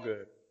 It's all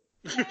good.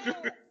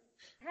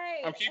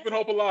 Hey, I'm keeping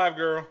hope alive,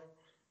 girl.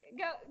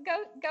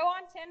 Go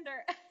on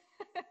Tinder.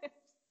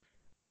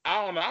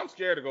 I don't know. I'm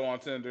scared to go on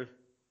Tinder.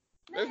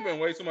 There's been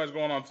way too much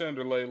going on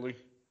Tinder lately.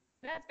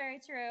 That's very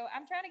true.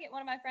 I'm trying to get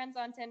one of my friends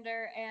on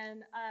Tinder,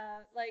 and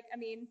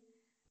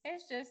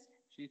it's just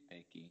she's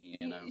picky,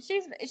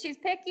 She's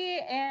picky,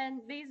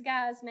 and these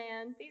guys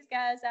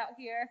out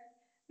here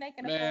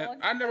making a fool.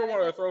 I never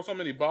wanted to throw so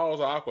many balls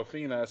of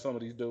Aquafina at some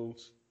of these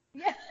dudes.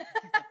 Yeah.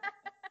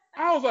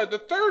 I was like, the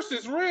thirst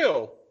is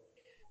real.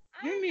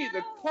 I You need to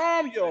know.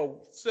 calm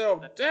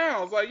yourself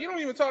down. It's like you don't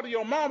even talk to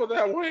your mama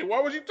that way.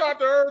 Why would you talk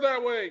to her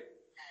that way?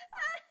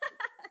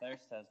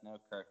 Thirst has no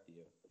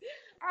curfew.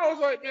 I was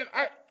like, man,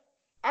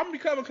 I'm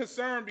becoming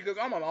concerned because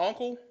I'm an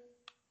uncle.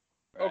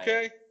 Right.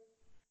 Okay,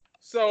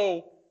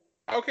 so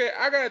okay,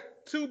 I got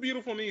two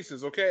beautiful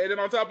nieces. Okay, and then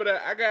on top of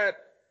that, I got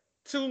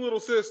two little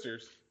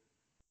sisters.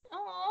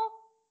 Oh.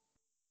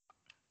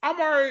 I'm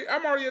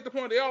already at the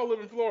point they all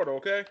live in Florida.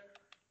 Okay,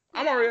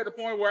 I'm Yeah. already at the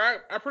point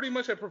where I pretty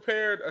much have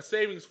prepared a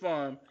savings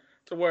fund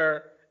to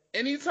where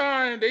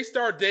anytime they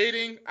start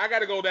dating, I got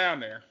to go down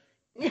there.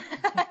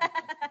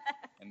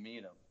 And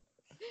meet them.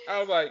 I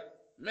was like,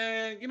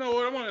 man, you know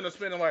what? I'm gonna end up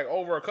spending like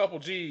over a couple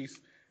G's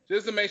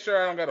just to make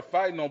sure I don't got to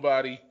fight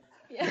nobody.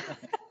 Yeah.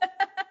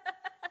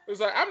 It's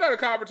like I'm not a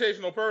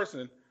confrontational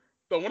person,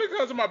 but when it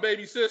comes to my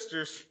baby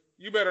sisters,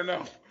 you better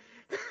know.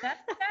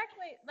 That's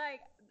exactly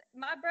like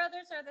my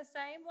brothers are the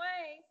same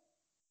way.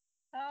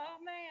 Oh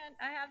man,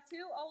 I have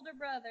two older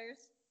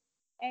brothers,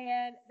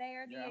 and they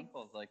are Your the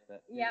uncle's like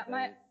that. Too, yeah.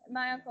 though.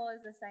 My uncle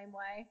is the same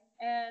way,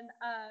 and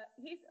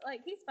he's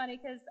funny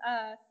because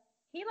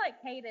he like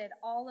hated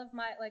all of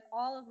my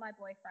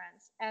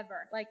boyfriends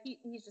ever. Like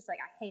he's just like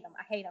I hate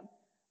them.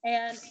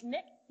 And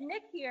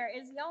Nick here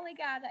is the only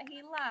guy that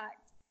he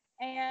liked.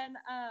 And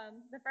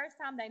the first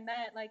time they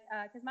met, like,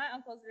 because my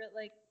uncle's really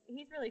like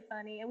he's really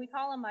funny, and we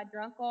call him my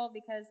drunkle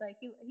because like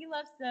he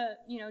loves to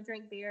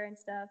drink beer and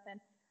stuff, and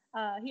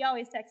he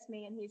always texts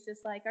me, and he's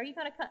just like, "Are you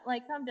gonna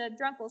come to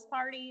Drunkle's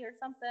party or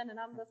something?" And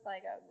I'm just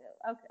like,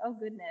 "Oh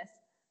goodness."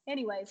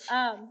 Anyways,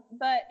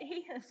 but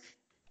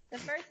the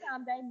first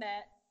time they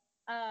met,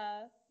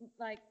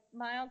 like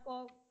my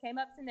uncle came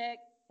up to Nick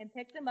and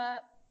picked him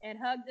up and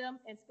hugged him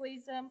and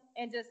squeezed him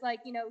and just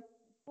like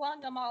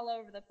flung them all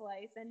over the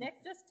place, and Nick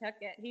just took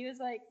it. He was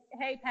like,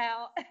 "Hey,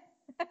 pal,"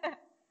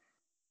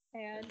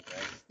 and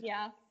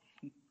yeah,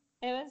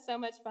 it was so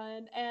much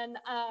fun. And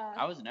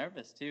I was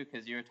nervous too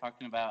because you were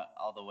talking about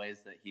all the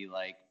ways that he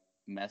like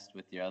messed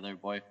with your other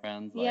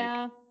boyfriends. Like,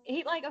 yeah,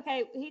 he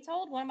he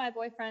told one of my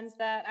boyfriends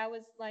that I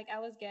was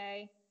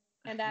gay,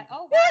 and that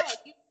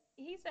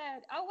he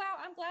said, "Oh wow,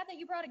 I'm glad that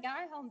you brought a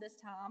guy home this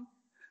time,"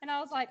 and I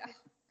was like,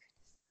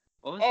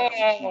 what was that?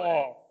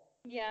 Oh,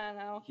 yeah,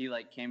 no. He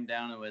like came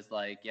down and was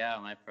like, "Yeah,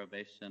 my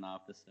probation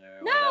officer."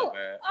 Or No!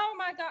 whatever. Oh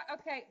my god.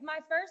 Okay, my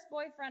first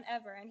boyfriend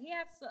ever, and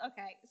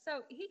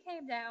so he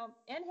came down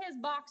in his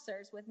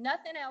boxers with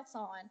nothing else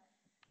on,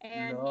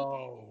 and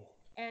no.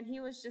 he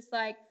was just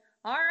like,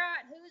 "All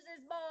right, who's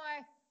this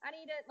boy? I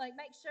need to like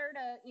make sure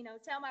to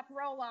tell my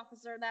parole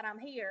officer that I'm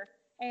here."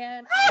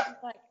 And I was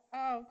just like,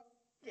 "Oh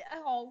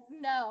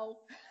no."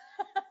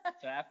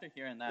 So after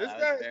hearing that, This I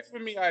guy was is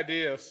giving me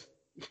ideas.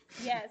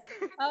 Yes.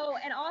 Oh,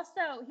 and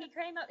also he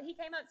came up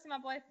to my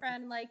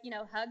boyfriend, like,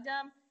 hugged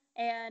him,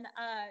 and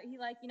he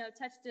like,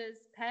 touched his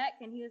pec,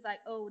 and he was like,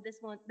 "Oh, this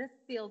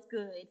feels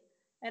good."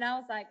 And I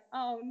was like,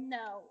 "Oh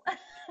no."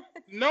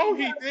 No,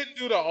 he didn't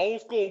do the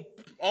old school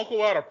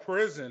uncle out of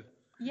prison.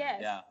 Yes.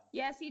 Yeah.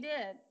 Yes, he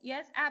did.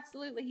 Yes,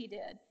 absolutely he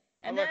did.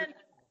 And I like then it.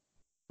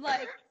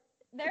 like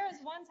there was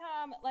one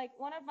time like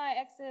one of my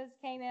exes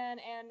came in,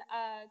 and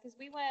because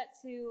we went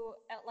to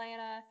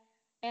Atlanta,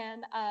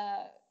 and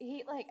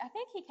he like I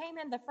think he came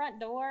in the front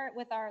door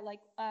with our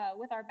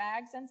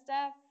bags and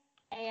stuff,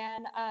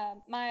 and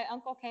my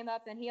uncle came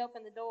up and he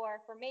opened the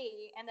door for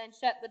me and then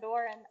shut the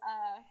door in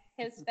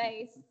his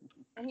face,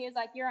 and he was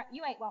like, you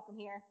ain't welcome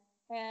here."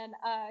 And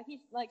he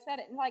like said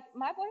it, and like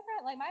my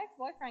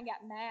ex-boyfriend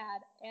got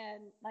mad,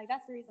 and like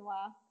that's the reason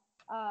why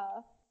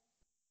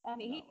I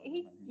mean,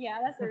 yeah,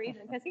 that's the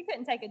reason, because he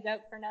couldn't take a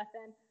joke for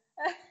nothing.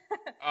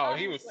 Oh,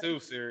 he was Honestly. too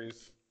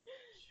serious.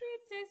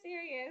 He's too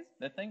serious.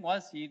 The thing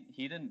was, he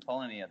didn't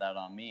pull any of that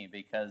on me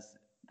because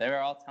they were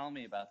all telling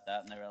me about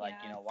that, and they were like,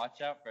 Yeah.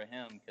 watch out for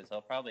him because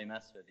he'll probably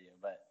mess with you.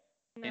 But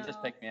he just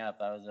No. picked me up.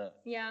 That was it.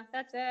 Yeah,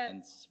 that's it.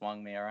 And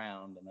swung me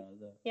around, and that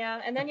was it. Yeah,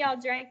 and then y'all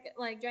drank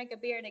a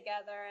beer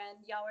together,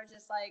 and y'all were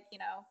just like,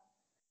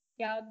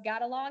 y'all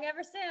got along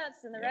ever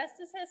since, and the Yep.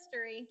 rest is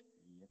history.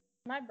 Yep.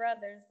 My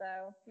brothers,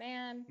 though,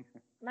 man,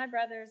 my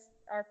brothers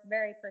are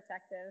very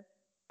protective.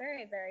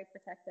 Very, very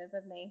protective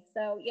of me.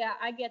 So, yeah,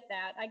 I get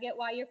that. I get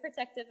why you're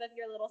protective of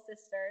your little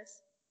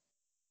sisters.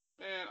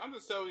 Man, I'm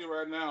just telling you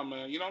right now,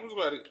 man. I'm just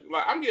glad.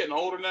 Like, I'm getting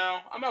older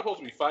now. I'm not supposed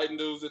to be fighting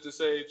dudes at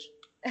this age.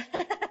 I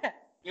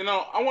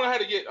want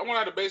to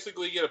have to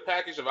basically get a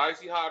package of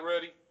Icy Hot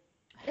ready.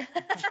 I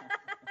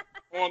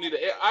want to need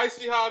an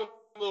Icy Hot,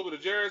 a little bit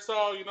of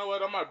Jared-Sol. You know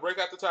what? I might break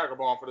out the Tiger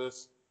Balm for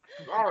this.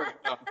 All right.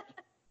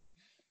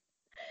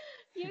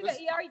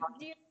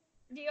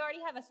 Do you already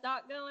have a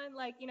stock going?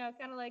 Like,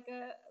 kind of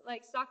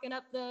like stocking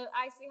up the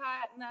Icy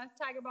Hot and the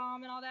Tiger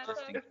Balm and all that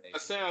stuff?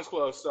 That sounds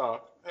close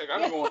stock. Heck, I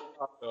don't want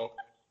stock though.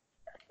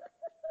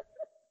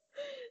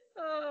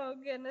 Oh,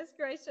 goodness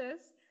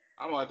gracious.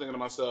 I'm like thinking to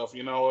myself,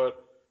 you know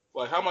what?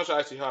 Like, how much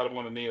Icy Hot I'm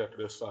going to need after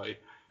this fight?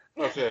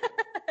 Okay.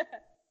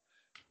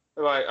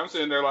 Like, I'm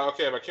sitting there like,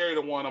 okay, if I carry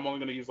the one, I'm only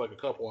going to use like a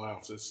couple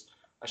ounces.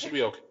 I should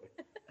be okay.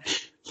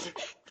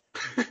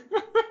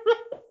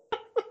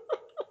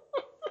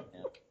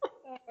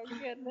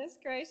 goodness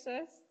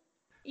gracious.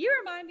 You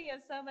remind me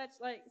of so much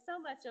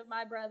of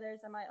my brothers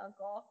and my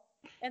uncle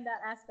in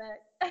that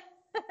aspect.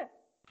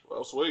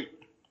 Well, sweet.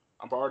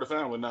 I'm part of the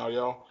family now,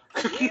 y'all.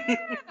 Yeah.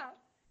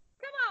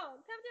 Come on,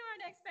 come to our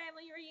next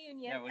family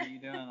reunion. Yeah, what are you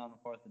doing on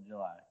the 4th of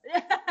July?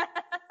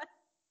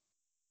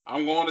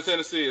 I'm going to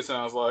Tennessee, it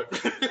sounds like.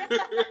 Yeah,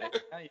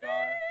 you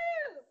are.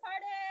 Woo!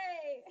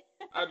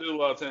 Party! I do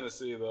love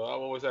Tennessee, though.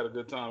 I've always had a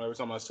good time every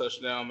time I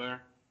touch down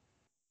there.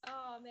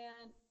 Oh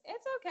man,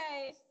 it's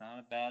okay. It's not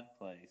a bad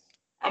place.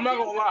 I'm not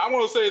gonna lie. I'm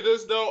gonna say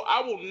this though.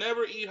 I will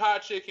never eat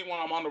hot chicken when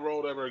I'm on the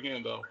road ever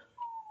again, though.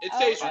 It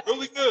tastes Oh.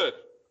 really good.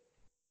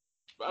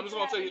 But I'm just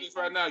gonna tell you this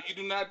right now. You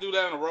do not do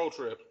that on a road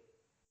trip.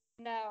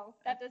 No,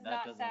 that doesn't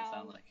sound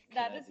sound like a good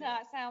that does idea.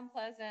 not sound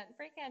pleasant.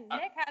 Freaking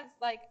Nick has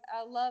like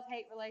a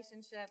love-hate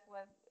relationship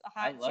with I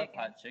hot love chicken.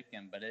 hot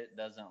chicken, but it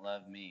doesn't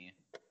love me.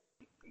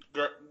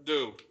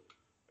 Dude,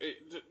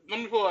 let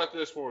me pull out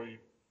this for you.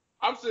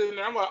 I'm sitting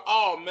there. I'm like,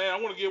 oh man,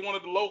 I want to get one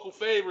of the local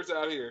favorites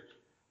out here.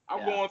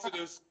 I'm going to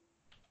this.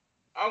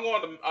 I'm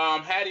going to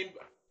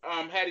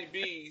Hattie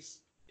B's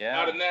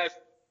out of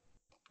Nashville.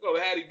 Go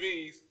to Hattie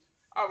B's.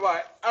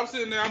 I'm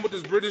sitting there. I'm with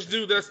this British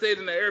dude that I stayed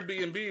in the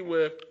Airbnb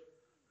with,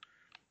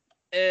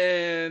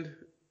 and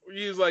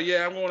he was like,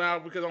 "Yeah, I'm going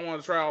out because I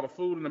want to try all the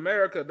food in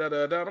America." Da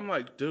da da. I'm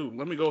like, "Dude,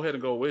 let me go ahead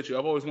and go with you.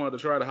 I've always wanted to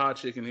try the hot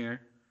chicken here."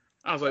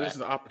 I was like, "This is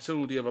the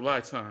opportunity of a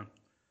lifetime."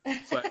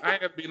 It's like I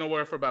ain't got to be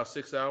nowhere for about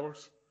 6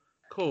 hours.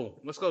 Cool,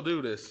 let's go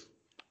do this.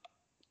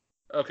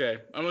 Okay,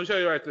 I'm gonna show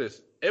you like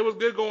this. It was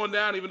good going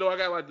down, even though I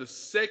got like the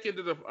second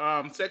to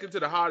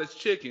the hottest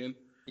chicken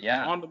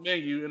on the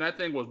menu, and that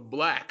thing was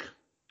black.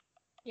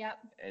 Yep.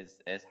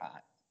 It's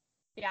hot.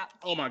 Yeah.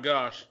 Oh my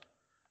gosh.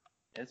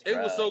 It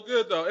was so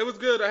good though. It was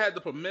good. I had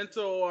the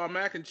pimento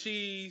mac and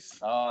cheese.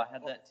 Oh, I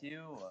had that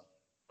too.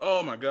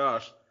 Oh my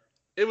gosh,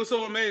 it was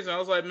so amazing. I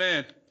was like,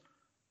 man,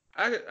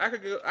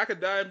 I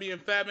could die and be in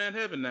Fat Man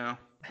heaven now.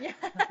 Yeah.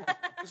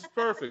 This is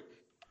perfect.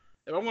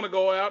 If I'm gonna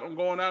go out, I'm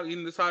going out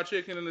eating this hot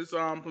chicken and this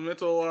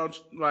pimento.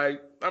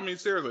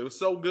 Seriously, it was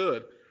so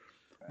good.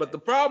 Right. But the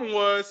problem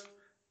was,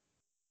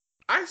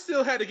 I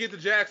still had to get to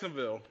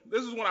Jacksonville.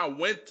 This is when I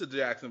went to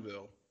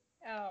Jacksonville.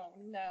 Oh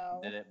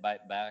no. Did it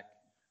bite back?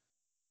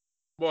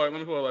 Boy, let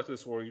me put it like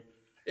this for you.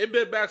 It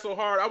bit back so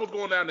hard. I was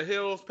going down the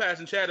hills,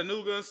 passing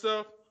Chattanooga and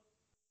stuff,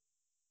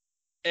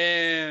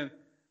 and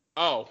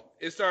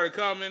it started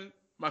coming.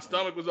 My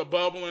stomach was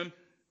bubbling.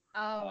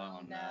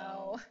 Oh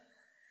no.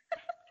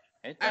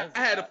 I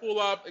had to pull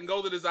up and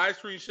go to this ice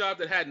cream shop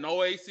that had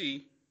no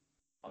AC.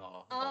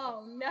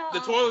 Oh no. The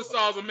toilet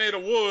stalls are made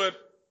of wood.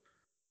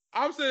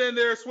 I'm sitting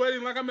there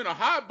sweating like I'm in a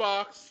hot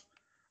box.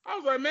 I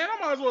was like, man,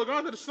 I might as well have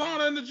gone to the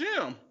sauna in the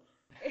gym.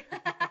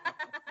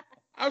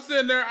 I'm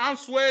sitting there, I'm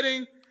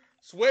sweating.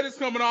 Sweat is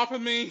coming off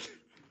of me.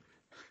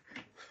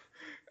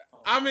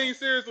 I mean,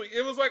 seriously,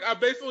 it was like I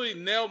basically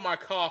nailed my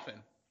coffin.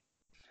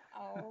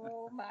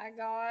 Oh my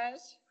gosh.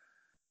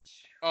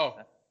 Oh.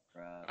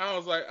 I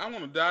was like, I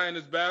want to die in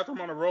this bathroom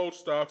on a road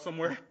stop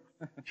somewhere.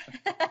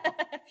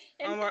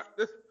 I'm like,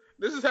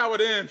 this is how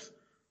it ends.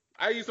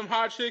 I eat some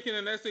hot chicken,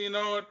 and next thing you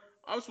know it,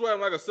 I'm sweating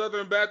like a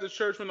Southern Baptist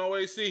church with no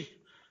AC.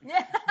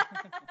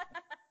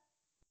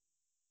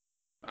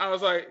 I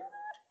was like,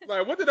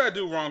 what did I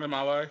do wrong in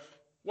my life?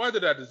 Why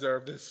did I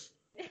deserve this?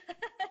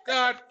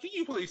 God, can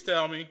you please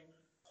tell me?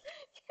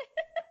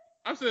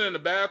 I'm sitting in the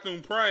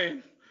bathroom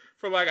praying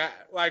for like a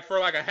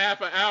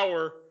half an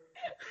hour.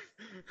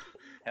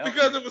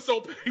 Because it was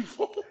so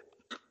painful.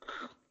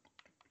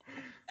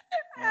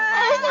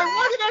 I was like,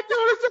 why did I do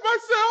this to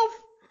myself?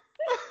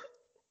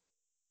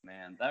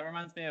 Man, that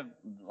reminds me of,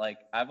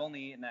 I've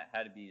only eaten at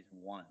Hattie B's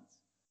once.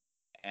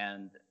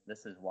 And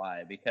this is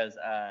why. Because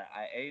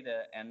I ate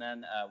it, and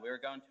then we were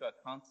going to a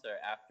concert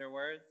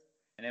afterwards.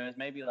 And it was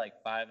maybe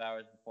 5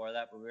 hours before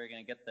that, but we were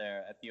going to get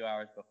there a few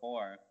hours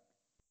before.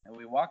 And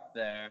we walked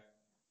there.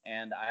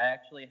 And I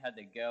actually had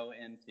to go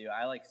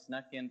I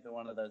snuck into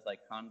one of those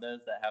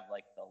condos that have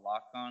the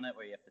lock on it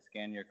where you have to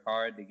scan your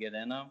card to get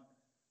in them.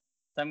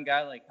 Some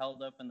guy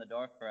held open the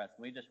door for us,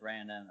 and we just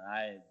ran in.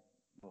 And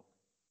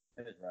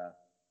it was rough.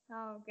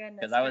 Oh goodness.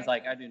 Because I was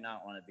like, I do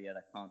not want to be at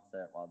a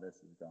concert while this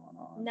is going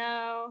on.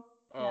 No.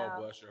 Oh,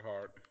 bless your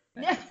heart.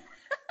 It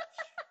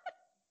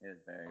was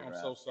very rough. I'm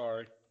so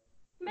sorry.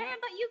 Man,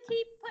 but you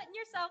keep putting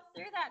yourself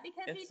through that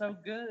because it's so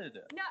good.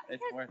 No,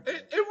 it's worth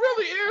it. It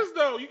really is,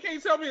 though. You can't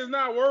tell me it's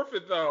not worth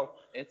it, though.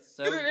 It's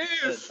so good,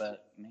 is.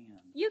 But man.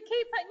 You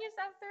keep putting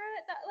yourself through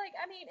it.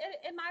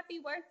 It might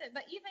be worth it.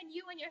 But even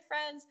you and your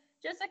friends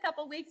just a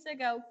couple weeks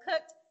ago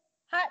cooked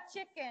hot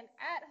chicken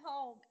at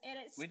home, and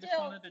we just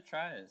wanted to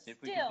try it, see if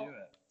we could do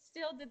it.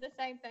 Still did the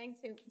same thing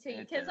to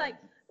you. Because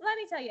let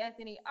me tell you,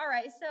 Anthony. All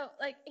right, so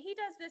he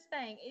does this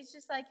thing. It's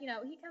just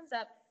he comes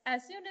up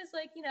as soon as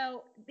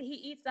he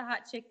eats the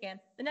hot chicken.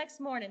 The next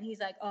morning he's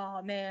like,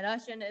 oh man, I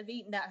shouldn't have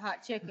eaten that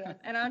hot chicken.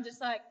 And I'm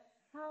just like,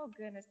 oh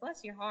goodness,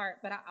 bless your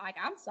heart. But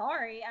I'm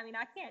sorry.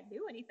 I can't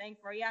do anything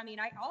for you.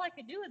 All I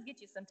could do is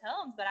get you some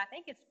Tums, but I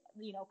think it's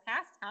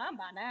past time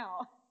by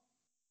now.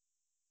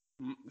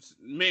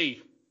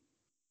 Me.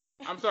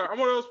 I'm sorry. I'm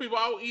one of those people.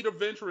 I'll eat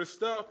adventurous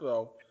stuff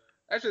though.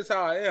 That's just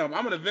how I am.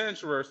 I'm an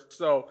adventurer,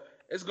 so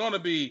it's gonna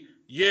be,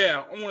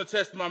 yeah, I want to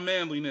test my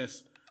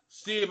manliness.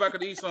 See if I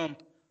could eat some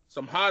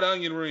hot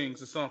onion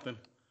rings or something.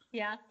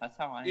 Yeah. That's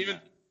how I Even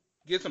am.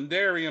 get some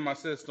dairy in my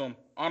system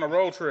on a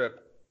road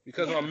trip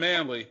because I'm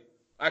manly.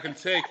 I can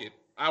take it.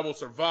 I will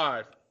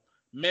survive.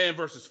 Man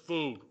versus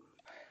food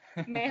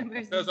Man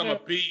versus because I'm a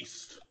food.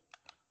 beast.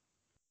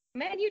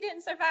 Man, you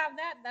didn't survive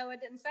that though.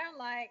 It didn't sound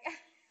like.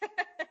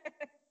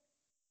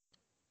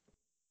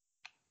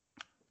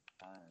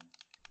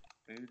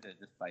 Food, it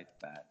just bites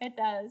back. It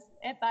does.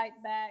 It bites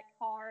back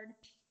hard.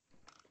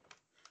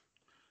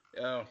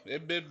 Yeah,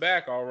 it bit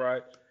back all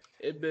right.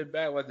 It bit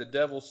back like the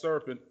devil's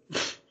serpent.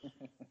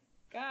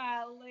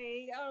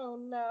 Golly. Oh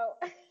no.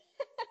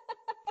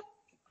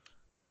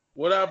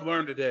 What I've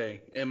learned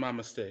today in my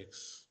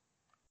mistakes.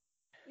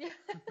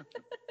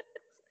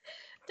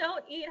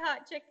 Don't eat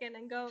hot chicken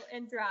and go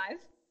and drive.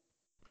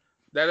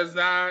 That is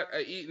not a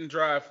eating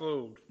dry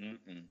food.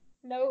 Mm-mm.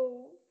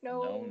 No.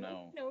 No.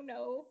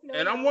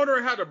 And I'm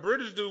wondering how the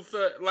British dude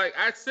felt. Like,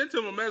 I sent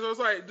him a message. I was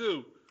like,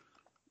 dude,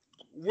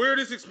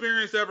 weirdest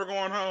experience ever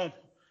going home.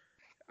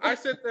 I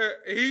sit there.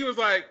 He was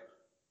like,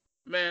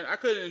 man, I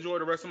couldn't enjoy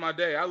the rest of my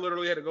day. I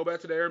literally had to go back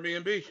to the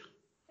Airbnb.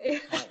 Oh,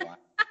 wow.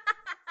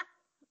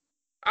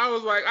 I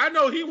was like, I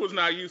know he was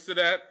not used to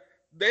that.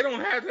 They don't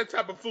have that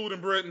type of food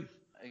in Britain.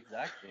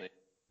 Exactly.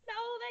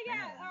 No, they got.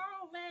 Man.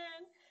 Oh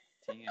man.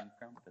 Tea and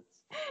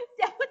crumpets.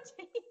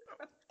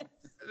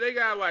 They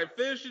got like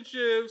fish and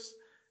chips.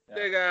 Yeah.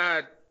 They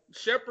got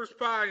shepherd's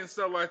pie and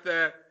stuff like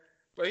that.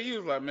 But he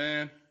was like,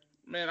 man,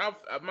 my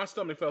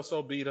stomach felt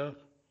so beat up.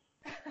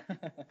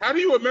 How do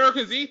you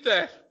Americans eat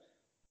that?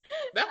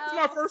 That was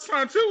my first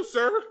time too,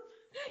 sir.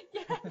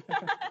 Yeah.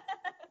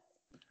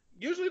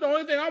 Usually the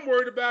only thing I'm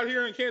worried about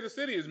here in Kansas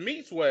City is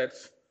meat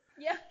sweats.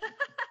 Yeah.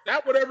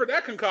 That whatever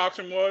that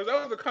concoction was,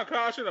 that was a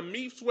concoction of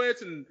meat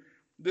sweats and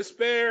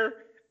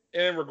despair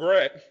and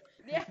regret.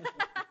 Yeah.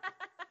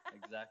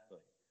 Exactly.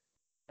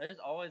 There's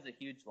always a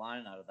huge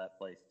line out of that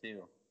place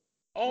too.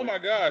 Oh my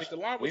gosh, the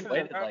line was We from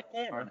waited around like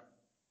the corner.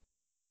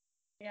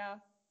 Yeah.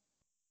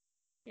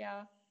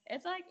 Yeah.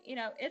 It's like,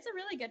 it's a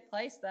really good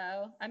place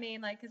though. I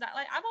mean, like, cause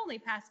I've only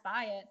passed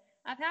by it.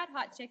 I've had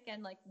hot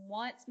chicken like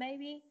once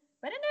maybe,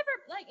 but it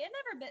never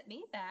bit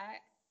me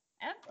back.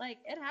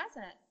 It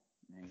hasn't.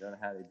 Man, go to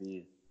Hattie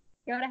B's.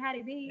 Go to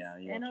Hattie B's Yeah,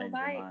 you'll and it'll change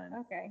your bite. mind.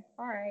 Okay.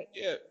 All right.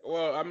 Yeah,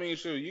 well, I mean,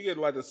 sure, you get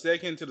like the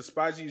second to the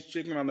spiciest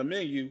chicken on the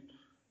menu.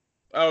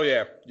 Oh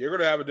yeah, you're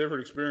gonna have a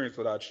different experience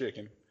without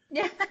chicken.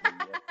 Yeah.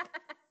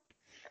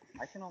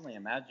 I can only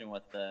imagine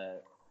what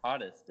the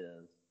hottest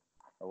is,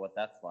 or what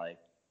that's like.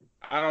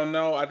 I don't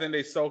know. I think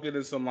they soak it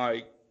in some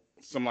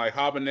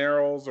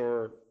habaneros,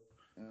 or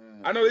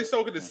I know they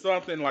soak it in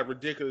something like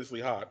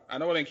ridiculously hot. I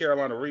know it ain't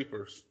Carolina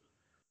Reapers,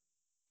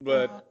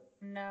 but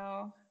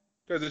No.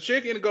 because the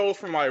chicken goes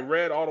from like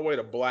red all the way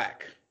to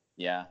black.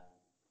 Yeah.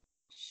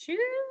 Shoo.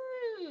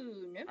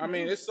 No. I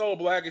mean, it's so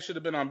black it should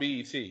have been on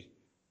BET.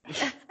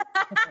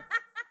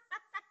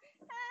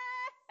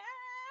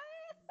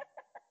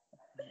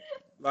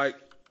 Like,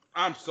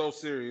 I'm so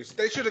serious.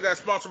 They should have got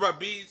sponsored by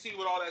BET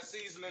with all that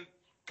seasoning.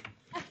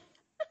 Oh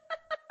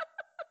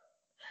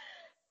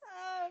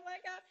my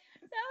god,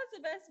 that was the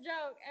best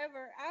joke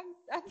ever.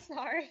 I'm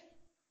sorry.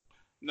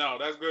 No,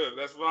 that's good.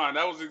 That's fine.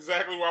 That was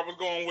exactly where I was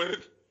going with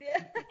it.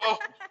 Yeah. Oh.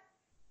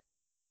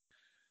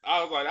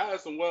 I was like, I had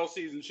some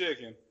well-seasoned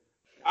chicken.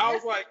 I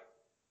was like,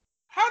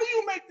 how do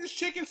you make this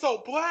chicken so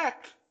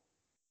black?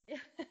 Yeah.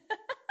 For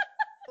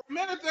a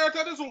minute there, I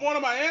thought this was one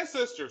of my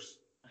ancestors.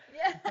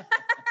 Yeah.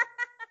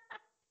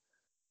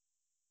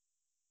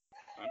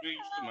 I mean,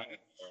 my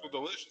ancestors were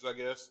delicious, I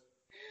guess.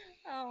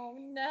 Oh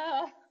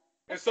no.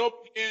 And so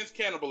begins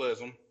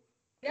cannibalism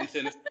in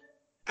Tennessee.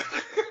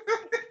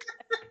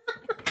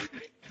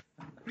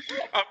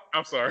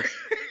 I'm sorry.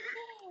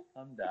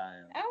 I'm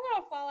dying. I'm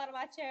gonna fall out of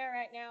my chair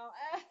right now.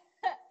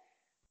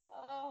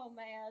 Oh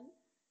man.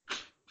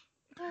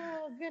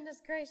 Oh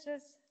goodness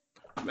gracious.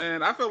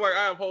 Man, I feel like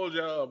I have hold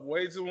you up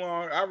way too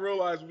long. I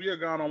realized we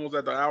have gone almost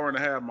at the hour and a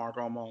half mark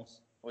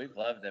almost. We've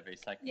loved every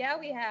second. Yeah,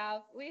 we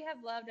have. We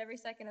have loved every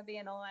second of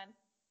being on.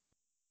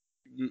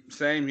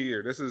 Same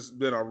here. This has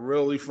been a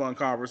really fun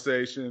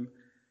conversation.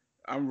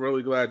 I'm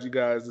really glad you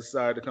guys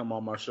decided to come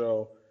on my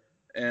show.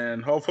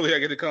 And hopefully I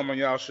get to come on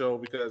y'all show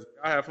because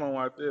I have fun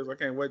like this. I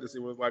can't wait to see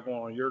what it's like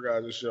on your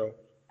guys' show.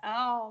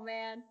 Oh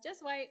man,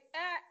 just wait.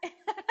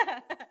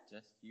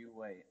 Just you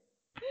wait.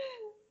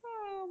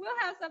 Oh, we'll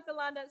have something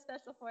lined up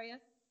special for you.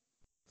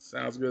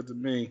 Sounds good to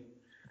me.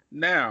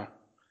 Now,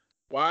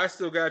 while I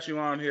still got you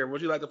on here,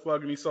 would you like to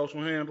plug any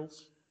social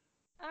handles?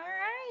 All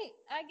right,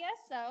 I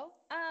guess so.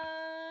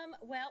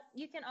 Well,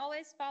 you can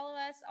always follow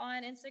us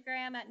on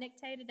Instagram at Nick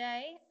Tay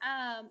Today.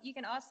 You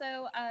can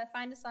also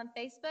find us on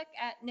Facebook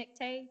at Nick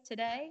Tay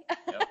Today.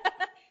 Yep.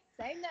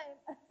 Same name.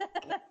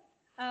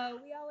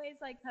 We always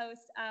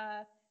post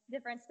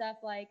different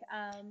stuff like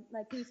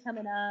who's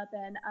coming up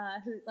and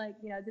who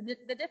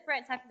the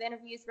different type of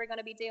interviews we're going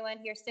to be doing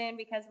here soon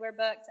because we're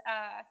booked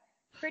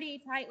pretty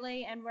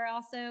tightly, and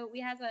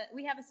we have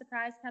a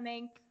surprise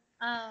coming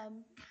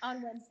on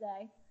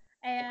Wednesday.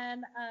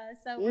 And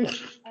so we're gonna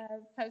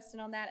be posting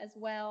on that as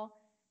well.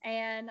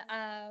 And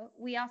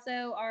we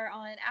also are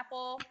on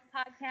Apple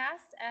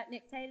Podcast at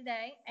Nick Tay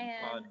Today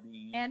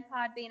and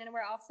Podbean, and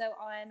we're also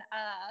on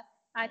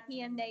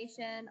IPM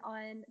Nation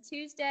on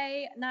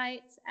Tuesday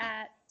nights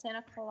at 10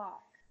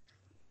 o'clock.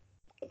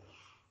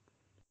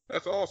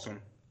 That's awesome.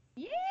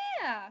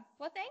 Yeah.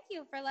 Well, thank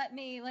you for letting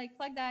me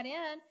plug that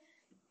in.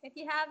 If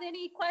you have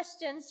any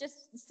questions,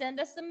 just send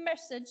us a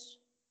message.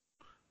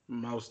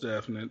 Most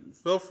definite.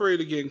 Feel free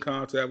to get in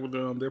contact with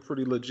them. They're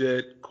pretty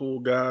legit, cool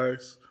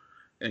guys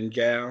and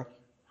gal.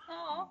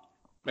 Oh.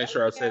 Make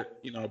sure I say,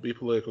 be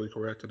politically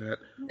correct in that.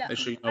 No, Make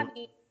sure I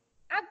mean,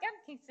 I'm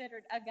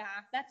considered a guy.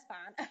 That's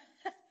fine.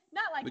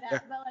 Not like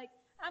that, but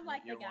I'm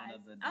like the guys.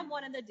 I'm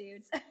one of the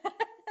dudes.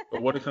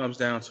 But when it comes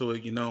down to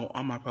it,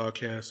 on my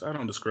podcast, I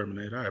don't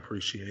discriminate. I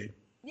appreciate.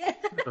 Yeah.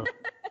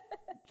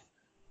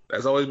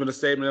 That's always been a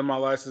statement in my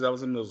life since I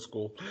was in middle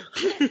school.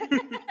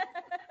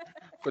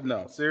 But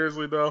no,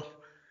 seriously though,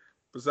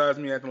 besides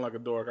me acting like a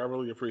dork, I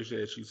really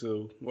appreciate you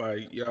too.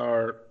 Like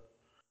y'all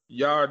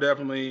are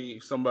definitely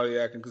somebody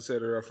I can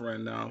consider a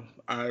friend now.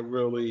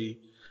 We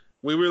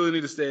really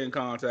need to stay in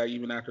contact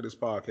even after this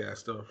podcast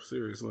stuff.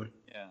 Seriously.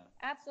 Yeah.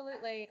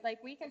 Absolutely.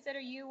 We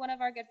consider you one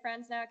of our good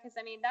friends now, because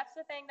that's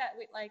the thing that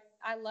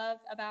I love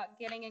about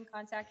getting in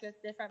contact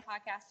with different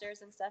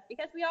podcasters and stuff,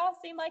 because we all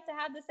seem to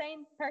have the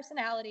same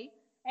personality.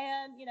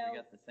 And we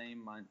got the same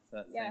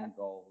mindset, same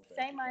goals.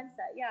 Same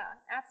mindset, yeah,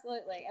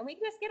 absolutely. And we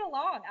just get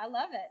along. I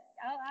love it.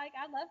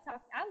 I love talking.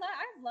 I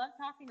love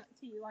talking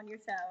to you on your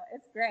show.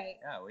 It's great.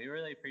 Yeah, we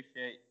really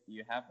appreciate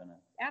you having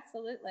us.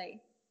 Absolutely.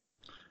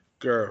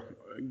 Girl,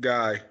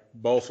 guy,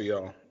 both of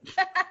y'all.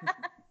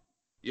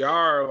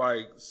 Y'all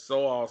are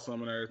so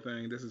awesome and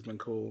everything. This has been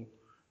cool.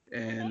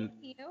 And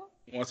thank you.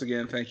 Once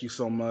again, thank you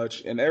so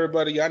much. And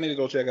everybody, y'all need to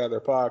go check out their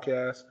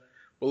podcast.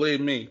 Believe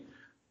me.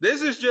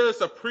 This is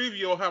just a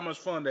preview of how much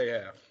fun they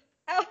have.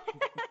 Oh.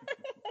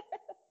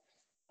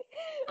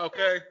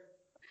 Okay?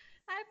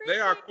 They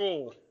are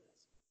cool.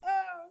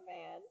 Oh,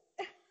 man.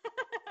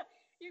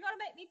 You're going to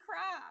make me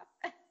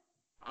cry.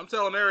 I'm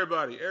telling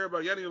everybody,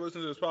 y'all need to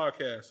listen to this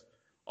podcast.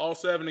 All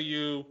 7 of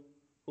you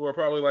who are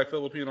probably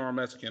Filipino or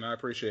Mexican, I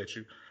appreciate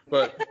you.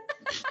 But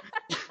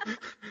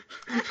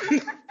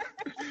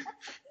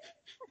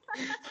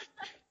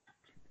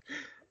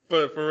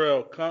But for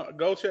real,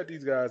 go check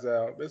these guys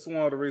out. This is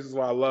one of the reasons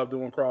why I love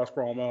doing cross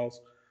promos,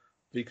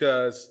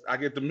 because I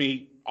get to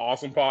meet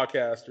awesome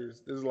podcasters.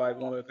 This is one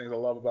of the things I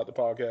love about the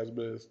podcast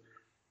biz,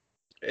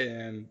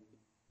 and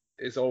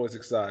it's always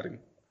exciting.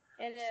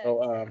 It is.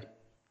 So,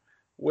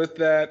 with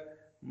that,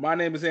 my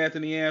name is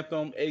Anthony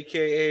Anthem,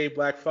 aka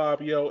Black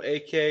Fabio,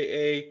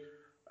 aka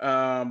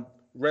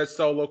Red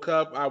Solo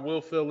Cup. I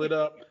will fill it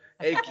up,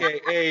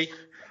 aka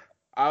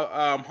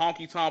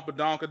Honky Tonk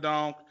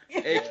Badonkadonk,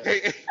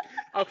 aka.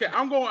 Okay,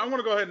 I'm going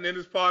to go ahead and end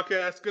this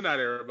podcast. Good night,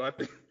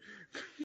 everybody.